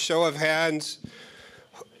see a show of hands?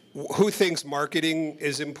 Who thinks marketing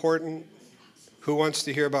is important? Who wants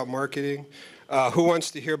to hear about marketing? Who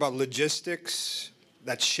wants to hear about logistics?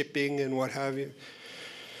 That's shipping and what have you.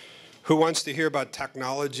 Who wants to hear about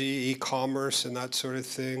technology, e-commerce, and that sort of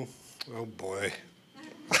thing? Oh, boy.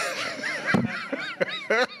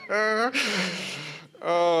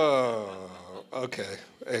 Oh, okay.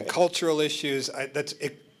 And cultural issues,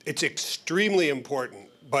 it's extremely important,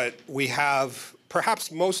 but we have,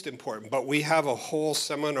 perhaps most important, but we have a whole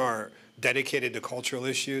seminar dedicated to cultural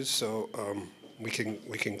issues, so you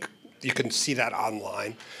can see that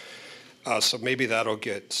online. So maybe that'll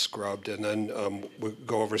get scrubbed, and then we'll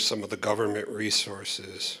go over some of the government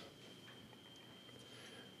resources.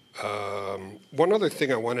 One other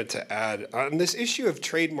thing I wanted to add, on this issue of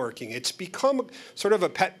trademarking, it's become sort of a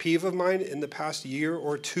pet peeve of mine in the past year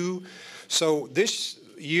or two. So this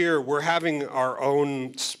year, we're having our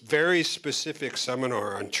own very specific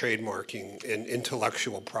seminar on trademarking and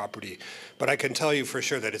intellectual property. But I can tell you for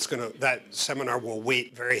sure that that seminar will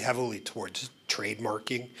weight very heavily towards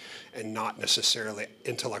trademarking and not necessarily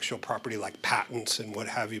intellectual property like patents and what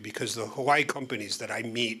have you, because the Hawaii companies that I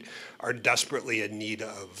meet are desperately in need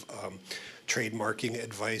of trademarking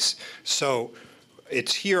advice. So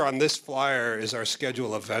it's here on this flyer is our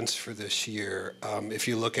schedule of events for this year. If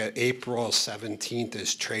you look at April 17th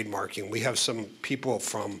is trademarking. We have some people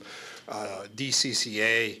from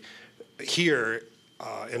DCCA here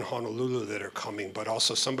in Honolulu that are coming, but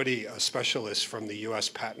also a specialist from the U.S.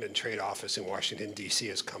 Patent and Trade Office in Washington, D.C.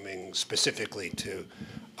 is coming specifically to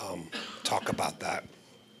talk about that.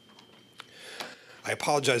 I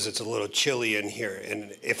apologize, it's a little chilly in here.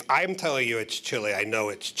 And if I'm telling you it's chilly, I know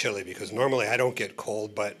it's chilly because normally I don't get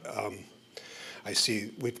cold, but I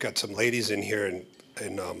see we've got some ladies in here in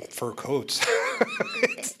fur coats.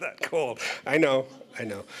 It's that cold. I know.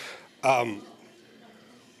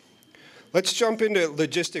 Let's jump into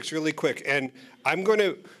logistics really quick. And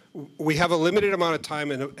we have a limited amount of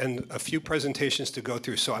time and a few presentations to go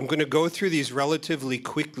through. So I'm going to go through these relatively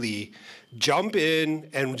quickly. Jump in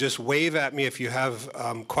and just wave at me if you have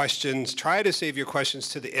questions. Try to save your questions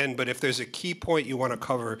to the end, but if there's a key point you want to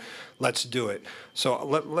cover, let's do it. So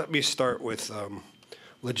let me start with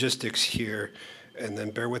logistics here. And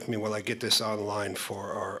then bear with me while I get this online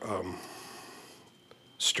for our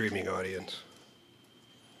streaming audience.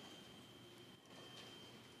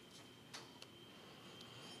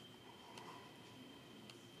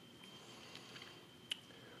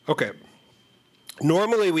 Okay.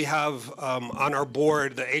 Normally we have on our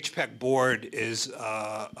board, the HPEC board is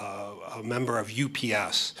a member of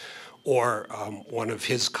UPS, or one of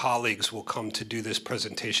his colleagues will come to do this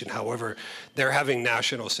presentation. However, they're having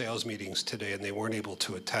national sales meetings today and they weren't able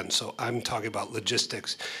to attend. So I'm talking about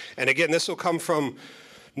logistics. And again, this will come from,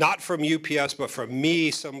 not from UPS, but from me,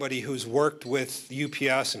 somebody who's worked with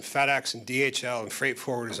UPS and FedEx and DHL and freight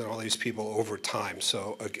forwarders and all these people over time.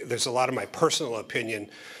 So there's a lot of my personal opinion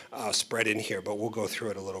spread in here, but we'll go through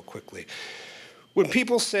it a little quickly. When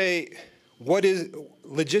people say, what is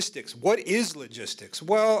logistics? What is logistics?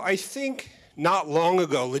 Well, I think not long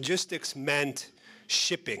ago, logistics meant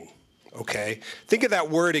shipping, okay? Think of that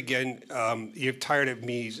word again. You're tired of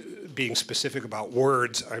me being specific about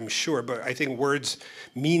words, I'm sure, but I think words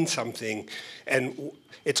mean something, and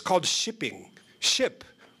it's called shipping. Ship.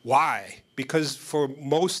 Why? Because for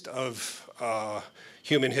most of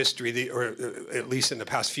human history, or at least in the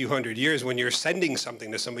past few hundred years, when you're sending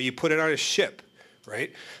something to somebody, you put it on a ship,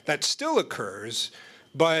 right? That still occurs,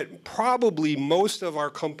 but probably most of our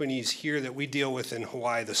companies here that we deal with in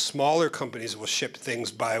Hawaii, the smaller companies will ship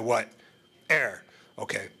things by what? Air,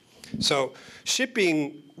 okay. So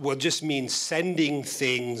shipping will just mean sending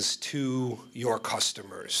things to your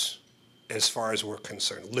customers as far as we're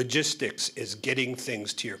concerned. Logistics is getting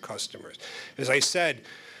things to your customers. As I said,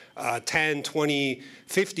 10, 20,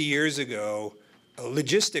 50 years ago,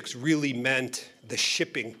 logistics really meant the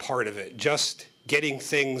shipping part of it, just getting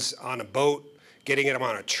things on a boat, getting them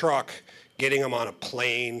on a truck, getting them on a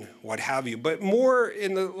plane, what have you. But more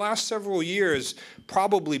in the last several years,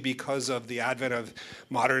 probably because of the advent of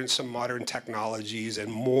some modern technologies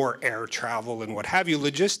and more air travel and what have you,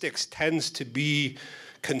 logistics tends to be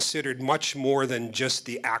considered much more than just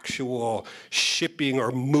the actual shipping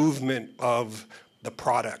or movement of the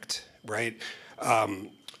product, right?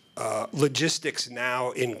 Logistics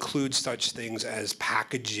now includes such things as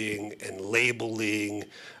packaging and labeling.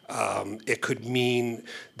 It could mean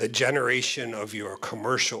the generation of your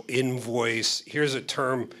commercial invoice. Here's a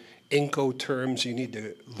term, Incoterms. You need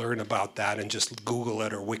to learn about that and just Google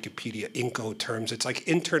it or Wikipedia, Incoterms. It's like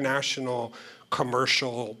international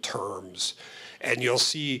commercial terms. And you'll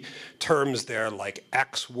see terms there like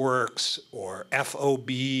Ex-Works or FOB,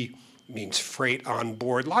 means freight on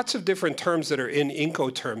board. Lots of different terms that are in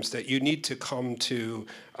Incoterms that you need to come to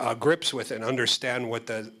grips with and understand what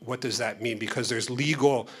does that mean, because there's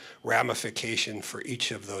legal ramification for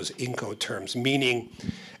each of those Incoterms, meaning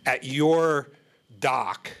at your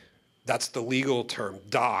dock, that's the legal term,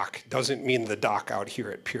 dock, doesn't mean the dock out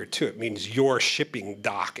here at Pier 2. It means your shipping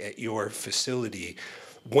dock at your facility.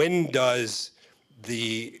 When does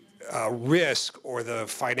the risk or the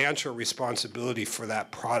financial responsibility for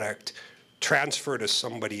that product transfer to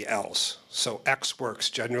somebody else? So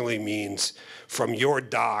Ex-Works generally means from your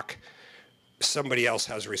dock, somebody else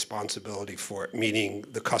has responsibility for it, meaning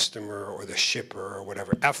the customer or the shipper or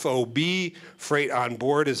whatever. FOB, freight on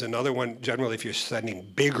board, is another one. Generally, if you're sending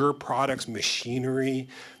bigger products, machinery,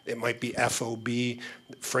 it might be FOB.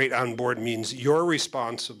 Freight on board means you're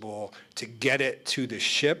responsible to get it to the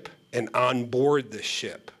ship and on board the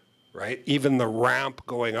ship, right? Even the ramp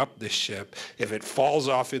going up the ship, if it falls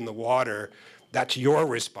off in the water, that's your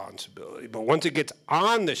responsibility. But once it gets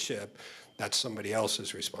on the ship, that's somebody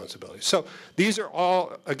else's responsibility. So these are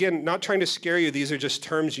all, again, not trying to scare you, these are just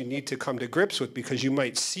terms you need to come to grips with, because you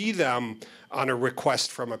might see them on a request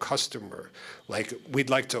from a customer. Like, we'd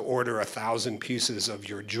like to order 1,000 pieces of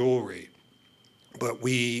your jewelry, but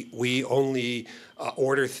we only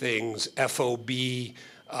order things FOB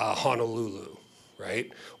Honolulu,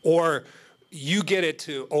 right? Or you get it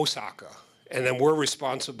to Osaka, and then we're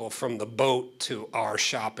responsible from the boat to our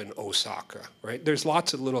shop in Osaka, right? There's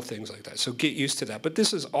lots of little things like that, so get used to that. But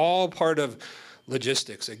this is all part of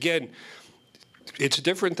logistics. Again, it's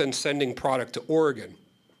different than sending product to Oregon,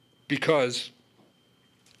 because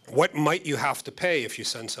what might you have to pay if you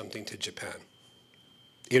send something to Japan?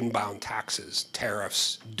 Inbound taxes,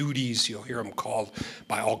 tariffs, duties, you'll hear them called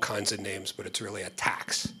by all kinds of names, but it's really a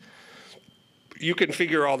tax. You can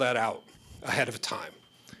figure all that out ahead of time,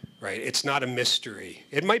 right? It's not a mystery.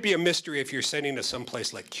 It might be a mystery if you're sending to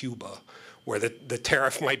someplace like Cuba, where the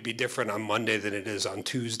tariff might be different on Monday than it is on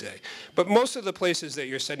Tuesday. But most of the places that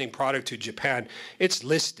you're sending product to Japan, it's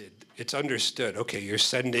listed, it's understood. Okay, you're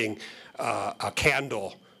sending a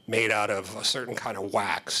candle made out of a certain kind of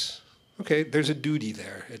wax. Okay, there's a duty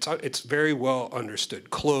there. It's very well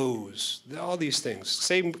understood. Clothes, all these things.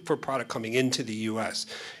 Same for product coming into the U.S.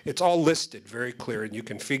 It's all listed very clear, and you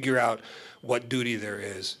can figure out what duty there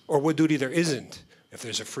is or what duty there isn't. If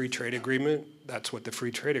there's a free trade agreement, that's what the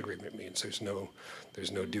free trade agreement means. There's no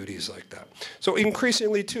duties like that. So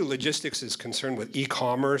increasingly, too, logistics is concerned with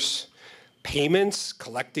e-commerce, payments,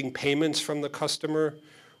 collecting payments from the customer,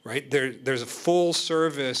 right? There's a full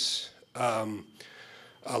service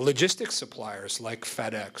logistics suppliers like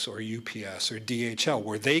FedEx or UPS or DHL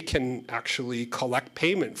where they can actually collect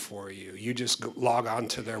payment for you. You just log on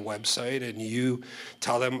to their website and you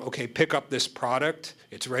tell them, okay, pick up this product,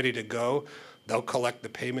 it's ready to go. They'll collect the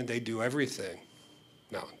payment, they do everything.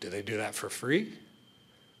 Now, do they do that for free?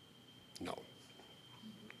 No.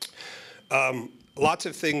 Lots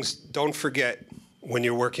of things, don't forget when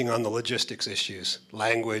you're working on the logistics issues,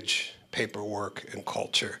 language, paperwork, and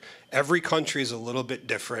culture. Every country is a little bit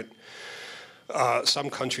different. Some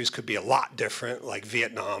countries could be a lot different, like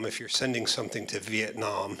Vietnam. If you're sending something to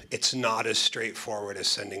Vietnam, it's not as straightforward as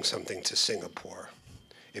sending something to Singapore.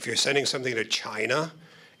 If you're sending something to China,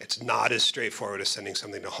 it's not as straightforward as sending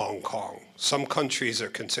something to Hong Kong. Some countries are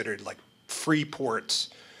considered like free ports.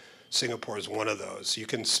 Singapore is one of those. You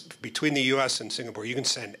can, between the US and Singapore, you can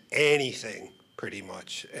send anything pretty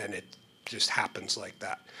much, and it just happens like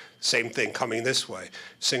that. Same thing coming this way.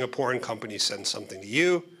 Singaporean companies send something to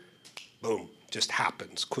you, boom, just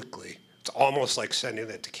happens quickly. It's almost like sending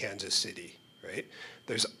it to Kansas City, right?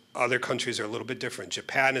 There's other countries that are a little bit different.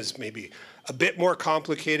 Japan is maybe a bit more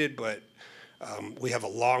complicated, but we have a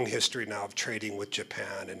long history now of trading with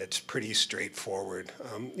Japan, and it's pretty straightforward.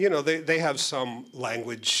 You know, they have some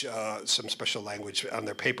language, some special language on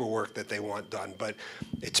their paperwork that they want done, but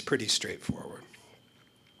it's pretty straightforward.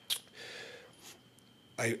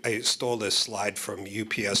 I stole this slide from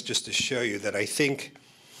UPS just to show you that I think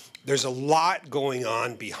there's a lot going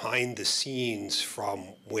on behind the scenes from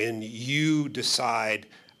when you decide,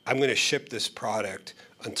 I'm going to ship this product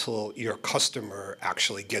until your customer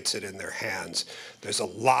actually gets it in their hands. There's a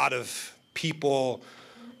lot of people,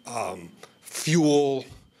 fuel,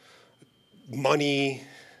 money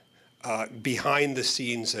behind the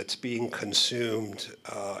scenes that's being consumed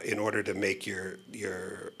in order to make your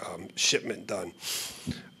shipment done.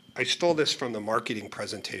 I stole this from the marketing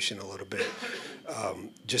presentation a little bit,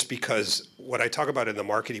 just because what I talk about in the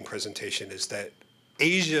marketing presentation is that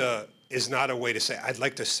Asia is not a way to say, I'd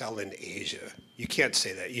like to sell in Asia. You can't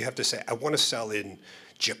say that. You have to say, I want to sell in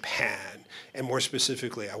Japan. And more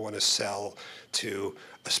specifically, I want to sell to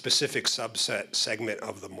a specific subset segment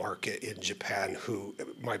of the market in Japan who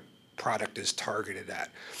my product is targeted at.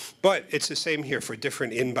 But it's the same here for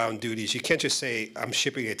different inbound duties. You can't just say, I'm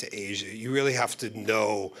shipping it to Asia. You really have to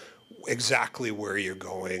know exactly where you're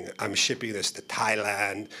going. I'm shipping this to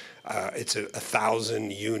Thailand. It's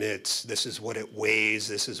 1,000 units. This is what it weighs.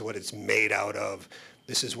 This is what it's made out of.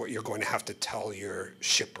 This is what you're going to have to tell your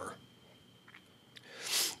shipper.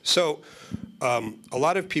 So a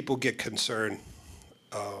lot of people get concerned,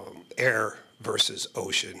 air versus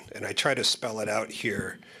ocean. And I try to spell it out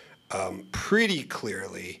here pretty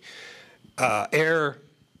clearly. Air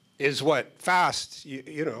is what? Fast.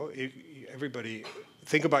 You know, everybody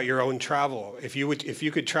think about your own travel. If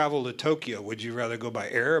you could travel to Tokyo, would you rather go by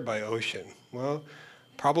air or by ocean? Well,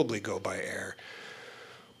 probably go by air.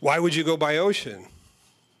 Why would you go by ocean?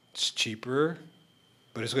 It's cheaper,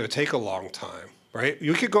 but it's going to take a long time, right?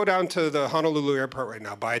 You could go down to the Honolulu airport right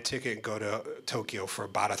now, buy a ticket, and go to Tokyo for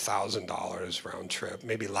about $1,000 round trip.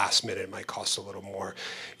 Maybe last minute it might cost a little more.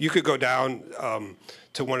 You could go down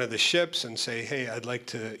to one of the ships and say, hey, I'd like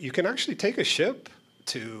to, you can actually take a ship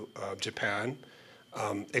to Japan.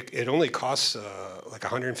 It only costs like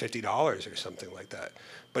 $150 or something like that.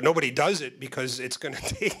 But nobody does it because it's going to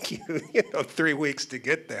take you, 3 weeks to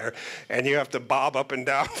get there, and you have to bob up and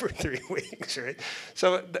down for 3 weeks, right?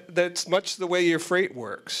 So that's much the way your freight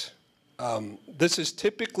works. This is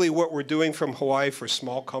typically what we're doing from Hawaii for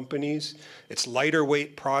small companies. It's lighter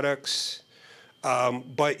weight products,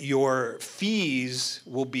 but your fees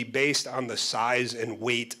will be based on the size and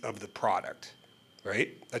weight of the product,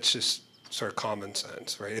 right? That's just sort of common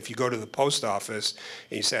sense, right? If you go to the post office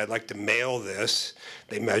and you say, I'd like to mail this,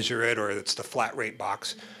 they measure it, or it's the flat rate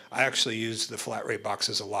box. I actually use the flat rate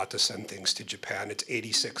boxes a lot to send things to Japan. It's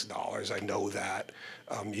 $86, I know that.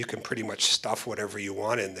 You can pretty much stuff whatever you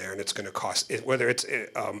want in there, and it's going to cost, whether it's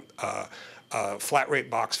a flat rate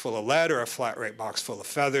box full of lead or a flat rate box full of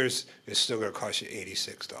feathers, it's still going to cost you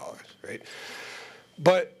 $86, right?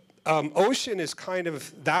 But ocean is kind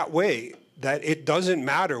of that way. that it doesn't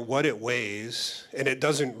matter what it weighs, and it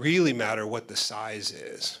doesn't really matter what the size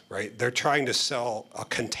is, right? They're trying to sell a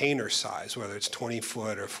container size, whether it's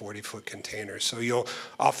 20-foot or 40-foot containers. So you'll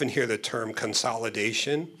often hear the term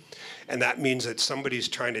consolidation, and that means that somebody's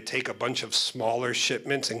trying to take a bunch of smaller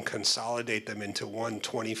shipments and consolidate them into one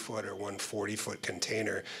 20-foot or one 40-foot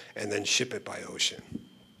container and then ship it by ocean.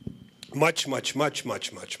 Much, much, much,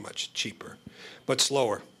 much, much, much cheaper, but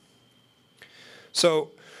slower.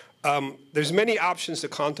 So there's many options to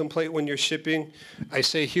contemplate when you're shipping. I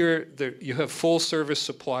say here that you have full service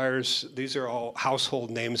suppliers. These are all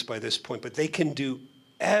household names by this point, but they can do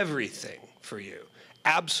everything for you.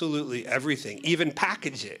 Absolutely everything, even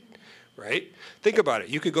package it, right? Think about it.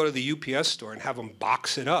 You could go to the UPS store and have them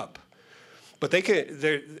box it up. But they can,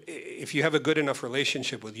 if you have a good enough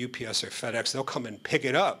relationship with UPS or FedEx, they'll come and pick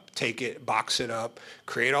it up, take it, box it up,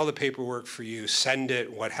 create all the paperwork for you, send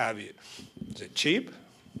it, what have you. Is it cheap?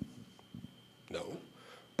 No,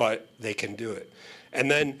 but they can do it. And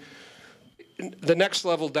then the next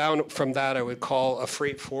level down from that I would call a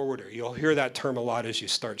freight forwarder. You'll hear that term a lot as you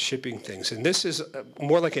start shipping things. And this is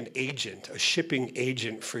more like an agent, a shipping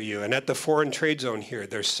agent for you. And at the Foreign Trade Zone here,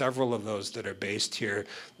 there's several of those that are based here,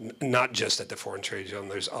 not just at the Foreign Trade Zone,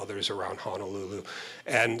 there's others around Honolulu.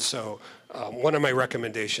 And so one of my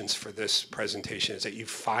recommendations for this presentation is that you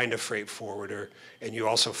find a freight forwarder and you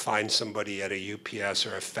also find somebody at a UPS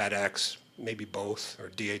or a FedEx, maybe both, or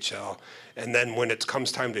DHL. And then when it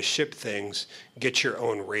comes time to ship things, get your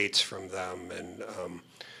own rates from them, and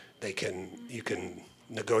you can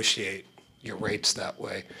negotiate your rates that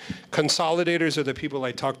way. Consolidators are the people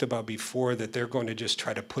I talked about before, that they're going to just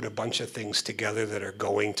try to put a bunch of things together that are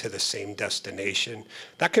going to the same destination.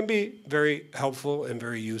 That can be very helpful and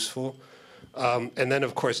very useful. And then,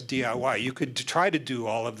 of course, DIY. You could try to do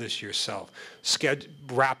all of this yourself.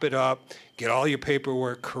 Wrap it up, get all your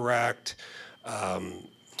paperwork correct,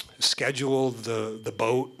 schedule the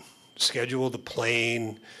boat, schedule the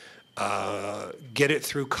plane, get it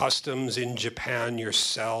through customs in Japan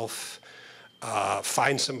yourself,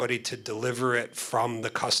 find somebody to deliver it from the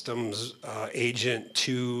customs agent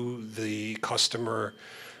to the customer.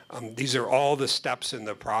 These are all the steps in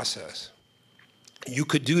the process. You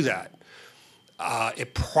could do that.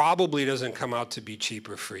 It probably doesn't come out to be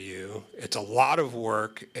cheaper for you. It's a lot of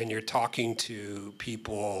work, and you're talking to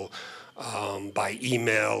people by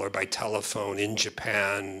email or by telephone in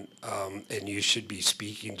Japan, and you should be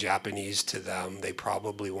speaking Japanese to them. They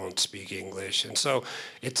probably won't speak English. And so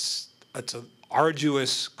it's an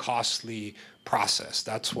arduous, costly process.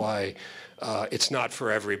 That's why it's not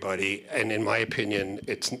for everybody, and in my opinion,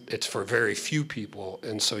 it's for very few people,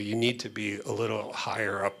 and so you need to be a little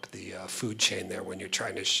higher up the food chain there when you're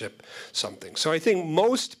trying to ship something. So I think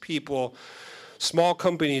most people, small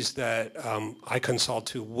companies that I consult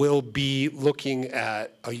to, will be looking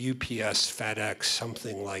at a UPS, FedEx,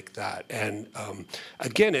 something like that. And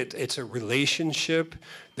again, it's a relationship.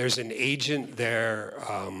 There's an agent there,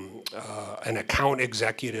 an account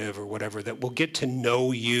executive or whatever, that will get to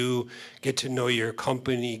know you, get to know your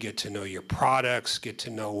company, get to know your products, get to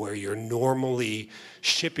know where you're normally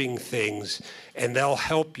shipping things, and they'll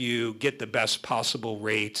help you get the best possible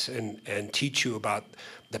rates and teach you about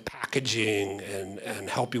the packaging and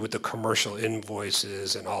help you with the commercial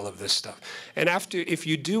invoices and all of this stuff. And if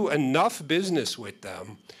you do enough business with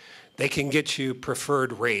them, they can get you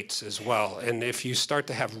preferred rates as well. And if you start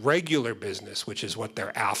to have regular business, which is what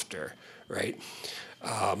they're after, right?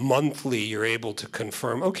 Monthly, you're able to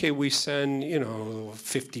confirm, okay, we send,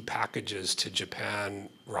 50 packages to Japan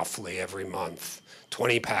roughly every month,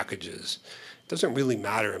 20 packages. It doesn't really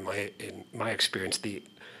matter in my experience, the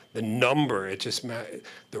number, it just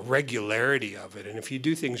the regularity of it. And if you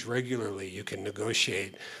do things regularly, you can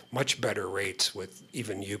negotiate much better rates with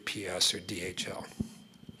even UPS or DHL,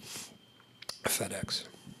 FedEx.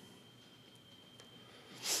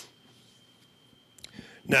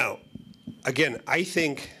 Now, again, I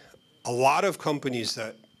think a lot of companies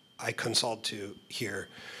that I consult to here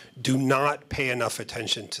do not pay enough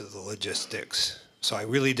attention to the logistics. So I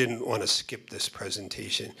really didn't want to skip this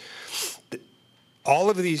presentation.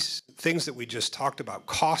 All of these things that we just talked about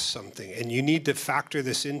cost something, and you need to factor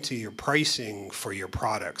this into your pricing for your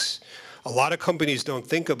products. A lot of companies don't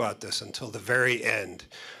think about this until the very end.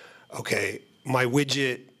 Okay, my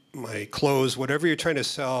widget, my clothes, whatever you're trying to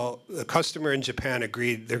sell, the customer in Japan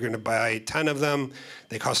agreed they're going to buy 10 of them.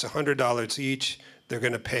 They cost $100 each. They're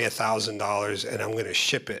going to pay $1,000, and I'm going to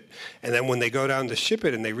ship it. And then when they go down to ship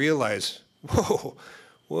it and they realize, whoa,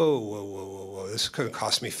 this is going to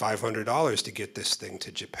cost me $500 to get this thing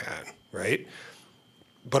to Japan, right?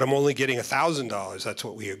 But I'm only getting $1,000. That's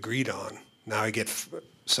what we agreed on. Now I get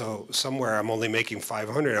So somewhere I'm only making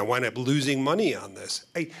 500. I wind up losing money on this.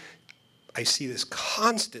 I see this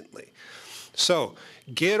constantly. So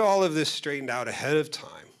get all of this straightened out ahead of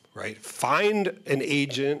time, right? Find an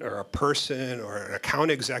agent or a person or an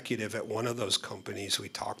account executive at one of those companies we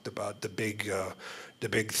talked about, the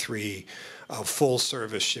big three full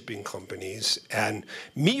service shipping companies, and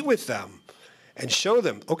meet with them and show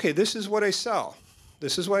them, okay, this is what I sell.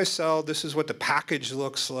 This is what I sell. This is what the package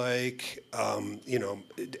looks like. You know,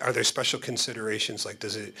 are there special considerations? Like,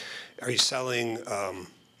 are you selling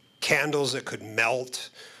candles that could melt?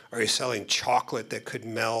 Are you selling chocolate that could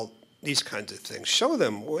melt? These kinds of things. Show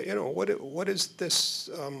them, you know, what is this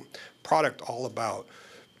product all about,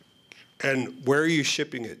 and where are you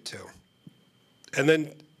shipping it to? And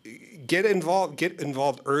then get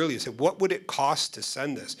involved early. Say, what would it cost to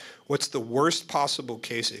send this? What's the worst possible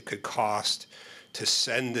case it could cost to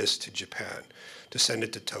send this to Japan, to send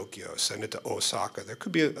it to Tokyo, send it to Osaka? There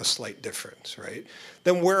could be a slight difference, right?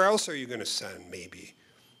 Then where else are you going to send?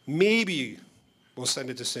 Maybe we'll send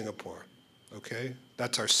it to Singapore, okay?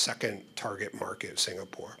 That's our second target market,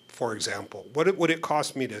 Singapore. For example, what would it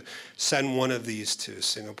cost me to send one of these to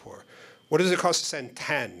Singapore? What does it cost to send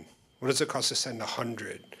 10? What does it cost to send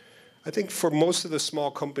 100? I think for most of the small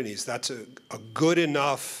companies, that's a good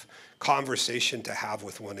enough conversation to have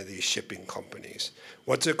with one of these shipping companies.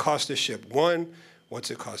 What's it cost to ship 1? What's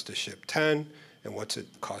it cost to ship 10? And what's it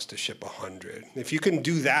cost to ship 100? If you can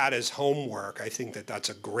do that as homework, I think that that's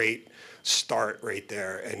a great start right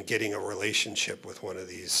there and getting a relationship with one of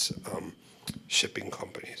these shipping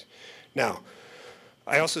companies. Now,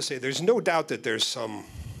 I also say there's no doubt that there's some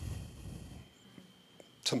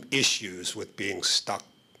issues with being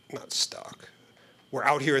not stuck. We're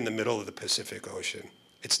out here in the middle of the Pacific Ocean.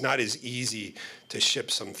 It's not as easy to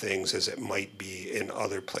ship some things as it might be in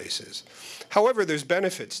other places. However, there's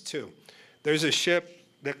benefits too. There's a ship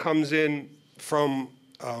that comes in from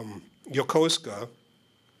Yokosuka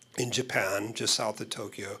in Japan, just south of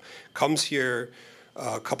Tokyo, comes here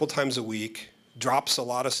a couple times a week, drops a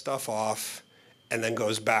lot of stuff off, and then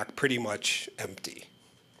goes back pretty much empty,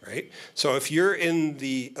 right? So if you're in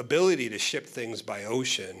the ability to ship things by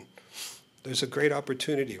ocean, there's a great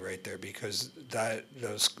opportunity right there, because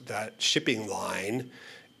that shipping line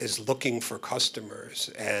is looking for customers,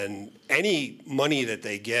 and any money that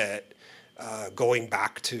they get going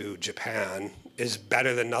back to Japan is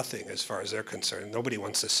better than nothing as far as they're concerned. Nobody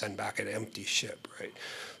wants to send back an empty ship, right?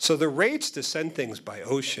 So the rates to send things by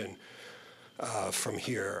ocean from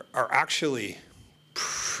here are actually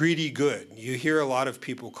pretty good. You hear a lot of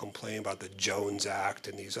people complain about the Jones Act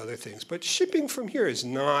and these other things, but shipping from here is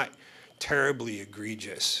not terribly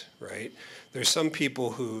egregious, right? There's some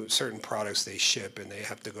people who, certain products they ship and they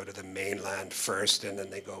have to go to the mainland first and then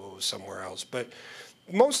they go somewhere else. But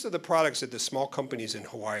most of the products that the small companies in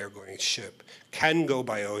Hawaii are going to ship can go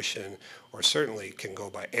by ocean, or certainly can go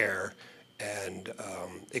by air, and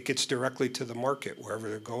it gets directly to the market wherever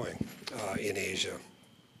they're going in Asia.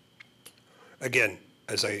 Again,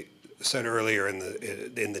 as I said earlier in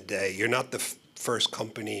the day, you're not the first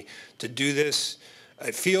company to do this.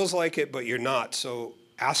 It feels like it, but you're not. So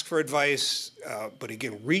ask for advice, but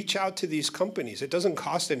again, reach out to these companies. It doesn't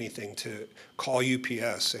cost anything to call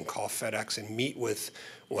UPS and call FedEx and meet with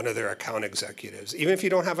one of their account executives, even if you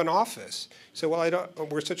don't have an office. You say, well,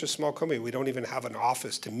 we're such a small company, we don't even have an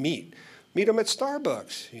office to meet. Meet them at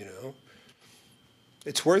Starbucks, you know.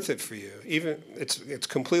 It's worth it for you. Even it's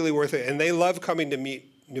completely worth it. And they love coming to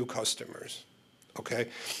meet new customers, okay?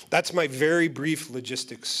 That's my very brief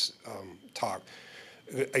logistics talk.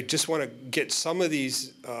 I just want to get some of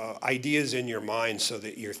these ideas in your mind so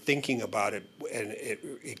that you're thinking about it, and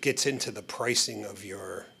it gets into the pricing of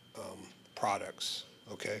your products,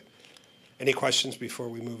 okay? Any questions before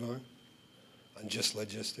we move on just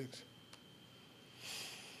logistics?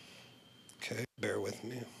 Okay, bear with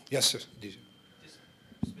me. Yes, sir. Just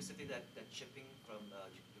specifically that shipping from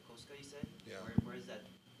Yokosuka, you said? Yeah. Where is that?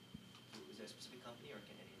 Is there a specific company, or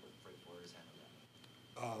can any freight forwarders handle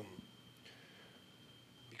that?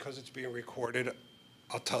 Because it's being recorded,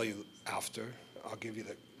 I'll tell you after. I'll give you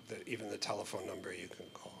even the telephone number you can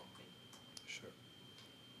call. Sure.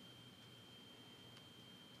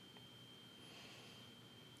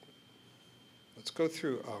 Let's go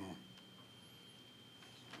through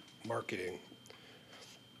marketing.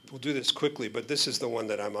 We'll do this quickly, but this is the one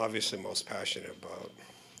that I'm obviously most passionate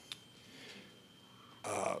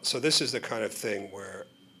about. So this is the kind of thing where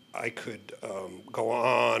I could go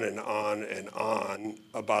on and on and on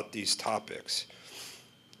about these topics.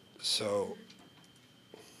 So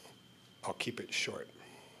I'll keep it short.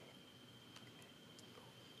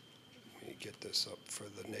 Let me get this up for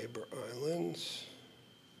the neighbor islands.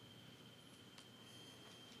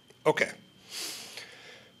 Okay.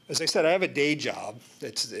 As I said, I have a day job.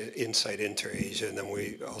 It's Insight Inter-Asia, and then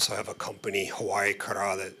we also have a company, Hawaii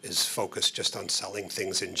Kara, that is focused just on selling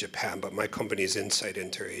things in Japan. But my company is Insight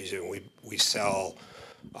Inter-Asia, and we sell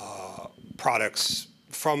products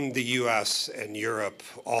from the U.S. and Europe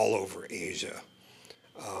all over Asia.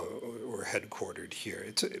 We're headquartered here.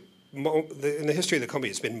 In the history of the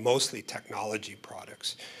company, it's been mostly technology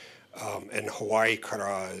products. And Hawaii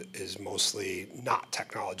Kara is mostly not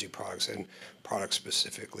technology products and products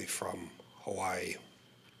specifically from Hawaii.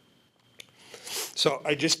 So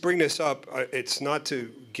I just bring this up. It's not to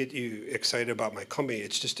get you excited about my company.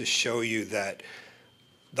 It's just to show you that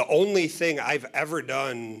the only thing I've ever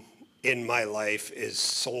done in my life is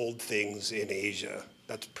sold things in Asia.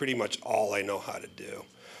 That's pretty much all I know how to do.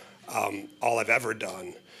 All I've ever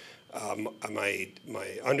done.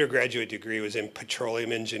 My undergraduate degree was in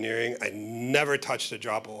petroleum engineering. I never touched a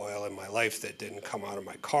drop of oil in my life that didn't come out of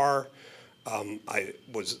my car. I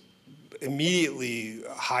was immediately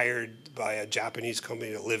hired by a Japanese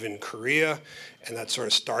company to live in Korea, and that sort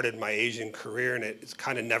of started my Asian career, and it's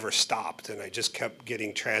kind of never stopped. And I just kept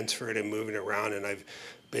getting transferred and moving around, and I've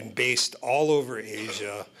been based all over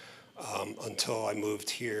Asia until I moved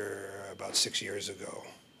here about 6 years ago.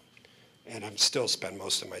 And I'm still spend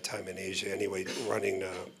most of my time in Asia anyway, running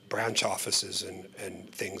branch offices and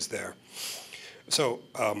things there. So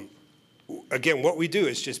again, what we do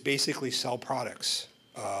is just basically sell products.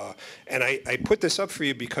 And I put this up for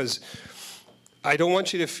you because I don't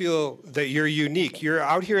want you to feel that you're unique. You're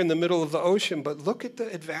out here in the middle of the ocean, but look at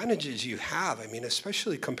the advantages you have. I mean,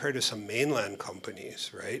 especially compared to some mainland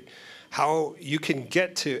companies, right? How you can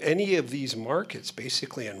get to any of these markets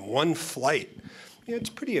basically in one flight. You know, it's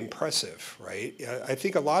pretty impressive, right? I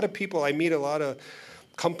think I meet a lot of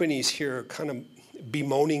companies here kind of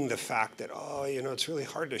bemoaning the fact that, oh, you know, it's really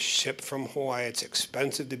hard to ship from Hawaii. It's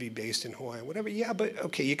expensive to be based in Hawaii, whatever. Yeah, but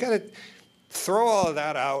okay, you got to throw all of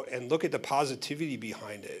that out and look at the positivity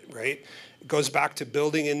behind it, right? It goes back to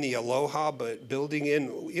building in the aloha, but building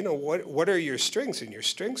in, you know, what are your strengths? And your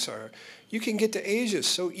strengths are you can get to Asia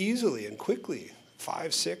so easily and quickly.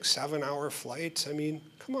 5, 6, 7 hour flights. I mean,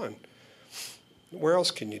 come on. Where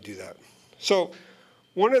else can you do that? So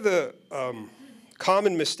one of the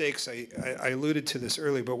common mistakes, I alluded to this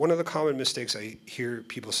earlier, but one of the common mistakes I hear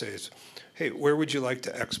people say is, hey, where would you like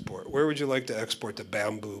to export? Where would you like to export the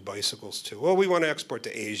bamboo bicycles to? Well, we want to export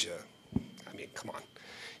to Asia. I mean, come on.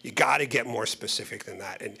 You got to get more specific than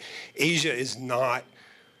that. And Asia is not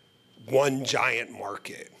one giant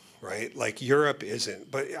market, right? Like Europe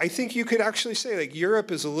isn't. But I think you could actually say, like,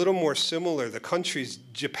 Europe is a little more similar. The countries,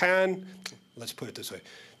 Japan, let's put it this way.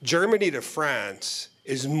 Germany to France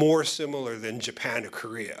is more similar than Japan to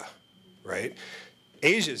Korea, right?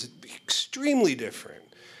 Asia is extremely different.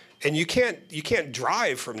 And you can't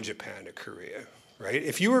drive from Japan to Korea, right?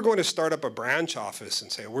 If you were going to start up a branch office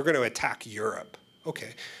and say, we're going to attack Europe,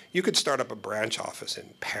 okay, you could start up a branch office in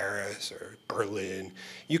Paris or Berlin.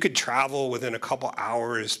 You could travel within a couple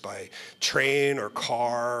hours by train or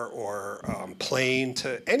car or plane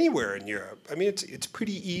to anywhere in Europe. I mean, it's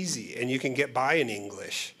pretty easy, and you can get by in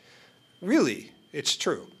English. Really, it's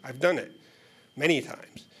true. I've done it many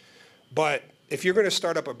times. But if you're going to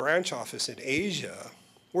start up a branch office in Asia,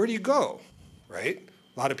 where do you go, right?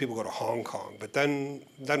 A lot of people go to Hong Kong, but then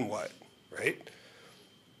what, right?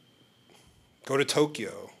 Go to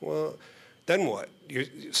Tokyo. Well, then what?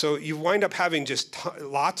 So you wind up having just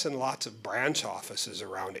lots and lots of branch offices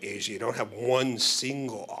around Asia. You don't have one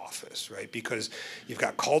single office, right? Because you've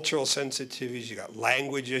got cultural sensitivities, you've got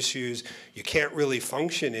language issues. You can't really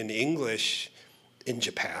function in English in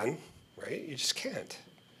Japan, right? You just can't.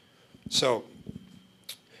 So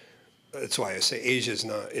that's why I say Asia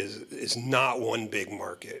is not one big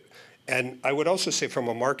market. And I would also say from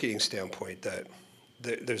a marketing standpoint that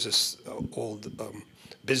there's this old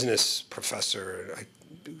business professor,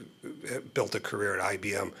 I built a career at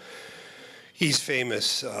IBM. He's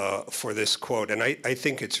famous for this quote, and I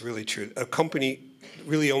think it's really true. A company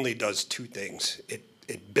really only does two things.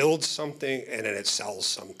 It builds something and then it sells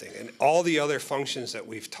something. And all the other functions that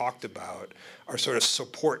we've talked about are sort of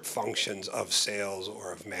support functions of sales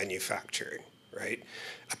or of manufacturing, right?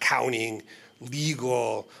 Accounting,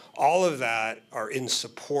 legal, all of that are in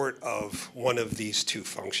support of one of these two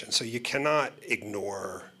functions. So you cannot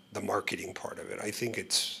ignore the marketing part of it. I think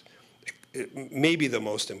it may be the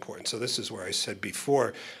most important. So this is where I said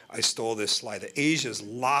before, I stole this slide, that Asia's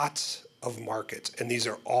lots of markets, and these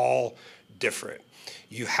are all different.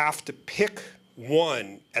 You have to pick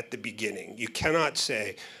one at the beginning. You cannot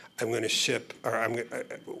say, I'm going to ship, or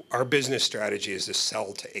our business strategy is to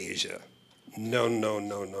sell to Asia. No, no,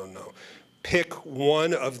 no, no, no. pick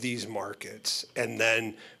one of these markets and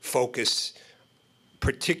then focus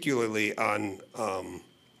particularly on,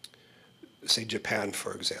 say, Japan,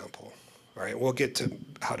 for example. All right, we'll get to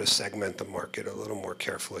how to segment the market a little more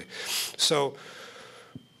carefully. So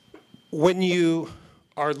when you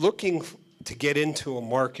are looking to get into a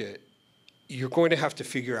market, you're going to have to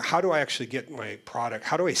figure out, how do I actually get my product?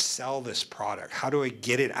 How do I sell this product? How do I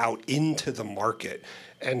get it out into the market?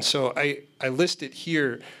 And so I listed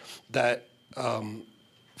here that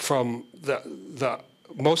from the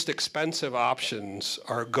most expensive options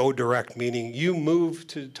are go direct, meaning you move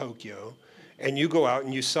to Tokyo and you go out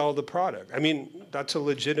and you sell the product. I mean, that's a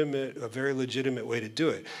very legitimate way to do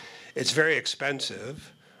it. It's very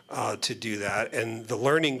expensive to do that, and the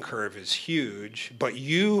learning curve is huge, but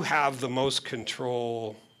you have the most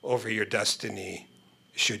control over your destiny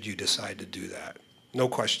should you decide to do that. No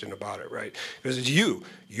question about it, right? Because it's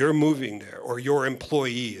you're moving there, or your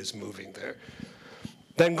employee is moving there.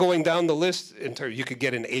 Then going down the list, you could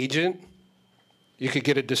get an agent, you could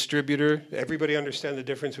get a distributor. Everybody understand the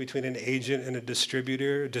difference between an agent and a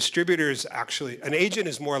distributor? A distributor is actually, an agent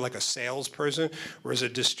is more like a salesperson, whereas a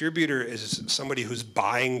distributor is somebody who's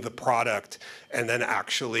buying the product and then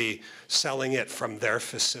actually selling it from their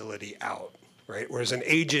facility out, right? Whereas an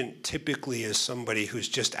agent typically is somebody who's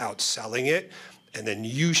just out selling it, and then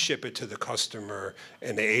you ship it to the customer,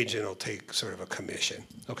 and the agent will take sort of a commission,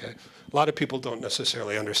 okay? A lot of people don't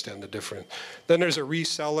necessarily understand the difference. Then there's a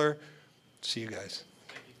reseller. See you guys.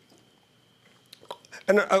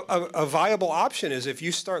 And a viable option is if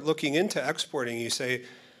you start looking into exporting, you say,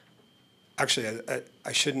 actually,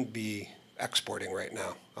 I shouldn't be exporting right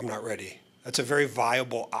now. I'm not ready. That's a very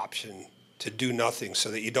viable option, to do nothing so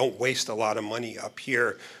that you don't waste a lot of money up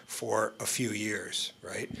here for a few years,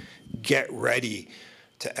 right? Get ready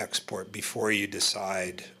to export before you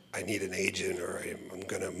decide, I need an agent, or I'm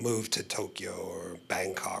going to move to Tokyo or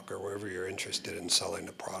Bangkok or wherever you're interested in selling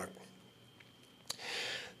the product.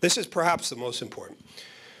 This is perhaps the most important.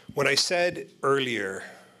 When I said earlier,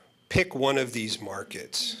 pick one of these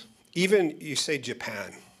markets, even you say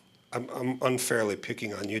Japan, I'm unfairly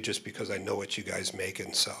picking on you just because I know what you guys make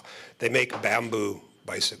and sell. They make bamboo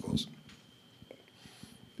bicycles.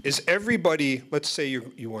 Is everybody, let's say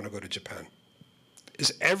you want to go to Japan,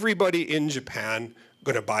 is everybody in Japan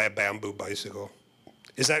going to buy a bamboo bicycle?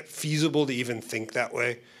 Is that feasible to even think that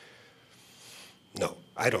way? No,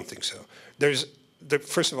 I don't think so.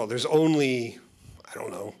 First of all, there's only, I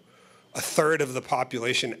don't know, a third of the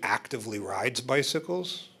population actively rides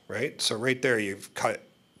bicycles, right? So right there, you've cut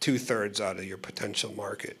 2/3 out of your potential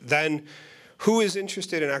market. Then who is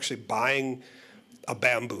interested in actually buying a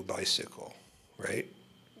bamboo bicycle, right?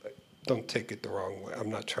 Don't take it the wrong way. I'm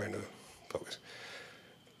not trying to focus.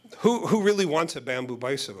 Who really wants a bamboo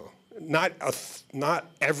bicycle? Not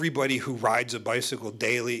everybody who rides a bicycle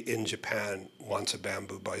daily in Japan wants a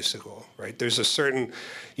bamboo bicycle, right? There's a certain,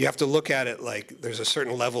 you have to look at it like there's a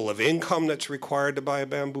certain level of income that's required to buy a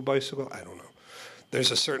bamboo bicycle. I don't know. There's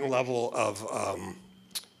a certain level of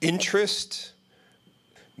interest.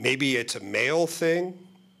 Maybe it's a male thing.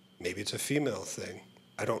 Maybe it's a female thing.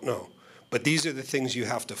 I don't know. But these are the things you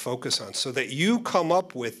have to focus on so that you come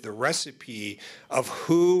up with the recipe of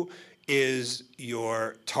who is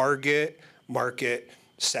your target market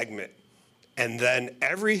segment. And then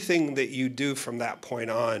everything that you do from that point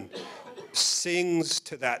on sings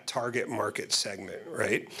to that target market segment,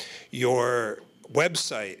 right? Your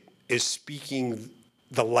website is speaking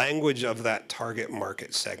the language of that target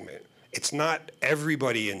market segment. It's not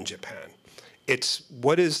everybody in Japan. It's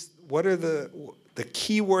what are the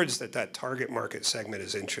keywords that target market segment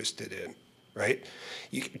is interested in, right?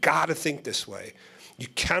 You gotta think this way. You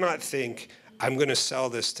cannot think, I'm gonna sell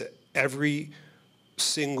this to every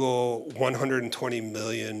single 120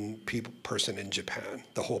 million person in Japan,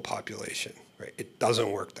 the whole population, right? It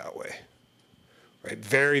doesn't work that way, right?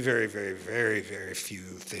 Very, very, very, very, very few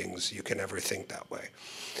things you can ever think that way.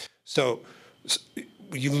 So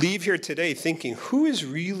you leave here today thinking, who is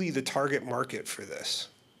really the target market for this,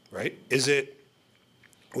 right? Is it,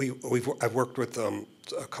 I've worked with a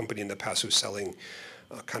company in the past who's selling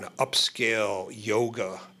kind of upscale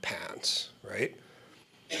yoga pants, right?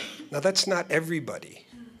 Now that's not everybody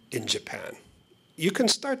in Japan. You can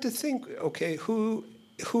start to think, okay, who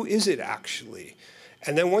is it actually?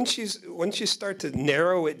 And then once you start to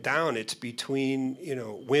narrow it down, it's between,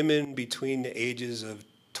 women between the ages of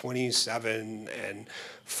 27 and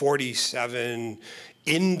 47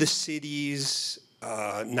 in the cities,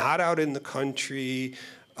 not out in the country,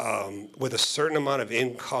 with a certain amount of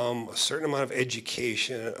income, a certain amount of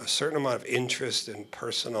education, a certain amount of interest in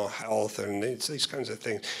personal health, and these kinds of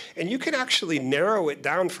things. And you can actually narrow it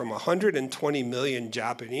down from 120 million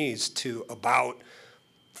Japanese to about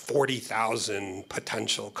 40,000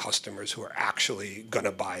 potential customers who are actually going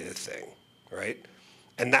to buy the thing, right?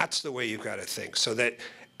 And that's the way you've got to think. So that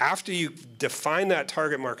after you define that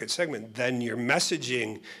target market segment, then your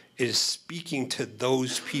messaging is speaking to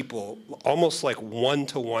those people, almost like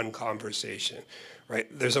one-to-one conversation, right?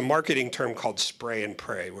 There's a marketing term called spray and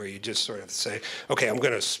pray, where you just sort of say, okay, I'm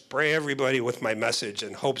going to spray everybody with my message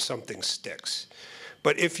and hope something sticks.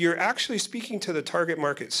 But if you're actually speaking to the target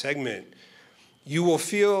market segment, you will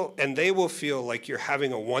feel, and they will feel, like you're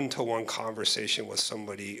having a one-to-one conversation with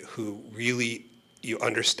somebody who really, you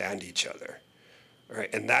understand each other. Right?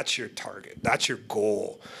 And that's your target. That's your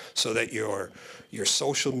goal, so that your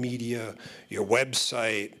social media, your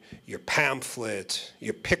website, your pamphlet,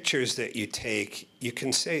 your pictures that you take, you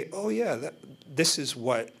can say, oh yeah, this is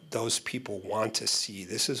what those people want to see.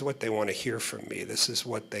 This is what they want to hear from me. This is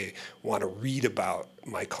what they want to read about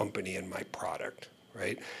my company and my product,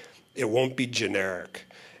 right? It won't be generic.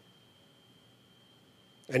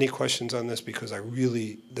 Any questions on this? Because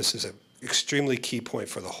this is an extremely key point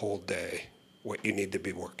for the whole day, what you need to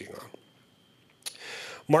be working on.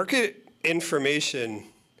 Market information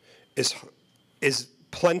is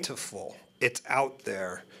plentiful. It's out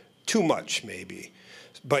there, too much maybe,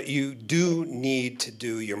 but you do need to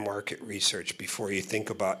do your market research before you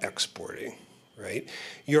think about exporting, right?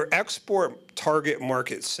 Your export target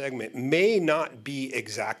market segment may not be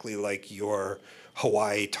exactly like your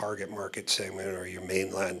Hawaii target market segment or your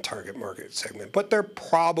mainland target market segment, but they're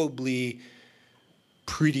probably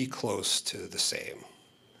pretty close to the same,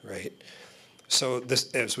 right? So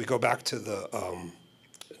this, as we go back to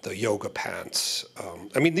the yoga pants,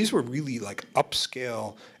 I mean, these were really like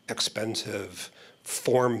upscale, expensive,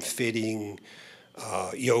 form-fitting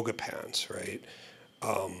yoga pants, right?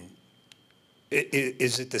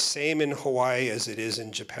 Is it the same in Hawaii as it is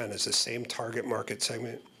in Japan? Is the same target market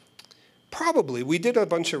segment? Probably. We did a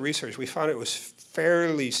bunch of research. We found it was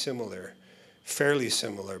fairly similar,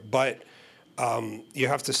 but you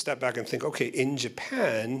have to step back and think, okay, in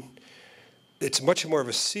Japan, it's much more of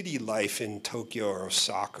a city life in Tokyo or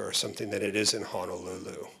Osaka or something than it is in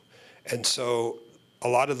Honolulu. And so a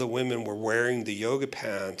lot of the women were wearing the yoga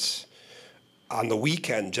pants on the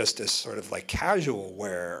weekend just as sort of like casual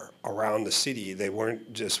wear around the city. They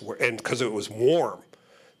weren't just, and because it was warm,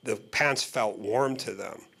 the pants felt warm to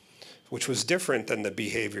them, which was different than the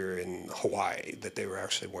behavior in Hawaii, that they were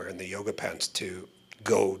actually wearing the yoga pants to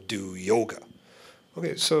go do yoga.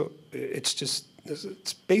 Okay, so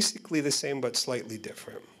it's basically the same but slightly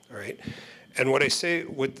different, all right? And what I say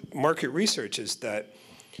with market research is that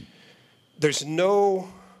there's no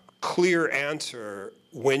clear answer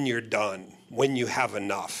when you're done, when you have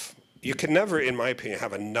enough. You can never, in my opinion,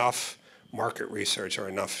 have enough market research or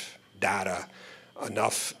enough data,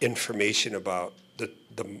 enough information about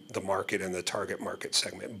the market and the target market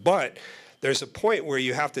segment. But there's a point where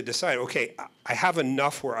you have to decide, okay, I have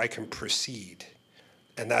enough where I can proceed.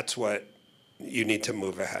 And that's what you need to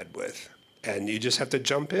move ahead with. And you just have to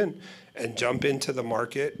jump into the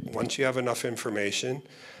market once you have enough information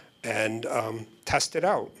and test it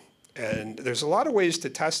out. And there's a lot of ways to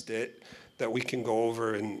test it that we can go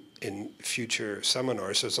over in future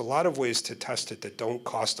seminars. There's a lot of ways to test it that don't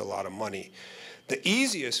cost a lot of money. The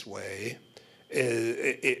easiest way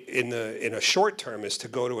in a short term is to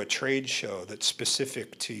go to a trade show that's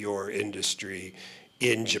specific to your industry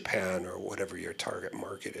in Japan or whatever your target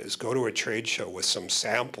market is. Go to a trade show with some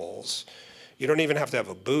samples. You don't even have to have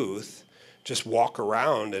a booth. Just walk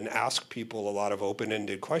around and ask people a lot of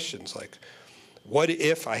open-ended questions like, what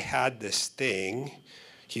if I had this thing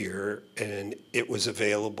here and it was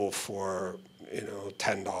available for,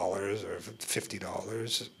 $10 or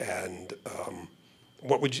 $50, and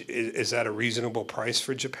is that a reasonable price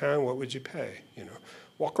for Japan? What would you pay?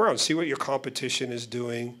 Walk around, see what your competition is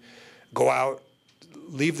doing. Go out,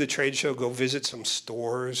 leave the trade show, go visit some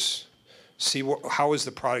stores, see how is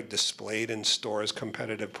the product displayed in stores,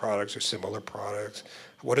 competitive products or similar products.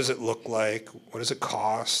 What does it look like? What does it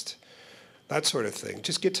cost? That sort of thing.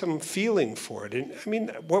 Just get some feeling for it. And I mean,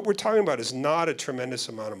 what we're talking about is not a tremendous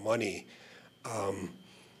amount of money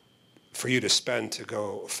for you to spend to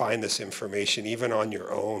go find this information, even on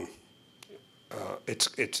your own.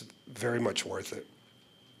 It's very much worth it.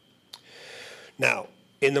 Now,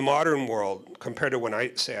 in the modern world, compared to when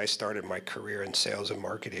I started my career in sales and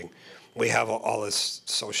marketing, we have all this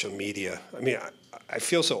social media. I mean, I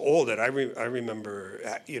feel so old that I remember,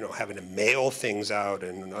 having to mail things out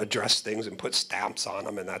and address things and put stamps on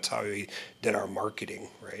them, and that's how we did our marketing,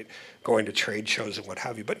 right? Going to trade shows and what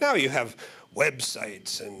have you. But now you have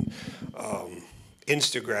websites and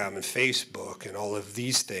Instagram and Facebook and all of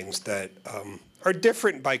these things that are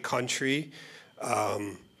different by country.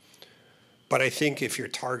 But I think if you're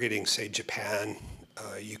targeting, say, Japan,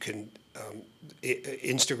 you can,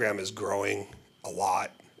 Instagram is growing a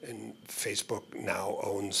lot, and Facebook now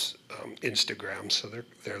owns Instagram, so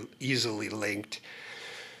they're easily linked.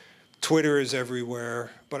 Twitter is everywhere,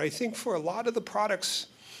 but I think for a lot of the products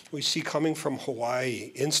we see coming from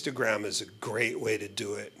Hawaii, Instagram is a great way to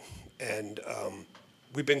do it. And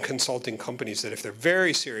we've been consulting companies that if they're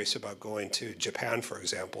very serious about going to Japan, for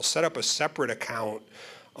example, set up a separate account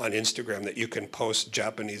on Instagram that you can post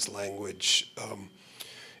Japanese language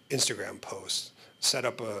Instagram posts. Set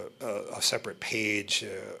up a separate page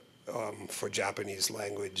for Japanese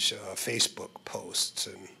language Facebook posts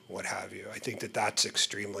and what have you. I think that that's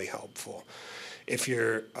extremely helpful. If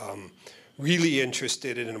you're really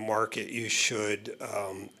interested in a market, you should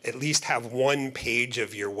at least have one page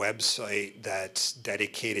of your website that's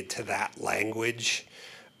dedicated to that language.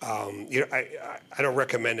 I don't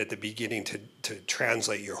recommend at the beginning to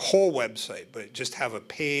translate your whole website, but just have a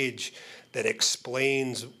page that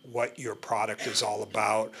explains what your product is all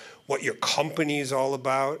about, what your company is all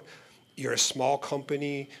about. You're a small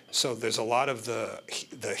company, so there's a lot of the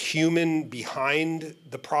human behind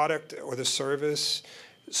the product or the service.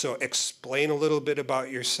 So explain a little bit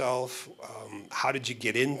about yourself. How did you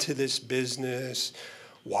get into this business?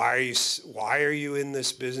 Why are you in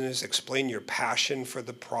this business? Explain your passion for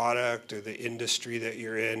the product or the industry that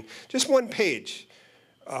you're in. Just one page.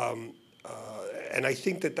 And I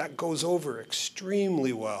think that goes over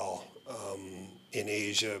extremely well in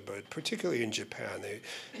Asia, but particularly in Japan.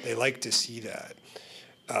 They like to see that.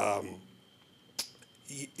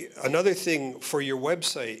 Another thing for your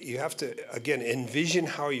website, you have to, again, envision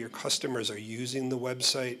how your customers are using the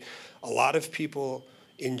website. A lot of people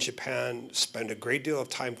in Japan spend a great deal of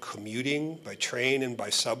time commuting by train and by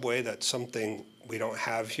subway. That's something we don't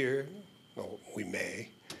have here. Well, we may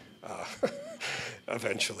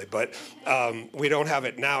eventually, but we don't have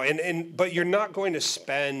it now. But you're not going to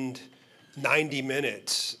spend 90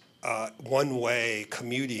 minutes one way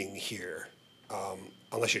commuting here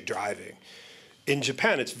unless you're driving. In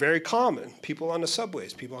Japan, it's very common. People on the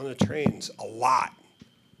subways, people on the trains, a lot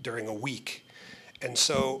during a week. And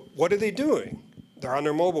so what are they doing? They're on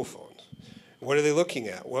their mobile phones. What are they looking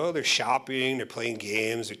at? Well, they're shopping, they're playing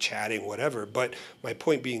games, they're chatting, whatever. But my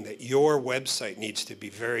point being that your website needs to be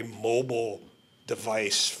very mobile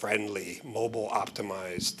device friendly, mobile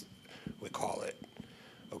optimized, we call it.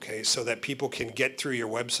 Okay, so that people can get through your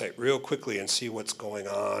website real quickly and see what's going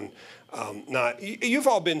on. You've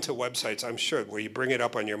all been to websites, I'm sure, where you bring it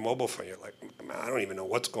up on your mobile phone. You're like, man, I don't even know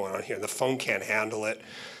what's going on here. The phone can't handle it.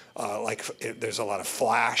 There's a lot of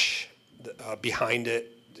flash behind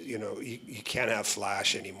it. You can't have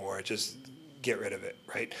flash anymore. Just get rid of it,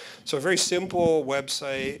 right? So a very simple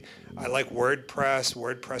website. I like WordPress.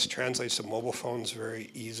 WordPress translates to mobile phones very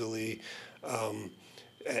easily.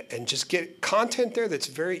 And just get content there that's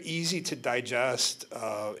very easy to digest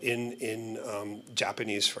in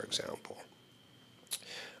Japanese, for example.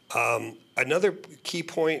 Another key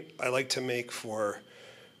point I like to make for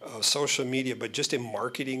social media, but just in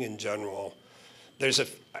marketing in general,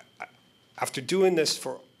 after doing this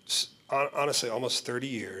for honestly almost 30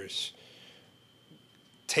 years,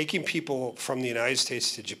 taking people from the United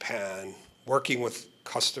States to Japan, working with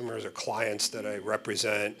customers or clients that I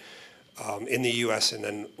represent in the US, and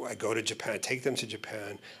then I go to Japan, take them to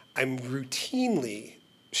Japan, I'm routinely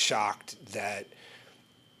shocked that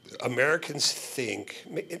Americans think,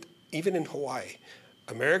 even in Hawaii,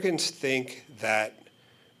 Americans think that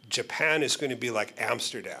Japan is going to be like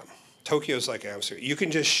Amsterdam. Tokyo's like Amsterdam. You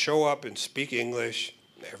can just show up and speak English.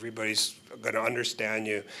 Everybody's going to understand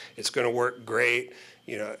you. It's going to work great,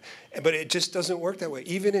 But it just doesn't work that way.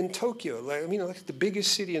 Even in Tokyo, like the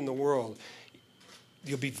biggest city in the world,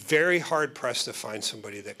 you'll be very hard pressed to find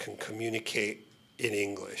somebody that can communicate in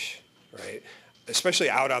English, right? Especially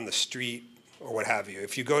out on the street or what have you.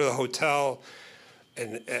 If you go to the hotel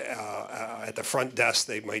and at the front desk,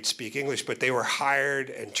 they might speak English, but they were hired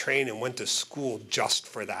and trained and went to school just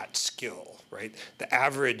for that skill, right? The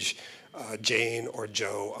average Jane or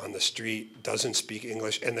Joe on the street doesn't speak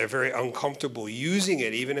English, and they're very uncomfortable using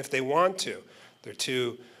it, even if they want to. They're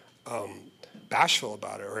too bashful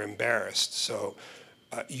about it or embarrassed. So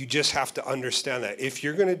you just have to understand that if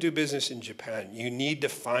you're going to do business in Japan, you need to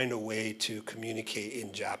find a way to communicate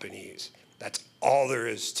in Japanese. That's all there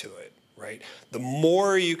is to it, right? The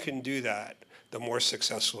more you can do that, the more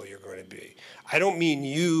successful you're going to be. I don't mean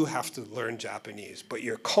you have to learn Japanese, but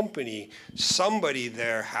your company, somebody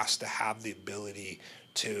there has to have the ability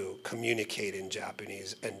to communicate in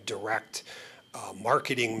Japanese and direct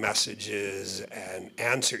marketing messages and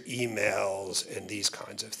answer emails and these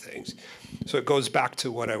kinds of things. So it goes back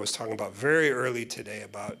to what I was talking about very early today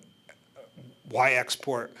about why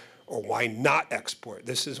export or why not export.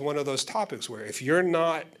 This is one of those topics where if you're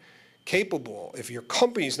not capable, if your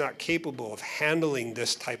company's not capable of handling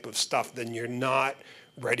this type of stuff, then you're not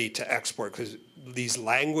ready to export, because these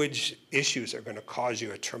language issues are going to cause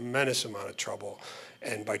you a tremendous amount of trouble.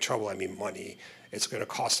 And by trouble, I mean money. It's going to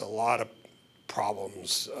cost a lot of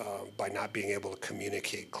problems by not being able to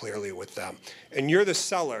communicate clearly with them. And you're the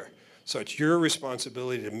seller, so it's your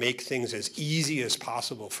responsibility to make things as easy as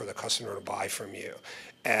possible for the customer to buy from you.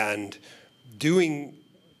 And doing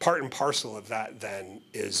part and parcel of that then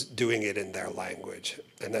is doing it in their language.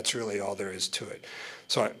 And that's really all there is to it.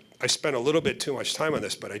 So I spent a little bit too much time on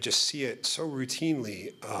this, but I just see it so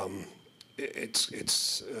routinely.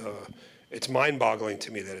 It's mind-boggling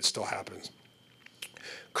to me that it still happens.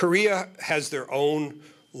 Korea has their own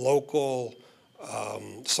local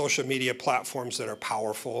social media platforms that are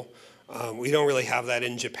powerful. We don't really have that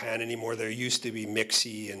in Japan anymore. There used to be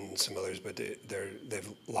Mixi and some others, but they've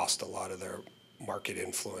lost a lot of their market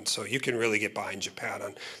influence. So you can really get by in Japan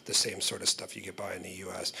on the same sort of stuff you get by in the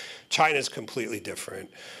US. China's completely different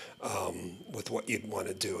with what you'd want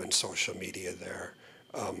to do in social media there.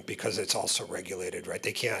 Because it's also regulated, right?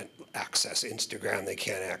 They can't access Instagram, they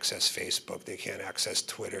can't access Facebook, they can't access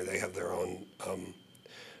Twitter. They have their own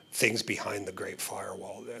things behind the Great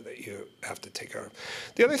Firewall there that you have to take care of.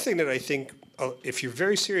 The other thing that I think, if you're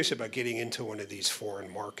very serious about getting into one of these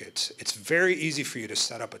foreign markets, it's very easy for you to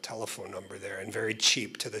set up a telephone number there, and very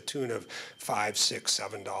cheap, to the tune of $5,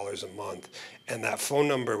 $6, $7 a month. And that phone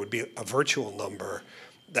number would be a virtual number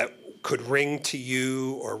that could ring to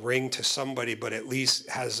you or ring to somebody, but at least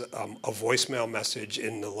has a voicemail message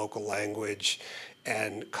in the local language,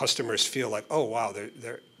 and customers feel like, oh wow,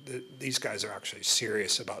 these guys are actually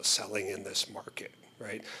serious about selling in this market,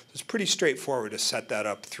 right? It's pretty straightforward to set that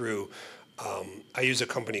up through, I use a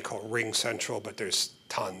company called RingCentral, but there's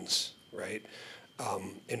tons, right?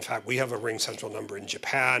 In fact, we have a RingCentral number in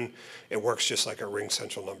Japan. It works just like a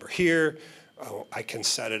RingCentral number here. I can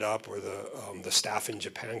set it up, or the staff in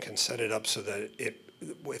Japan can set it up so that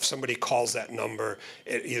if somebody calls that number,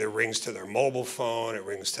 it either rings to their mobile phone, it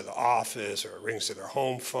rings to the office, or it rings to their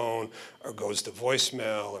home phone, or goes to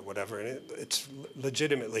voicemail or whatever. And it's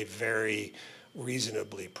legitimately very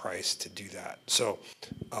reasonably priced to do that. So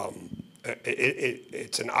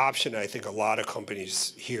it's an option I think a lot of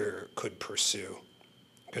companies here could pursue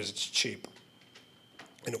because it's cheap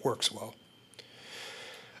and it works well.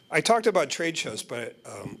 I talked about trade shows, but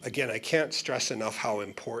again, I can't stress enough how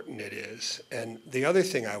important it is. And the other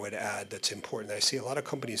thing I would add that's important, I see a lot of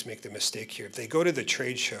companies make the mistake here. If they go to the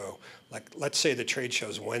trade show, like let's say the trade show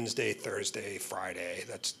is Wednesday, Thursday, Friday.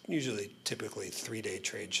 That's usually typically a 3-day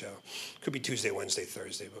trade show. Could be Tuesday, Wednesday,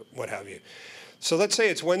 Thursday, but what have you. So let's say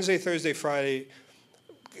it's Wednesday, Thursday, Friday.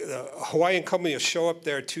 The Hawaiian company will show up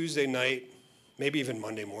there Tuesday night, maybe even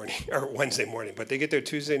Monday morning or Wednesday morning, but they get there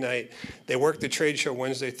Tuesday night. They work the trade show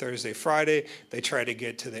Wednesday, Thursday, Friday. They try to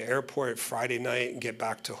get to the airport Friday night and get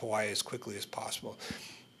back to Hawaii as quickly as possible.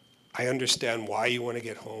 I understand why you want to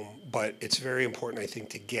get home, but it's very important, I think,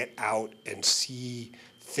 to get out and see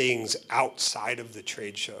things outside of the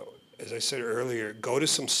trade show. As I said earlier, go to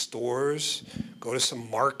some stores, go to some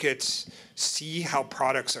markets, see how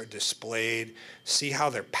products are displayed, see how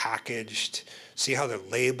they're packaged, see how they're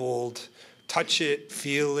labeled. Touch it,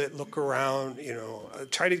 feel it, look around,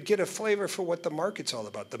 try to get a flavor for what the market's all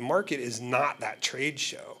about. The market is not that trade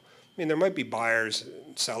show. I mean, there might be buyers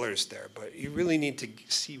and sellers there, but you really need to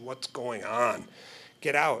see what's going on.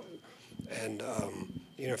 Get out. And,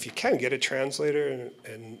 if you can, get a translator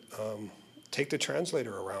and take the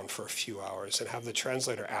translator around for a few hours and have the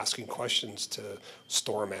translator asking questions to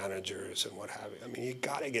store managers and what have you. I mean, you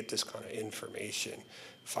got to get this kind of information.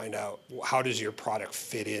 Find out, how does your product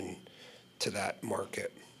fit in to that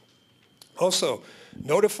market. Also,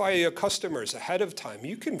 notify your customers ahead of time.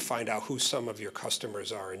 You can find out who some of your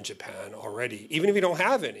customers are in Japan already. Even if you don't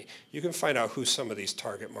have any, you can find out who some of these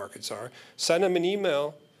target markets are. Send them an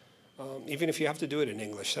email, even if you have to do it in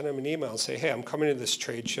English. Send them an email and say, hey, I'm coming to this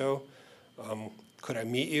trade show. Could I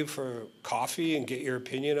meet you for coffee and get your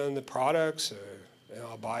opinion on the products? Or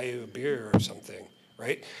I'll buy you a beer or something,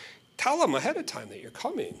 right? Tell them ahead of time that you're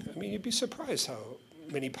coming. I mean, you'd be surprised how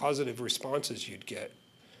many positive responses you'd get.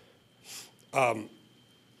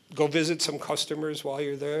 Go visit some customers while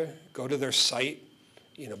you're there. Go to their site.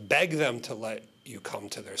 Beg them to let you come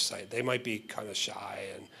to their site. They might be kind of shy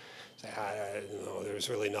and say, there's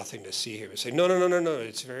really nothing to see here. But say, no,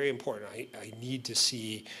 it's very important. I need to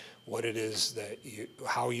see what it is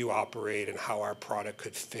how you operate and how our product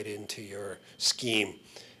could fit into your scheme.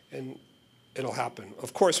 And it'll happen.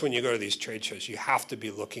 Of course, when you go to these trade shows, you have to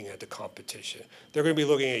be looking at the competition. They're going to be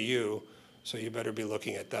looking at you, so you better be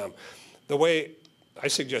looking at them. The way I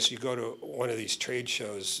suggest you go to one of these trade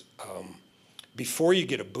shows, before you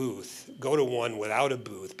get a booth, go to one without a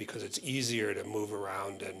booth because it's easier to move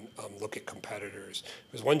around and look at competitors.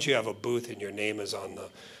 Because once you have a booth and your name is on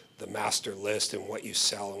the master list and what you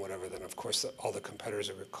sell and whatever, then of course all the competitors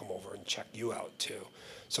are going to come over and check you out too.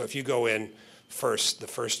 So if you go in the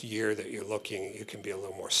first year that you're looking, you can be a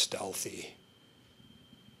little more stealthy.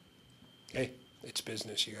 Hey, it's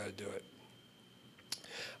business, you got to do it.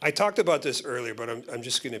 I talked about this earlier, but I'm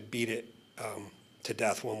just going to beat it to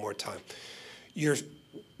death one more time.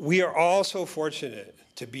 We are all so fortunate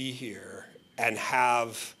to be here and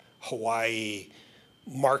have Hawaii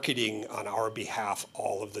marketing on our behalf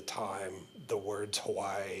all of the time, the words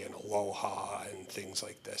Hawaii and aloha and things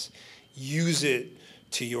like this. Use it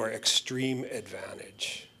to your extreme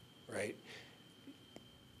advantage, right?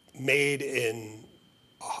 Made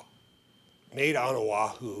on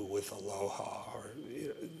Oahu with aloha, or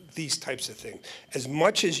these types of things. As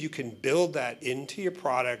much as you can build that into your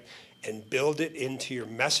product and build it into your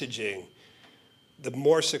messaging, the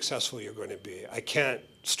more successful you're going to be. I can't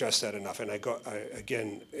stress that enough. And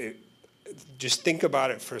just think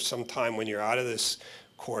about it for some time when you're out of this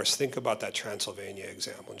course. Think about that Transylvania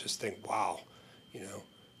example and just think, wow,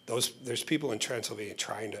 there's people in Transylvania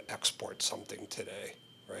trying to export something today,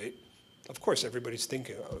 right? Of course, everybody's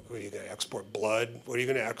thinking, are you going to export blood? What are you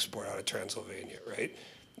going to export out of Transylvania, right?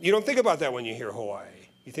 You don't think about that when you hear Hawaii.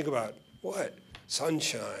 You think about what?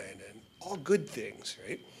 Sunshine and all good things,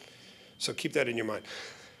 right? So keep that in your mind.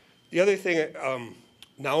 The other thing,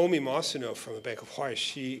 Naomi Masuno from the Bank of Hawaii,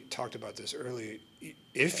 she talked about this earlier.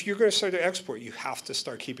 If you're going to start to export, you have to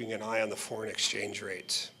start keeping an eye on the foreign exchange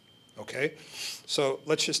rates, okay? So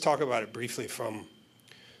let's just talk about it briefly from,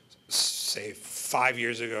 say, 5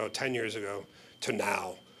 years ago, 10 years ago to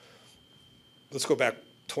now. Let's go back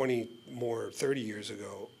 20 more, 30 years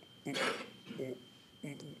ago.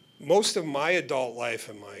 Most of my adult life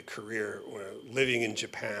and my career, living in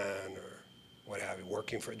Japan or what have you,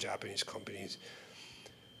 working for Japanese companies,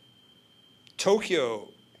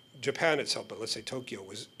 Japan itself, but let's say Tokyo,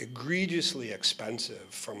 was egregiously expensive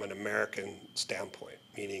from an American standpoint,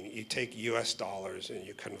 meaning you take US dollars and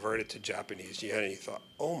you convert it to Japanese yen and you thought,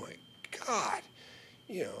 oh my God,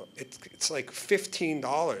 it's like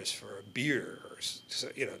 $15 for a beer or,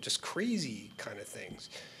 just crazy kind of things.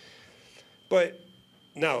 But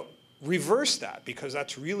now, reverse that, because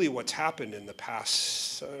that's really what's happened in the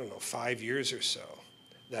past, 5 years or so.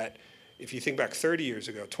 That if you think back 30 years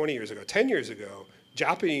ago, 20 years ago, 10 years ago,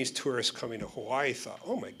 Japanese tourists coming to Hawaii thought,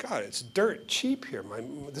 oh my God, it's dirt cheap here.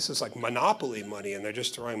 This is like monopoly money, and they're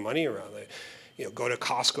just throwing money around. They, go to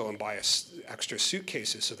Costco and buy extra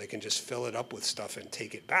suitcases so they can just fill it up with stuff and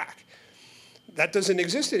take it back. That doesn't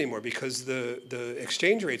exist anymore because the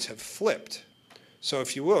exchange rates have flipped. So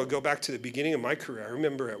if you will, go back to the beginning of my career. I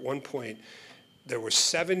remember at one point there was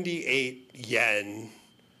 78 yen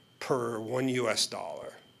per $1 US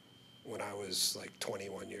when I was like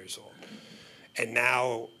 21 years old. And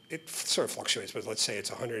now it sort of fluctuates, but let's say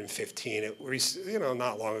it's 115.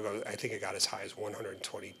 Not long ago, I think it got as high as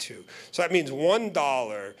 122. So that means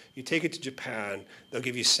 $1, you take it to Japan, they'll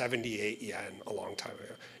give you 78 yen a long time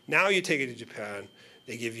ago. Now you take it to Japan,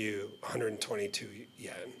 they give you 122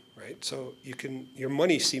 yen. Right? So your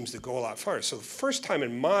money seems to go a lot farther. So the first time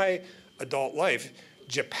in my adult life,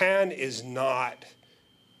 Japan is not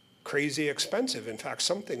crazy expensive. In fact,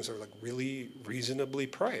 some things are like really reasonably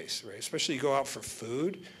priced, right? Especially you go out for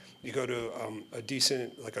food, you go to a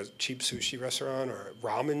decent, like a cheap sushi restaurant or a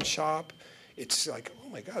ramen shop. It's like, oh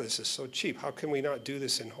my God, this is so cheap. How can we not do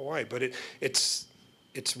this in Hawaii? But it's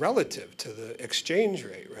relative to the exchange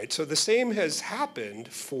rate, right? So the same has happened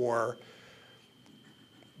for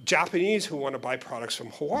Japanese who want to buy products from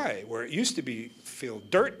Hawaii, where it used to feel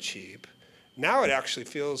dirt cheap. Now it actually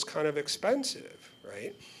feels kind of expensive,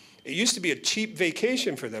 right? It used to be a cheap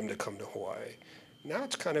vacation for them to come to Hawaii. Now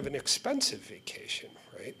it's kind of an expensive vacation,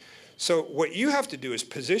 right? So what you have to do is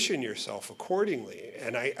position yourself accordingly.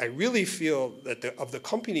 And I really feel that of the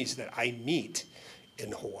companies that I meet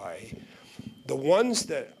in Hawaii, the ones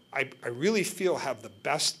that I really feel have the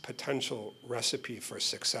best potential recipe for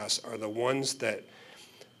success are the ones that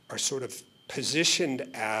are sort of positioned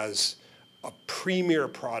as a premier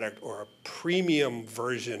product or a premium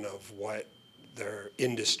version of what their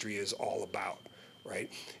industry is all about,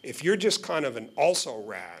 right? If you're just kind of an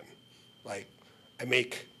also-ran, like I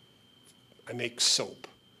make soap.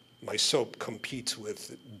 My soap competes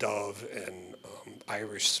with Dove and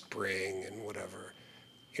Irish Spring and whatever.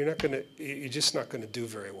 You're just not gonna do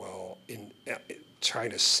very well in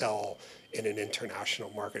trying to sell in an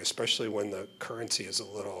international market, especially when the currency is a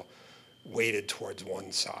little weighted towards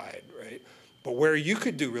one side, right? But where you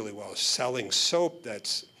could do really well is selling soap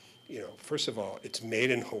that's, first of all, it's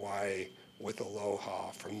made in Hawaii with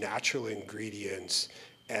Aloha from natural ingredients,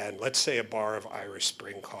 and let's say a bar of Irish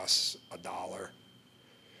Spring costs $1.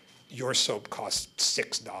 Your soap costs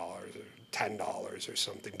 $6 or $10 or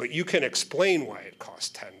something, but you can explain why it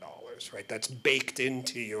costs $10, right? That's baked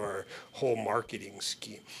into your whole marketing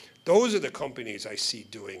scheme. Those are the companies I see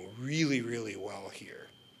doing really, really well here,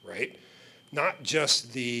 right? Not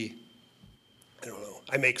just I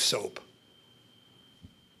make soap.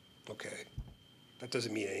 Okay, that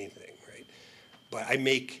doesn't mean anything, right? But I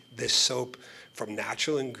make this soap from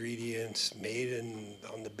natural ingredients, made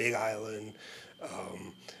on the Big Island.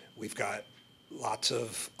 We've got lots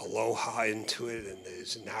of aloha into it, and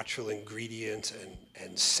there's natural ingredients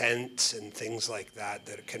and scents and things like that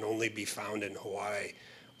that can only be found in Hawaii.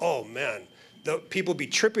 Oh man, people be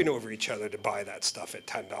tripping over each other to buy that stuff at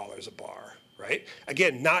 $10 a bar, right?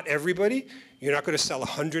 Again, not everybody. You're not going to sell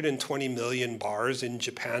 120 million bars in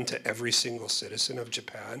Japan to every single citizen of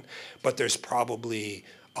Japan, but there's probably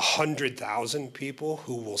 100,000 people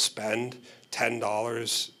who will spend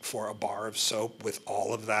 $10 for a bar of soap with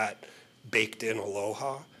all of that baked in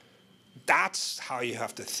aloha. That's how you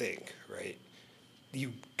have to think, right?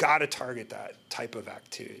 You got to target that type of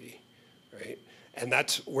activity, right? And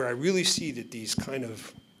that's where I really see that these kind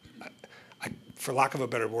of, for lack of a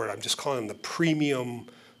better word, I'm just calling them the premium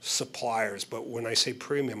suppliers. But when I say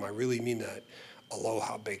premium, I really mean that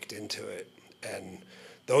aloha baked into it. And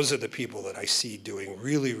those are the people that I see doing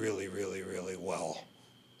really, really, really, really well,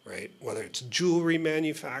 right? Whether it's jewelry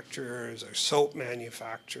manufacturers or soap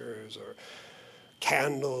manufacturers or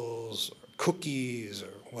candles or cookies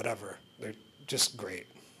or whatever. They're just great,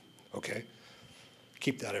 okay?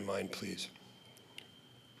 Keep that in mind, please.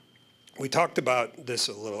 We talked about this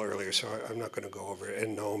a little earlier, so I'm not going to go over it,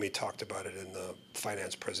 and Naomi talked about it in the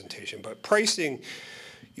finance presentation. But pricing,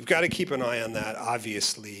 you've got to keep an eye on that,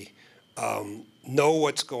 obviously. Know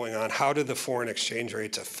what's going on. How do the foreign exchange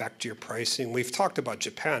rates affect your pricing? We've talked about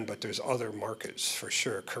Japan, but there's other markets for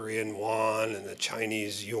sure. Korean won and the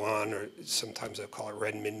Chinese yuan, or sometimes they call it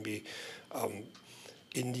renminbi,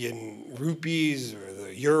 Indian rupees or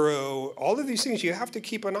the euro. All of these things, you have to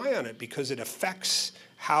keep an eye on it because it affects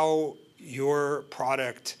how your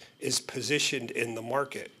product is positioned in the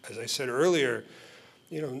market. As I said earlier,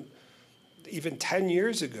 even 10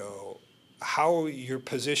 years ago, how you're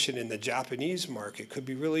positioned in the Japanese market could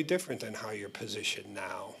be really different than how you're positioned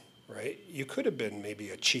now, right? You could have been maybe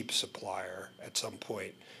a cheap supplier at some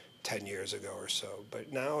point 10 years ago or so,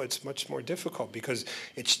 but now it's much more difficult because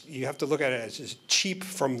you have to look at it as just cheap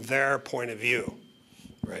from their point of view,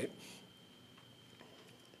 right?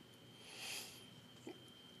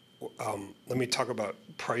 Let me talk about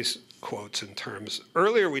price quotes and terms.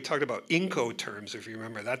 Earlier we talked about Incoterms, if you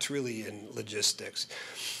remember. That's really in logistics.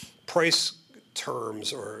 Price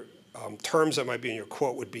terms or terms that might be in your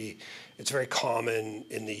quote would be, it's very common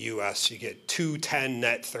in the US, you get 210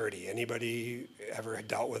 net 30. Anybody ever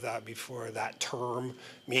dealt with that before? That term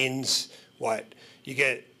means what? You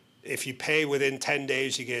get, if you pay within 10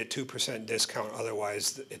 days, you get a 2% discount.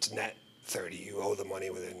 Otherwise, it's net 30. You owe the money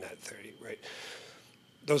within net 30, right?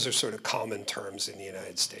 Those are sort of common terms in the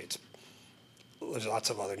United States. There's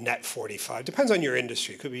lots of other net 45. Depends on your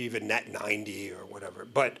industry. It could be even net 90 or whatever.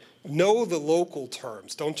 But know the local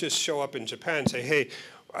terms. Don't just show up in Japan and say, hey,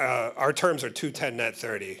 our terms are 210 net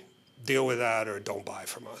 30. Deal with that or don't buy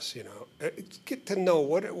from us. Get to know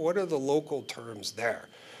what are the local terms there.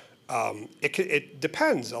 It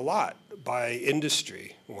depends a lot by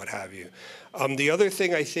industry and what have you. The other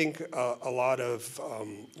thing I think a lot of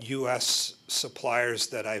U.S. suppliers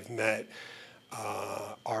that I've met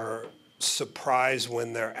are surprised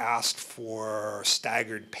when they're asked for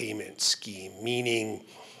staggered payment scheme, meaning,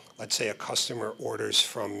 let's say a customer orders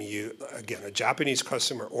from you, again, a Japanese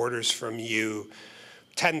customer orders from you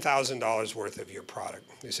 $10,000 worth of your product.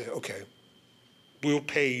 They say, okay, we'll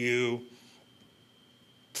pay you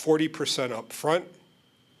 40% up front.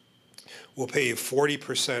 We'll pay you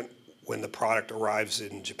 40% when the product arrives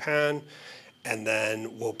in Japan, and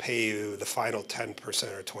then we'll pay you the final 10%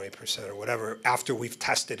 or 20% or whatever after we've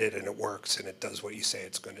tested it and it works and it does what you say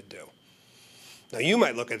it's going to do. Now, you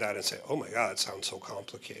might look at that and say, oh my God, it sounds so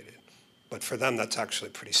complicated. But for them, that's actually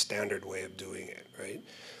a pretty standard way of doing it, right?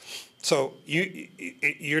 So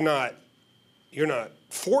you're not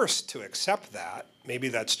forced to accept that. Maybe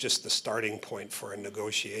that's just the starting point for a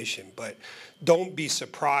negotiation, but don't be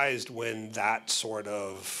surprised when that sort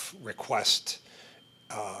of request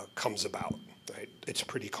comes about, right? It's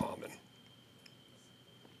pretty common.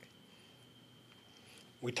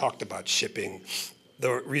 We talked about shipping.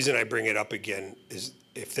 The reason I bring it up again is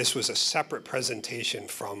if this was a separate presentation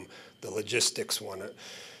from the logistics one,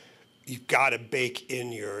 you've got to bake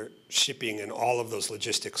in your shipping and all of those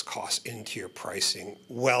logistics costs into your pricing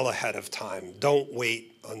well ahead of time. Don't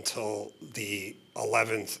wait until the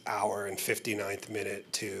 11th hour and 59th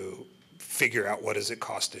minute to figure out what does it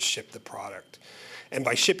cost to ship the product. And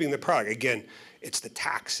by shipping the product, again, it's the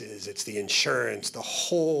taxes, it's the insurance, the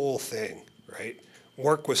whole thing, right?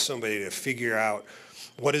 Work with somebody to figure out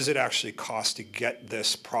what does it actually cost to get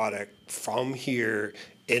this product from here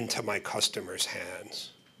into my customer's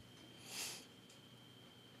hands.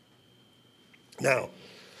 Now,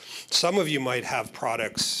 some of you might have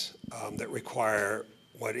products that require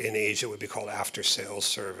what in Asia would be called after-sales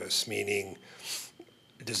service, meaning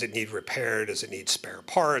does it need repair? Does it need spare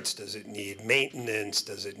parts? Does it need maintenance?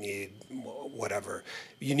 Does it need whatever?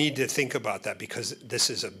 You need to think about that because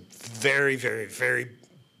this is a very, very, very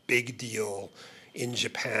big deal in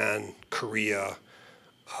Japan, Korea,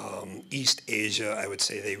 East Asia. I would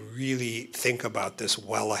say they really think about this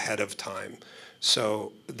well ahead of time.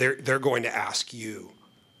 So they're going to ask you,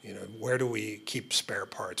 where do we keep spare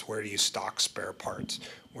parts? Where do you stock spare parts?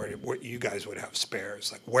 Where you guys would have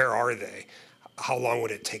spares? Like, where are they? How long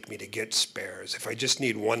would it take me to get spares? If I just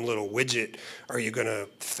need one little widget, are you going to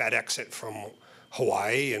FedEx it from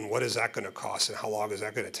Hawaii? And what is that going to cost? And how long is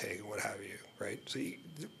that going to take? And what have you, right? So you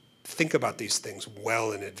think about these things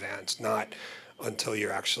well in advance, not until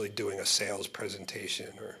you're actually doing a sales presentation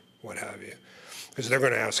or what have you. Because they're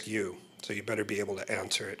going to ask you, so you better be able to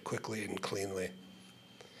answer it quickly and cleanly.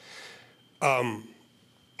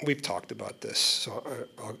 We've talked about this, so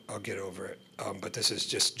I'll get over it. But this is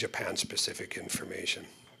just Japan-specific information.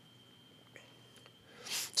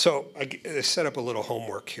 So I set up a little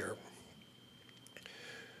homework here.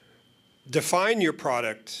 Define your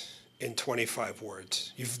product in 25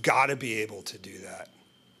 words. You've got to be able to do that,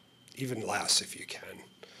 even less if you can.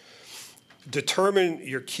 Determine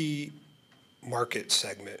your key market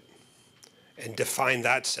segment and define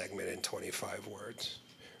that segment in 25 words.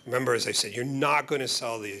 Remember, as I said, you're not going to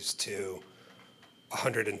sell these to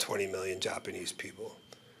 120 million Japanese people.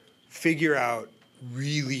 Figure out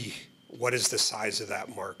really what is the size of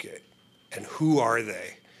that market and who are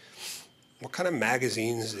they? What kind of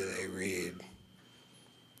magazines do they read?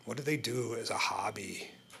 What do they do as a hobby?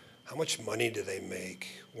 How much money do they make?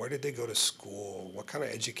 Where did they go to school? What kind of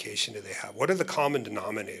education do they have? What are the common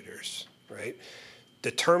denominators, right?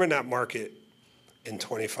 Determine that market in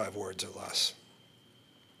 25 words or less.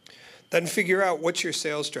 Then figure out what's your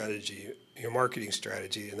sales strategy, your marketing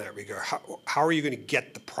strategy in that regard. How are you going to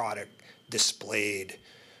get the product displayed,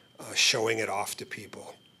 showing it off to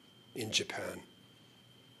people in Japan?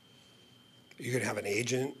 You're going to have an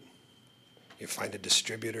agent, you find a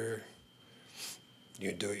distributor,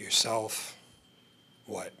 you do it yourself.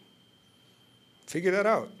 What? Figure that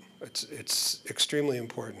out. It's extremely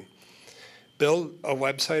important. Build a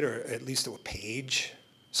website or at least a page,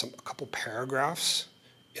 a couple paragraphs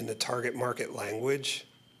in the target market language.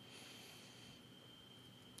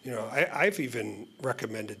 I've even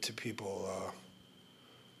recommended to people,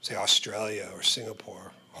 say Australia or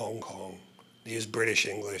Singapore, Hong Kong, they use British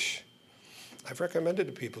English. I've recommended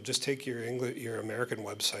to people just take your American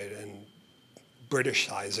website and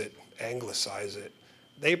Britishize it, Anglicize it.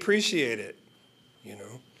 They appreciate it,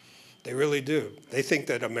 They really do. They think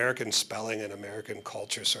that American spelling and American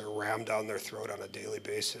culture sort of ram down their throat on a daily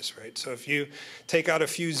basis, right? So if you take out a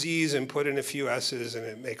few Z's and put in a few S's and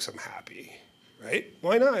it makes them happy, right?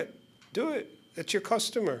 Why not? Do it. It's your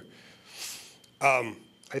customer. I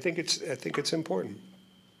think it's important.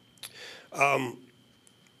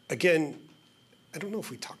 Again, I don't know if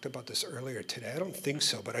we talked about this earlier today. I don't think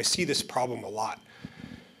so, but I see this problem a lot.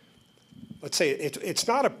 Let's say it's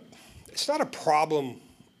not a problem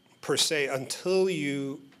per se until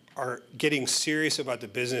you are getting serious about the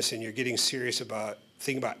business and you're getting serious about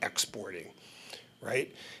thinking about exporting,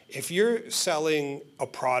 right? If you're selling a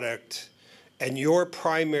product and your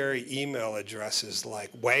primary email address is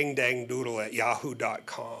like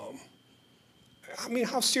wangdangdoodle@yahoo.com, I mean,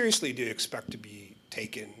 how seriously do you expect to be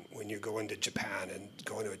taken when you're going to Japan and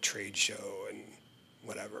going to a trade show and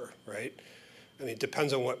whatever, right? I mean, it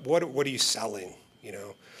depends on what are you selling, You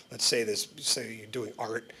know, let's say say you're doing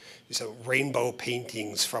art, so rainbow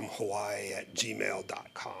paintings from Hawaii at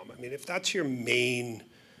gmail.com. I mean, if that's your main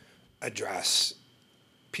address,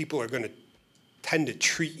 people are going to tend to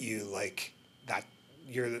treat you like that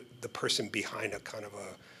you're the person behind a kind of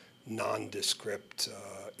a nondescript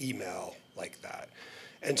email like that.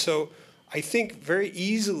 And so I think very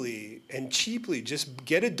easily and cheaply just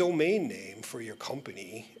get a domain name for your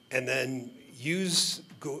company and then use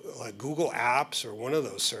like Google Apps or one of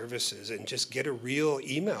those services and just get a real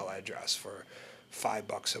email address for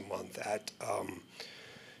 $5 a month at,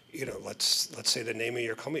 you know, let's say the name of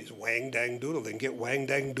your company is Wang Dang Doodle, then get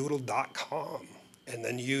wangdangdoodle.com and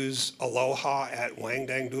then use aloha at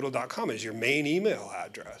wangdangdoodle.com as your main email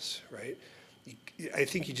address, right? I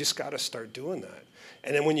think you just got to start doing that.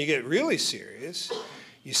 And then when you get really serious,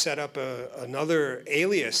 you set up another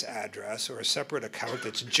alias address or a separate account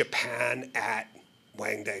that's Japan at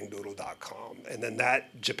wangdangdoodle.com. And then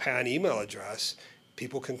that Japan email address,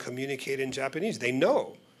 people can communicate in Japanese. They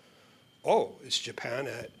know, oh, it's Japan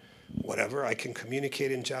at whatever. I can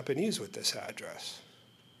communicate in Japanese with this address,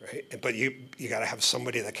 right? But you got to have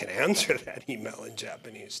somebody that can answer that email in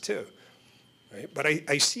Japanese too, right? But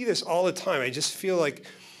I see this all the time. I just feel like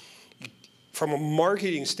from a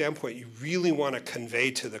marketing standpoint, you really want to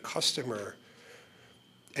convey to the customer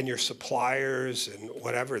and your suppliers and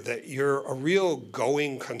whatever that you're a real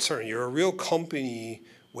going concern. You're a real company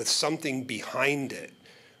with something behind it,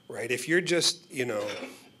 right? If you're just, you know,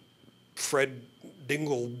 Fred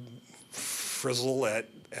Dingle Frizzle at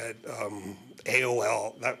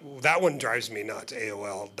AOL, that one drives me nuts,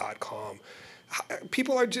 AOL.com.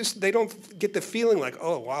 People are just, they don't get the feeling like,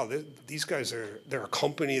 oh, wow, these guys they're a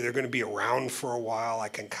company, they're going to be around for a while. I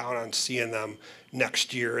can count on seeing them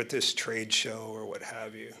next year at this trade show or what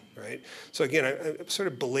have you, right? So again, I'm sort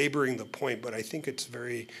of belaboring the point, but I think it's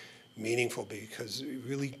very meaningful because you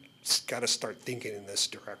really got to start thinking in this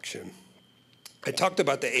direction. I talked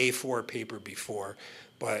about the A4 paper before,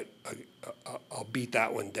 but I'll beat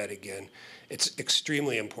that one dead again. It's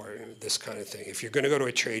extremely important, this kind of thing. If you're going to go to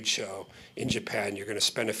a trade show in Japan, you're going to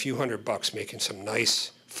spend a few $100 making some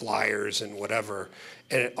nice flyers and whatever,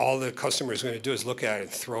 and all the customer is going to do is look at it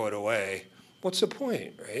and throw it away. What's the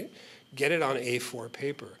point, right? Get it on A4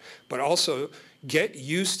 paper. But also get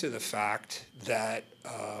used to the fact that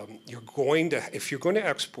if you're going to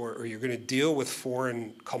export or you're going to deal with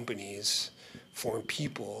foreign companies, foreign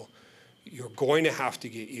people, you're going to have to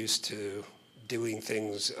get used to doing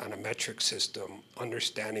things on a metric system,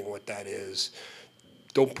 understanding what that is.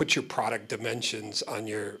 Don't put your product dimensions on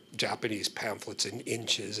your Japanese pamphlets in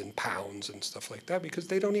inches and pounds and stuff like that because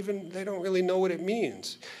they don't really know what it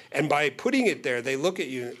means. And by putting it there, they look at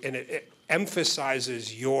you and it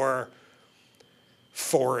emphasizes your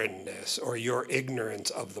foreignness or your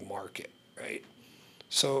ignorance of the market, right?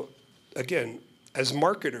 So again, as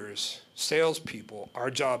marketers, salespeople,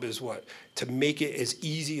 our job is what? To make it as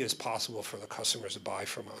easy as possible for the customers to buy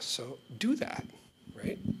from us. So do that,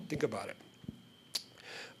 right? Think about it.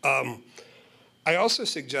 I also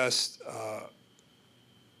suggest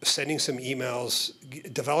sending some emails,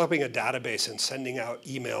 developing a database and sending out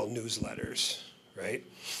email newsletters, right?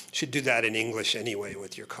 Should do that in English anyway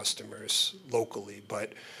with your customers locally,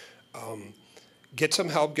 but get some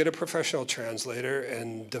help, get a professional translator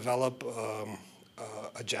and develop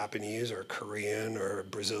a Japanese or Korean or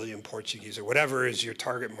Brazilian Portuguese or whatever is your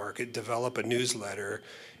target market, develop a newsletter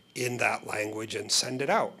in that language and send it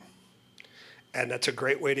out. And that's a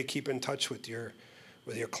great way to keep in touch with your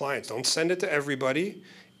clients. Don't send it to everybody.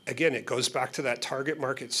 Again, it goes back to that target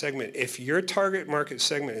market segment. If your target market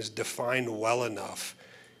segment is defined well enough,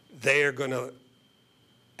 they are going to,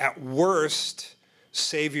 at worst,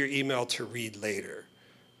 save your email to read later.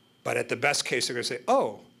 But at the best case, they're going to say,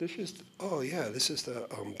 this is the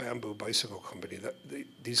Bamboo Bicycle Company.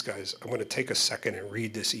 These guys, I'm going to take a second and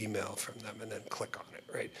read this email from them and then click on it,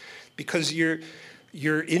 right? Because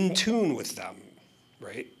you're in tune with them,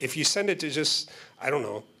 right? If you send it to just, I don't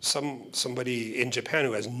know, somebody in Japan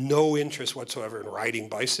who has no interest whatsoever in riding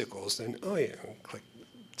bicycles, then, click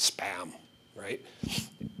spam, right?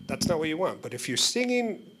 That's not what you want. But if you're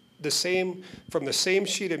singing from the same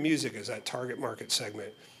sheet of music as that target market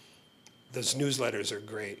segment, those newsletters are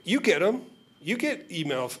great. You get them. You get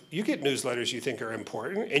email. You get newsletters you think are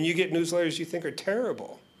important, and you get newsletters you think are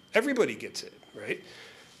terrible. Everybody gets it, right?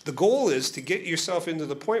 The goal is to get yourself into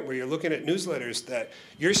the point where you're looking at newsletters that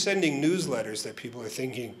you're sending newsletters that people are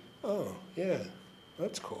thinking, oh, yeah,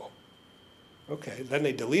 that's cool. Okay, then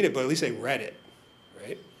they delete it, but at least they read it,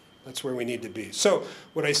 right? That's where we need to be. So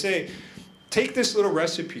what I say, take this little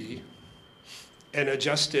recipe and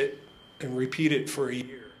adjust it and repeat it for a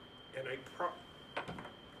year. And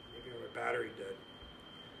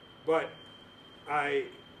but I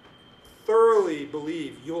thoroughly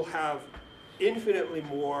believe you'll have infinitely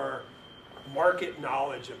more market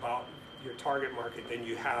knowledge about your target market than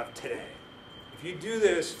you have today. If you do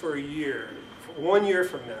this for a year, for 1 year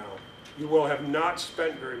from now, you will have not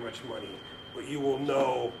spent very much money, but you will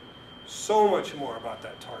know so much more about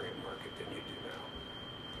that target market than you do now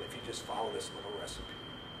if you just follow this little recipe.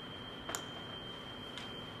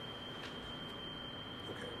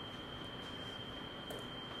 Okay.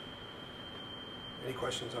 Any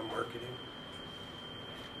questions on marketing?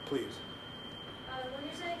 Please. When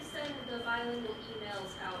you're saying send the bilingual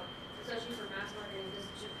emails out, especially for mass marketing, does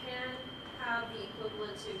Japan have the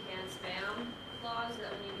equivalent to canned spam laws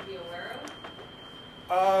that we need to be aware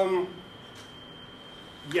of?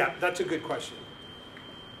 Yeah, that's a good question.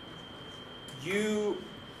 In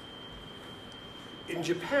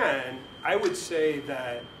Japan, I would say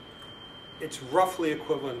that it's roughly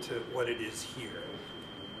equivalent to what it is here.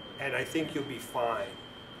 And I think you'll be fine.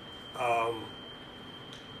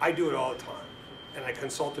 I do it all the time. And I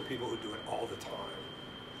consult to people who do it all the time.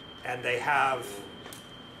 And they have,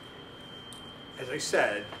 as I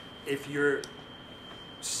said, if you're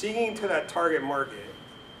singing to that target market,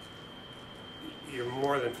 you're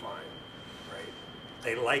more than fine, right?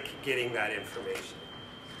 They like getting that information.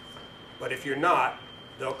 But if you're not,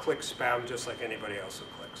 they'll click spam just like anybody else will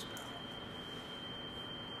click spam.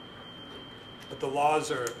 But the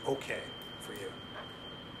laws are okay for you.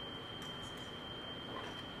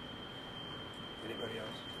 Anybody else?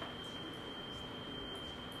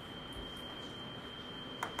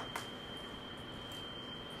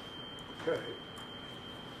 Okay.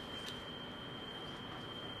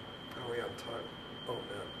 Are we on time? Oh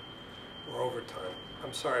man, we're over time.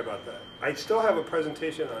 I'm sorry about that. I still have a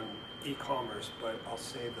presentation on e-commerce, but I'll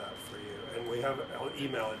save that for you. And I'll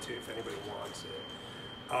email it to you if anybody wants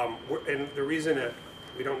it. And the reason that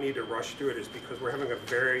we don't need to rush through it is because we're having a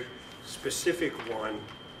very specific one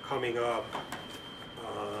coming up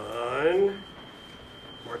on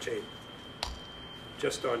March 8th,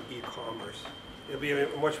 just on e-commerce. It'll be in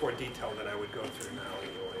much more detail than I would go through now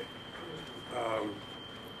anyway.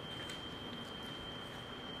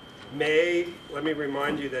 May, let me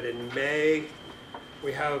remind you that in May,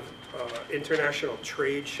 we have international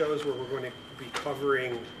trade shows where we're going to be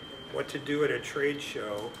covering what to do at a trade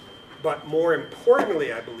show, but more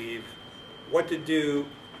importantly, I believe, what to do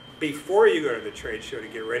before you go to the trade show to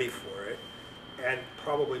get ready for it, and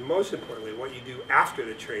probably most importantly, what you do after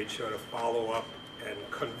the trade show to follow up and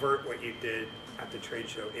convert what you did at the trade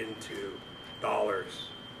show into dollars.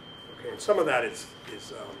 Okay, and some of that is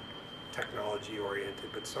technology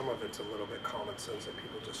oriented, but some of it's a little bit common sense that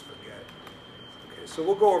people just forget. Okay, so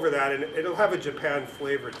we'll go over that, and it'll have a Japan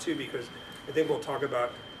flavor too, because I think we'll talk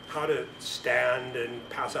about how to stand and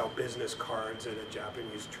pass out business cards at a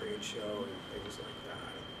Japanese trade show and things like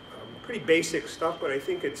that. Pretty basic stuff, but I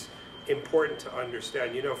think it's important to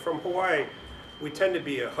understand. You know, from Hawaii, we tend to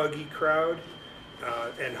be a huggy crowd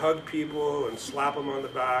and hug people and slap them on the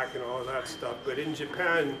back and all of that stuff. But in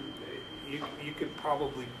Japan, you could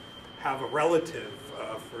probably have a relative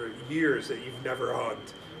for years that you've never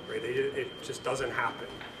hugged, right? It just doesn't happen.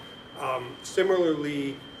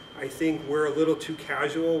 Similarly, I think we're a little too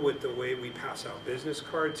casual with the way we pass out business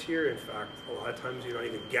cards here. In fact, a lot of times you don't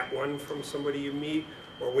even get one from somebody you meet,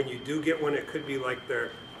 or when you do get one, it could be like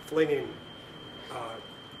they're flinging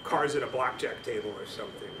cards at a blackjack table or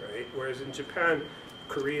something, right? Whereas in Japan,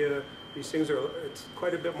 Korea, these things it's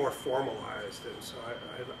quite a bit more formalized, and so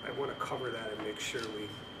I want to cover that and make sure we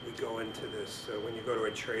go into this, so when you go to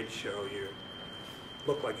a trade show, you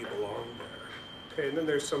look like you belong there. Okay, and then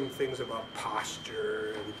there's some things about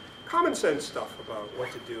posture and common sense stuff about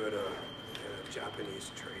what to do at a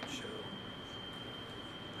Japanese trade show.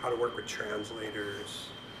 How to work with translators.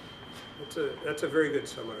 That's a very good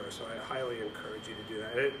seminar, so I highly encourage you to do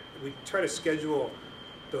that. And we try to schedule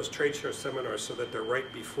those trade show seminars so that they're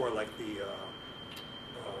right before, like the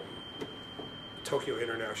Tokyo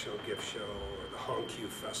International Gift Show or the Hankyu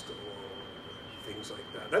Festival, things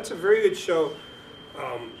like that. That's a very good show.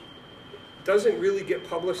 Doesn't really get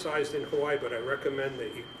publicized in Hawaii, but I recommend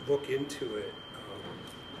that you look into it.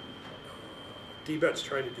 DBET's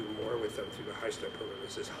trying to do more with them through the High Step program.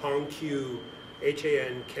 It's this Hankyu,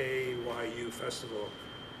 Hankyu Festival.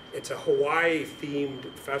 It's a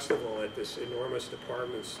Hawaii-themed festival at this enormous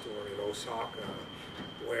department store in Osaka,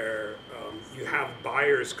 where you have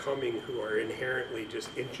buyers coming who are inherently just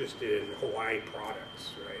interested in Hawaii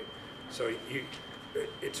products, right? So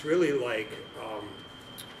it's really like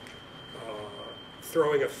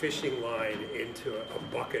throwing a fishing line into a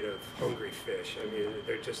bucket of hungry fish. I mean,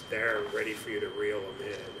 they're just there ready for you to reel them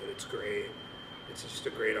in, and it's great. it's just a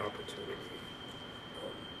great opportunity.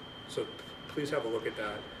 So please have a look at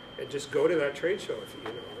that, and just go to that trade show.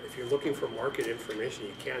 If you're looking for market information,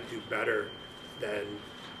 you can't do better than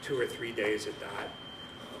 2 or 3 days at that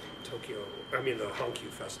the Hankyu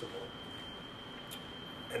Festival.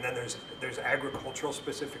 And then there's agricultural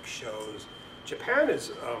specific shows. Japan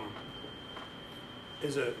is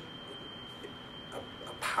a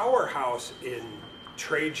powerhouse in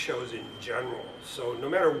trade shows in general. So no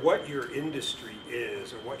matter what your industry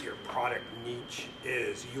is or what your product niche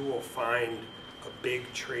is, you will find a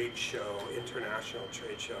big trade show, international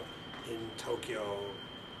trade show in Tokyo,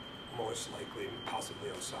 most likely, possibly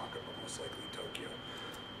Osaka, but most likely Tokyo.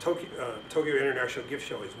 Tokyo International Gift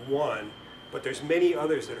Show is one, but there's many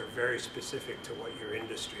others that are very specific to what your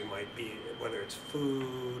industry might be, whether it's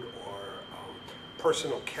food or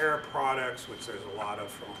personal care products, which there's a lot of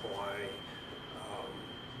from Hawaii,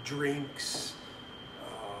 drinks,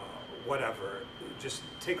 whatever. Just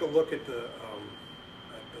take a look at the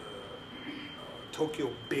Tokyo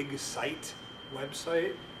Big Site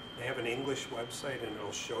website. They have an English website, and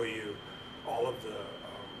it'll show you all of the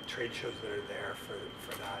trade shows that are there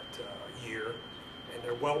for that year. And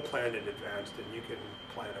they're well planned in advance, and you can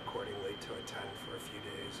plan accordingly to attend for a few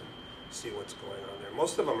days and see what's going on there.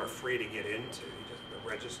 Most of them are free to get into. You just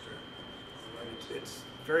register. And it's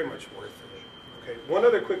very much worth it. Okay. One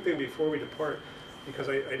other quick thing before we depart, because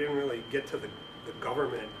I didn't really get to the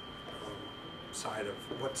government side of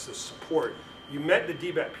what's the support. You met the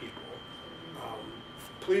DBET people.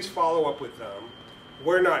 Please follow up with them.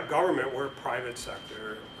 We're not government, we're private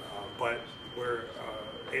sector, but we're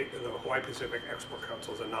the Hawaii Pacific Export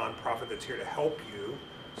Council is a nonprofit that's here to help you.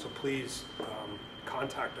 So please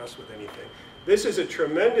contact us with anything. This is a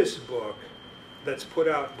tremendous book that's put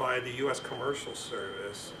out by the U.S. Commercial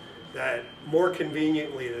Service that more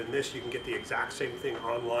conveniently than this, you can get the exact same thing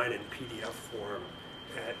online in PDF form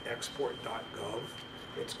at export.gov.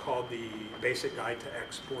 It's called the Basic Guide to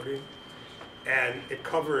Exporting. And it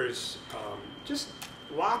covers just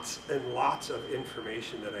lots and lots of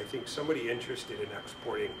information that I think somebody interested in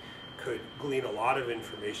exporting could glean a lot of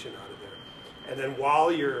information out of there. And then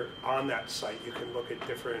while you're on that site, you can look at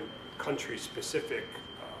different country-specific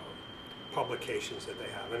publications that they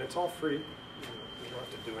have. And it's all free. You don't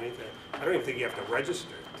have to do anything. I don't even think you have to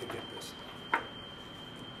register to get this stuff.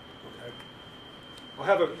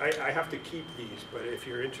 Okay? I have to keep these, but if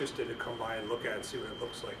you're interested to come by and look at it and see what it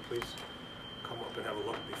looks like, please come up and have a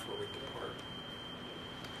look before we depart.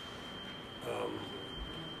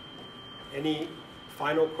 Any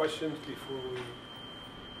final questions before we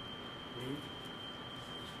leave?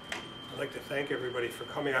 I'd like to thank everybody for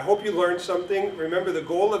coming. I hope you learned something. Remember, the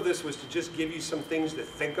goal of this was to just give you some things to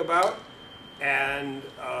think about and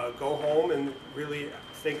go home and really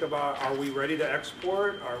think about, are we ready to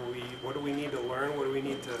export? What do we need to learn? What do we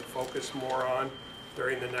need to focus more on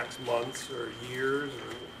during the next months or years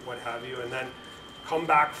or what have you? And then come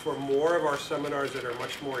back for more of our seminars that are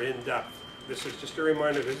much more in-depth. This is just a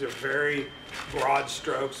reminder, these are very broad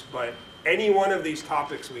strokes, but any one of these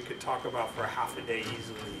topics we could talk about for half a day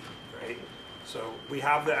easily, right? So we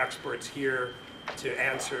have the experts here to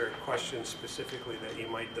answer questions specifically that you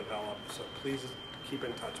might develop. So please keep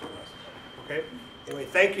in touch with us, okay? Anyway,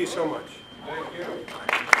 thank you so much. Thank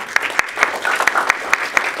you.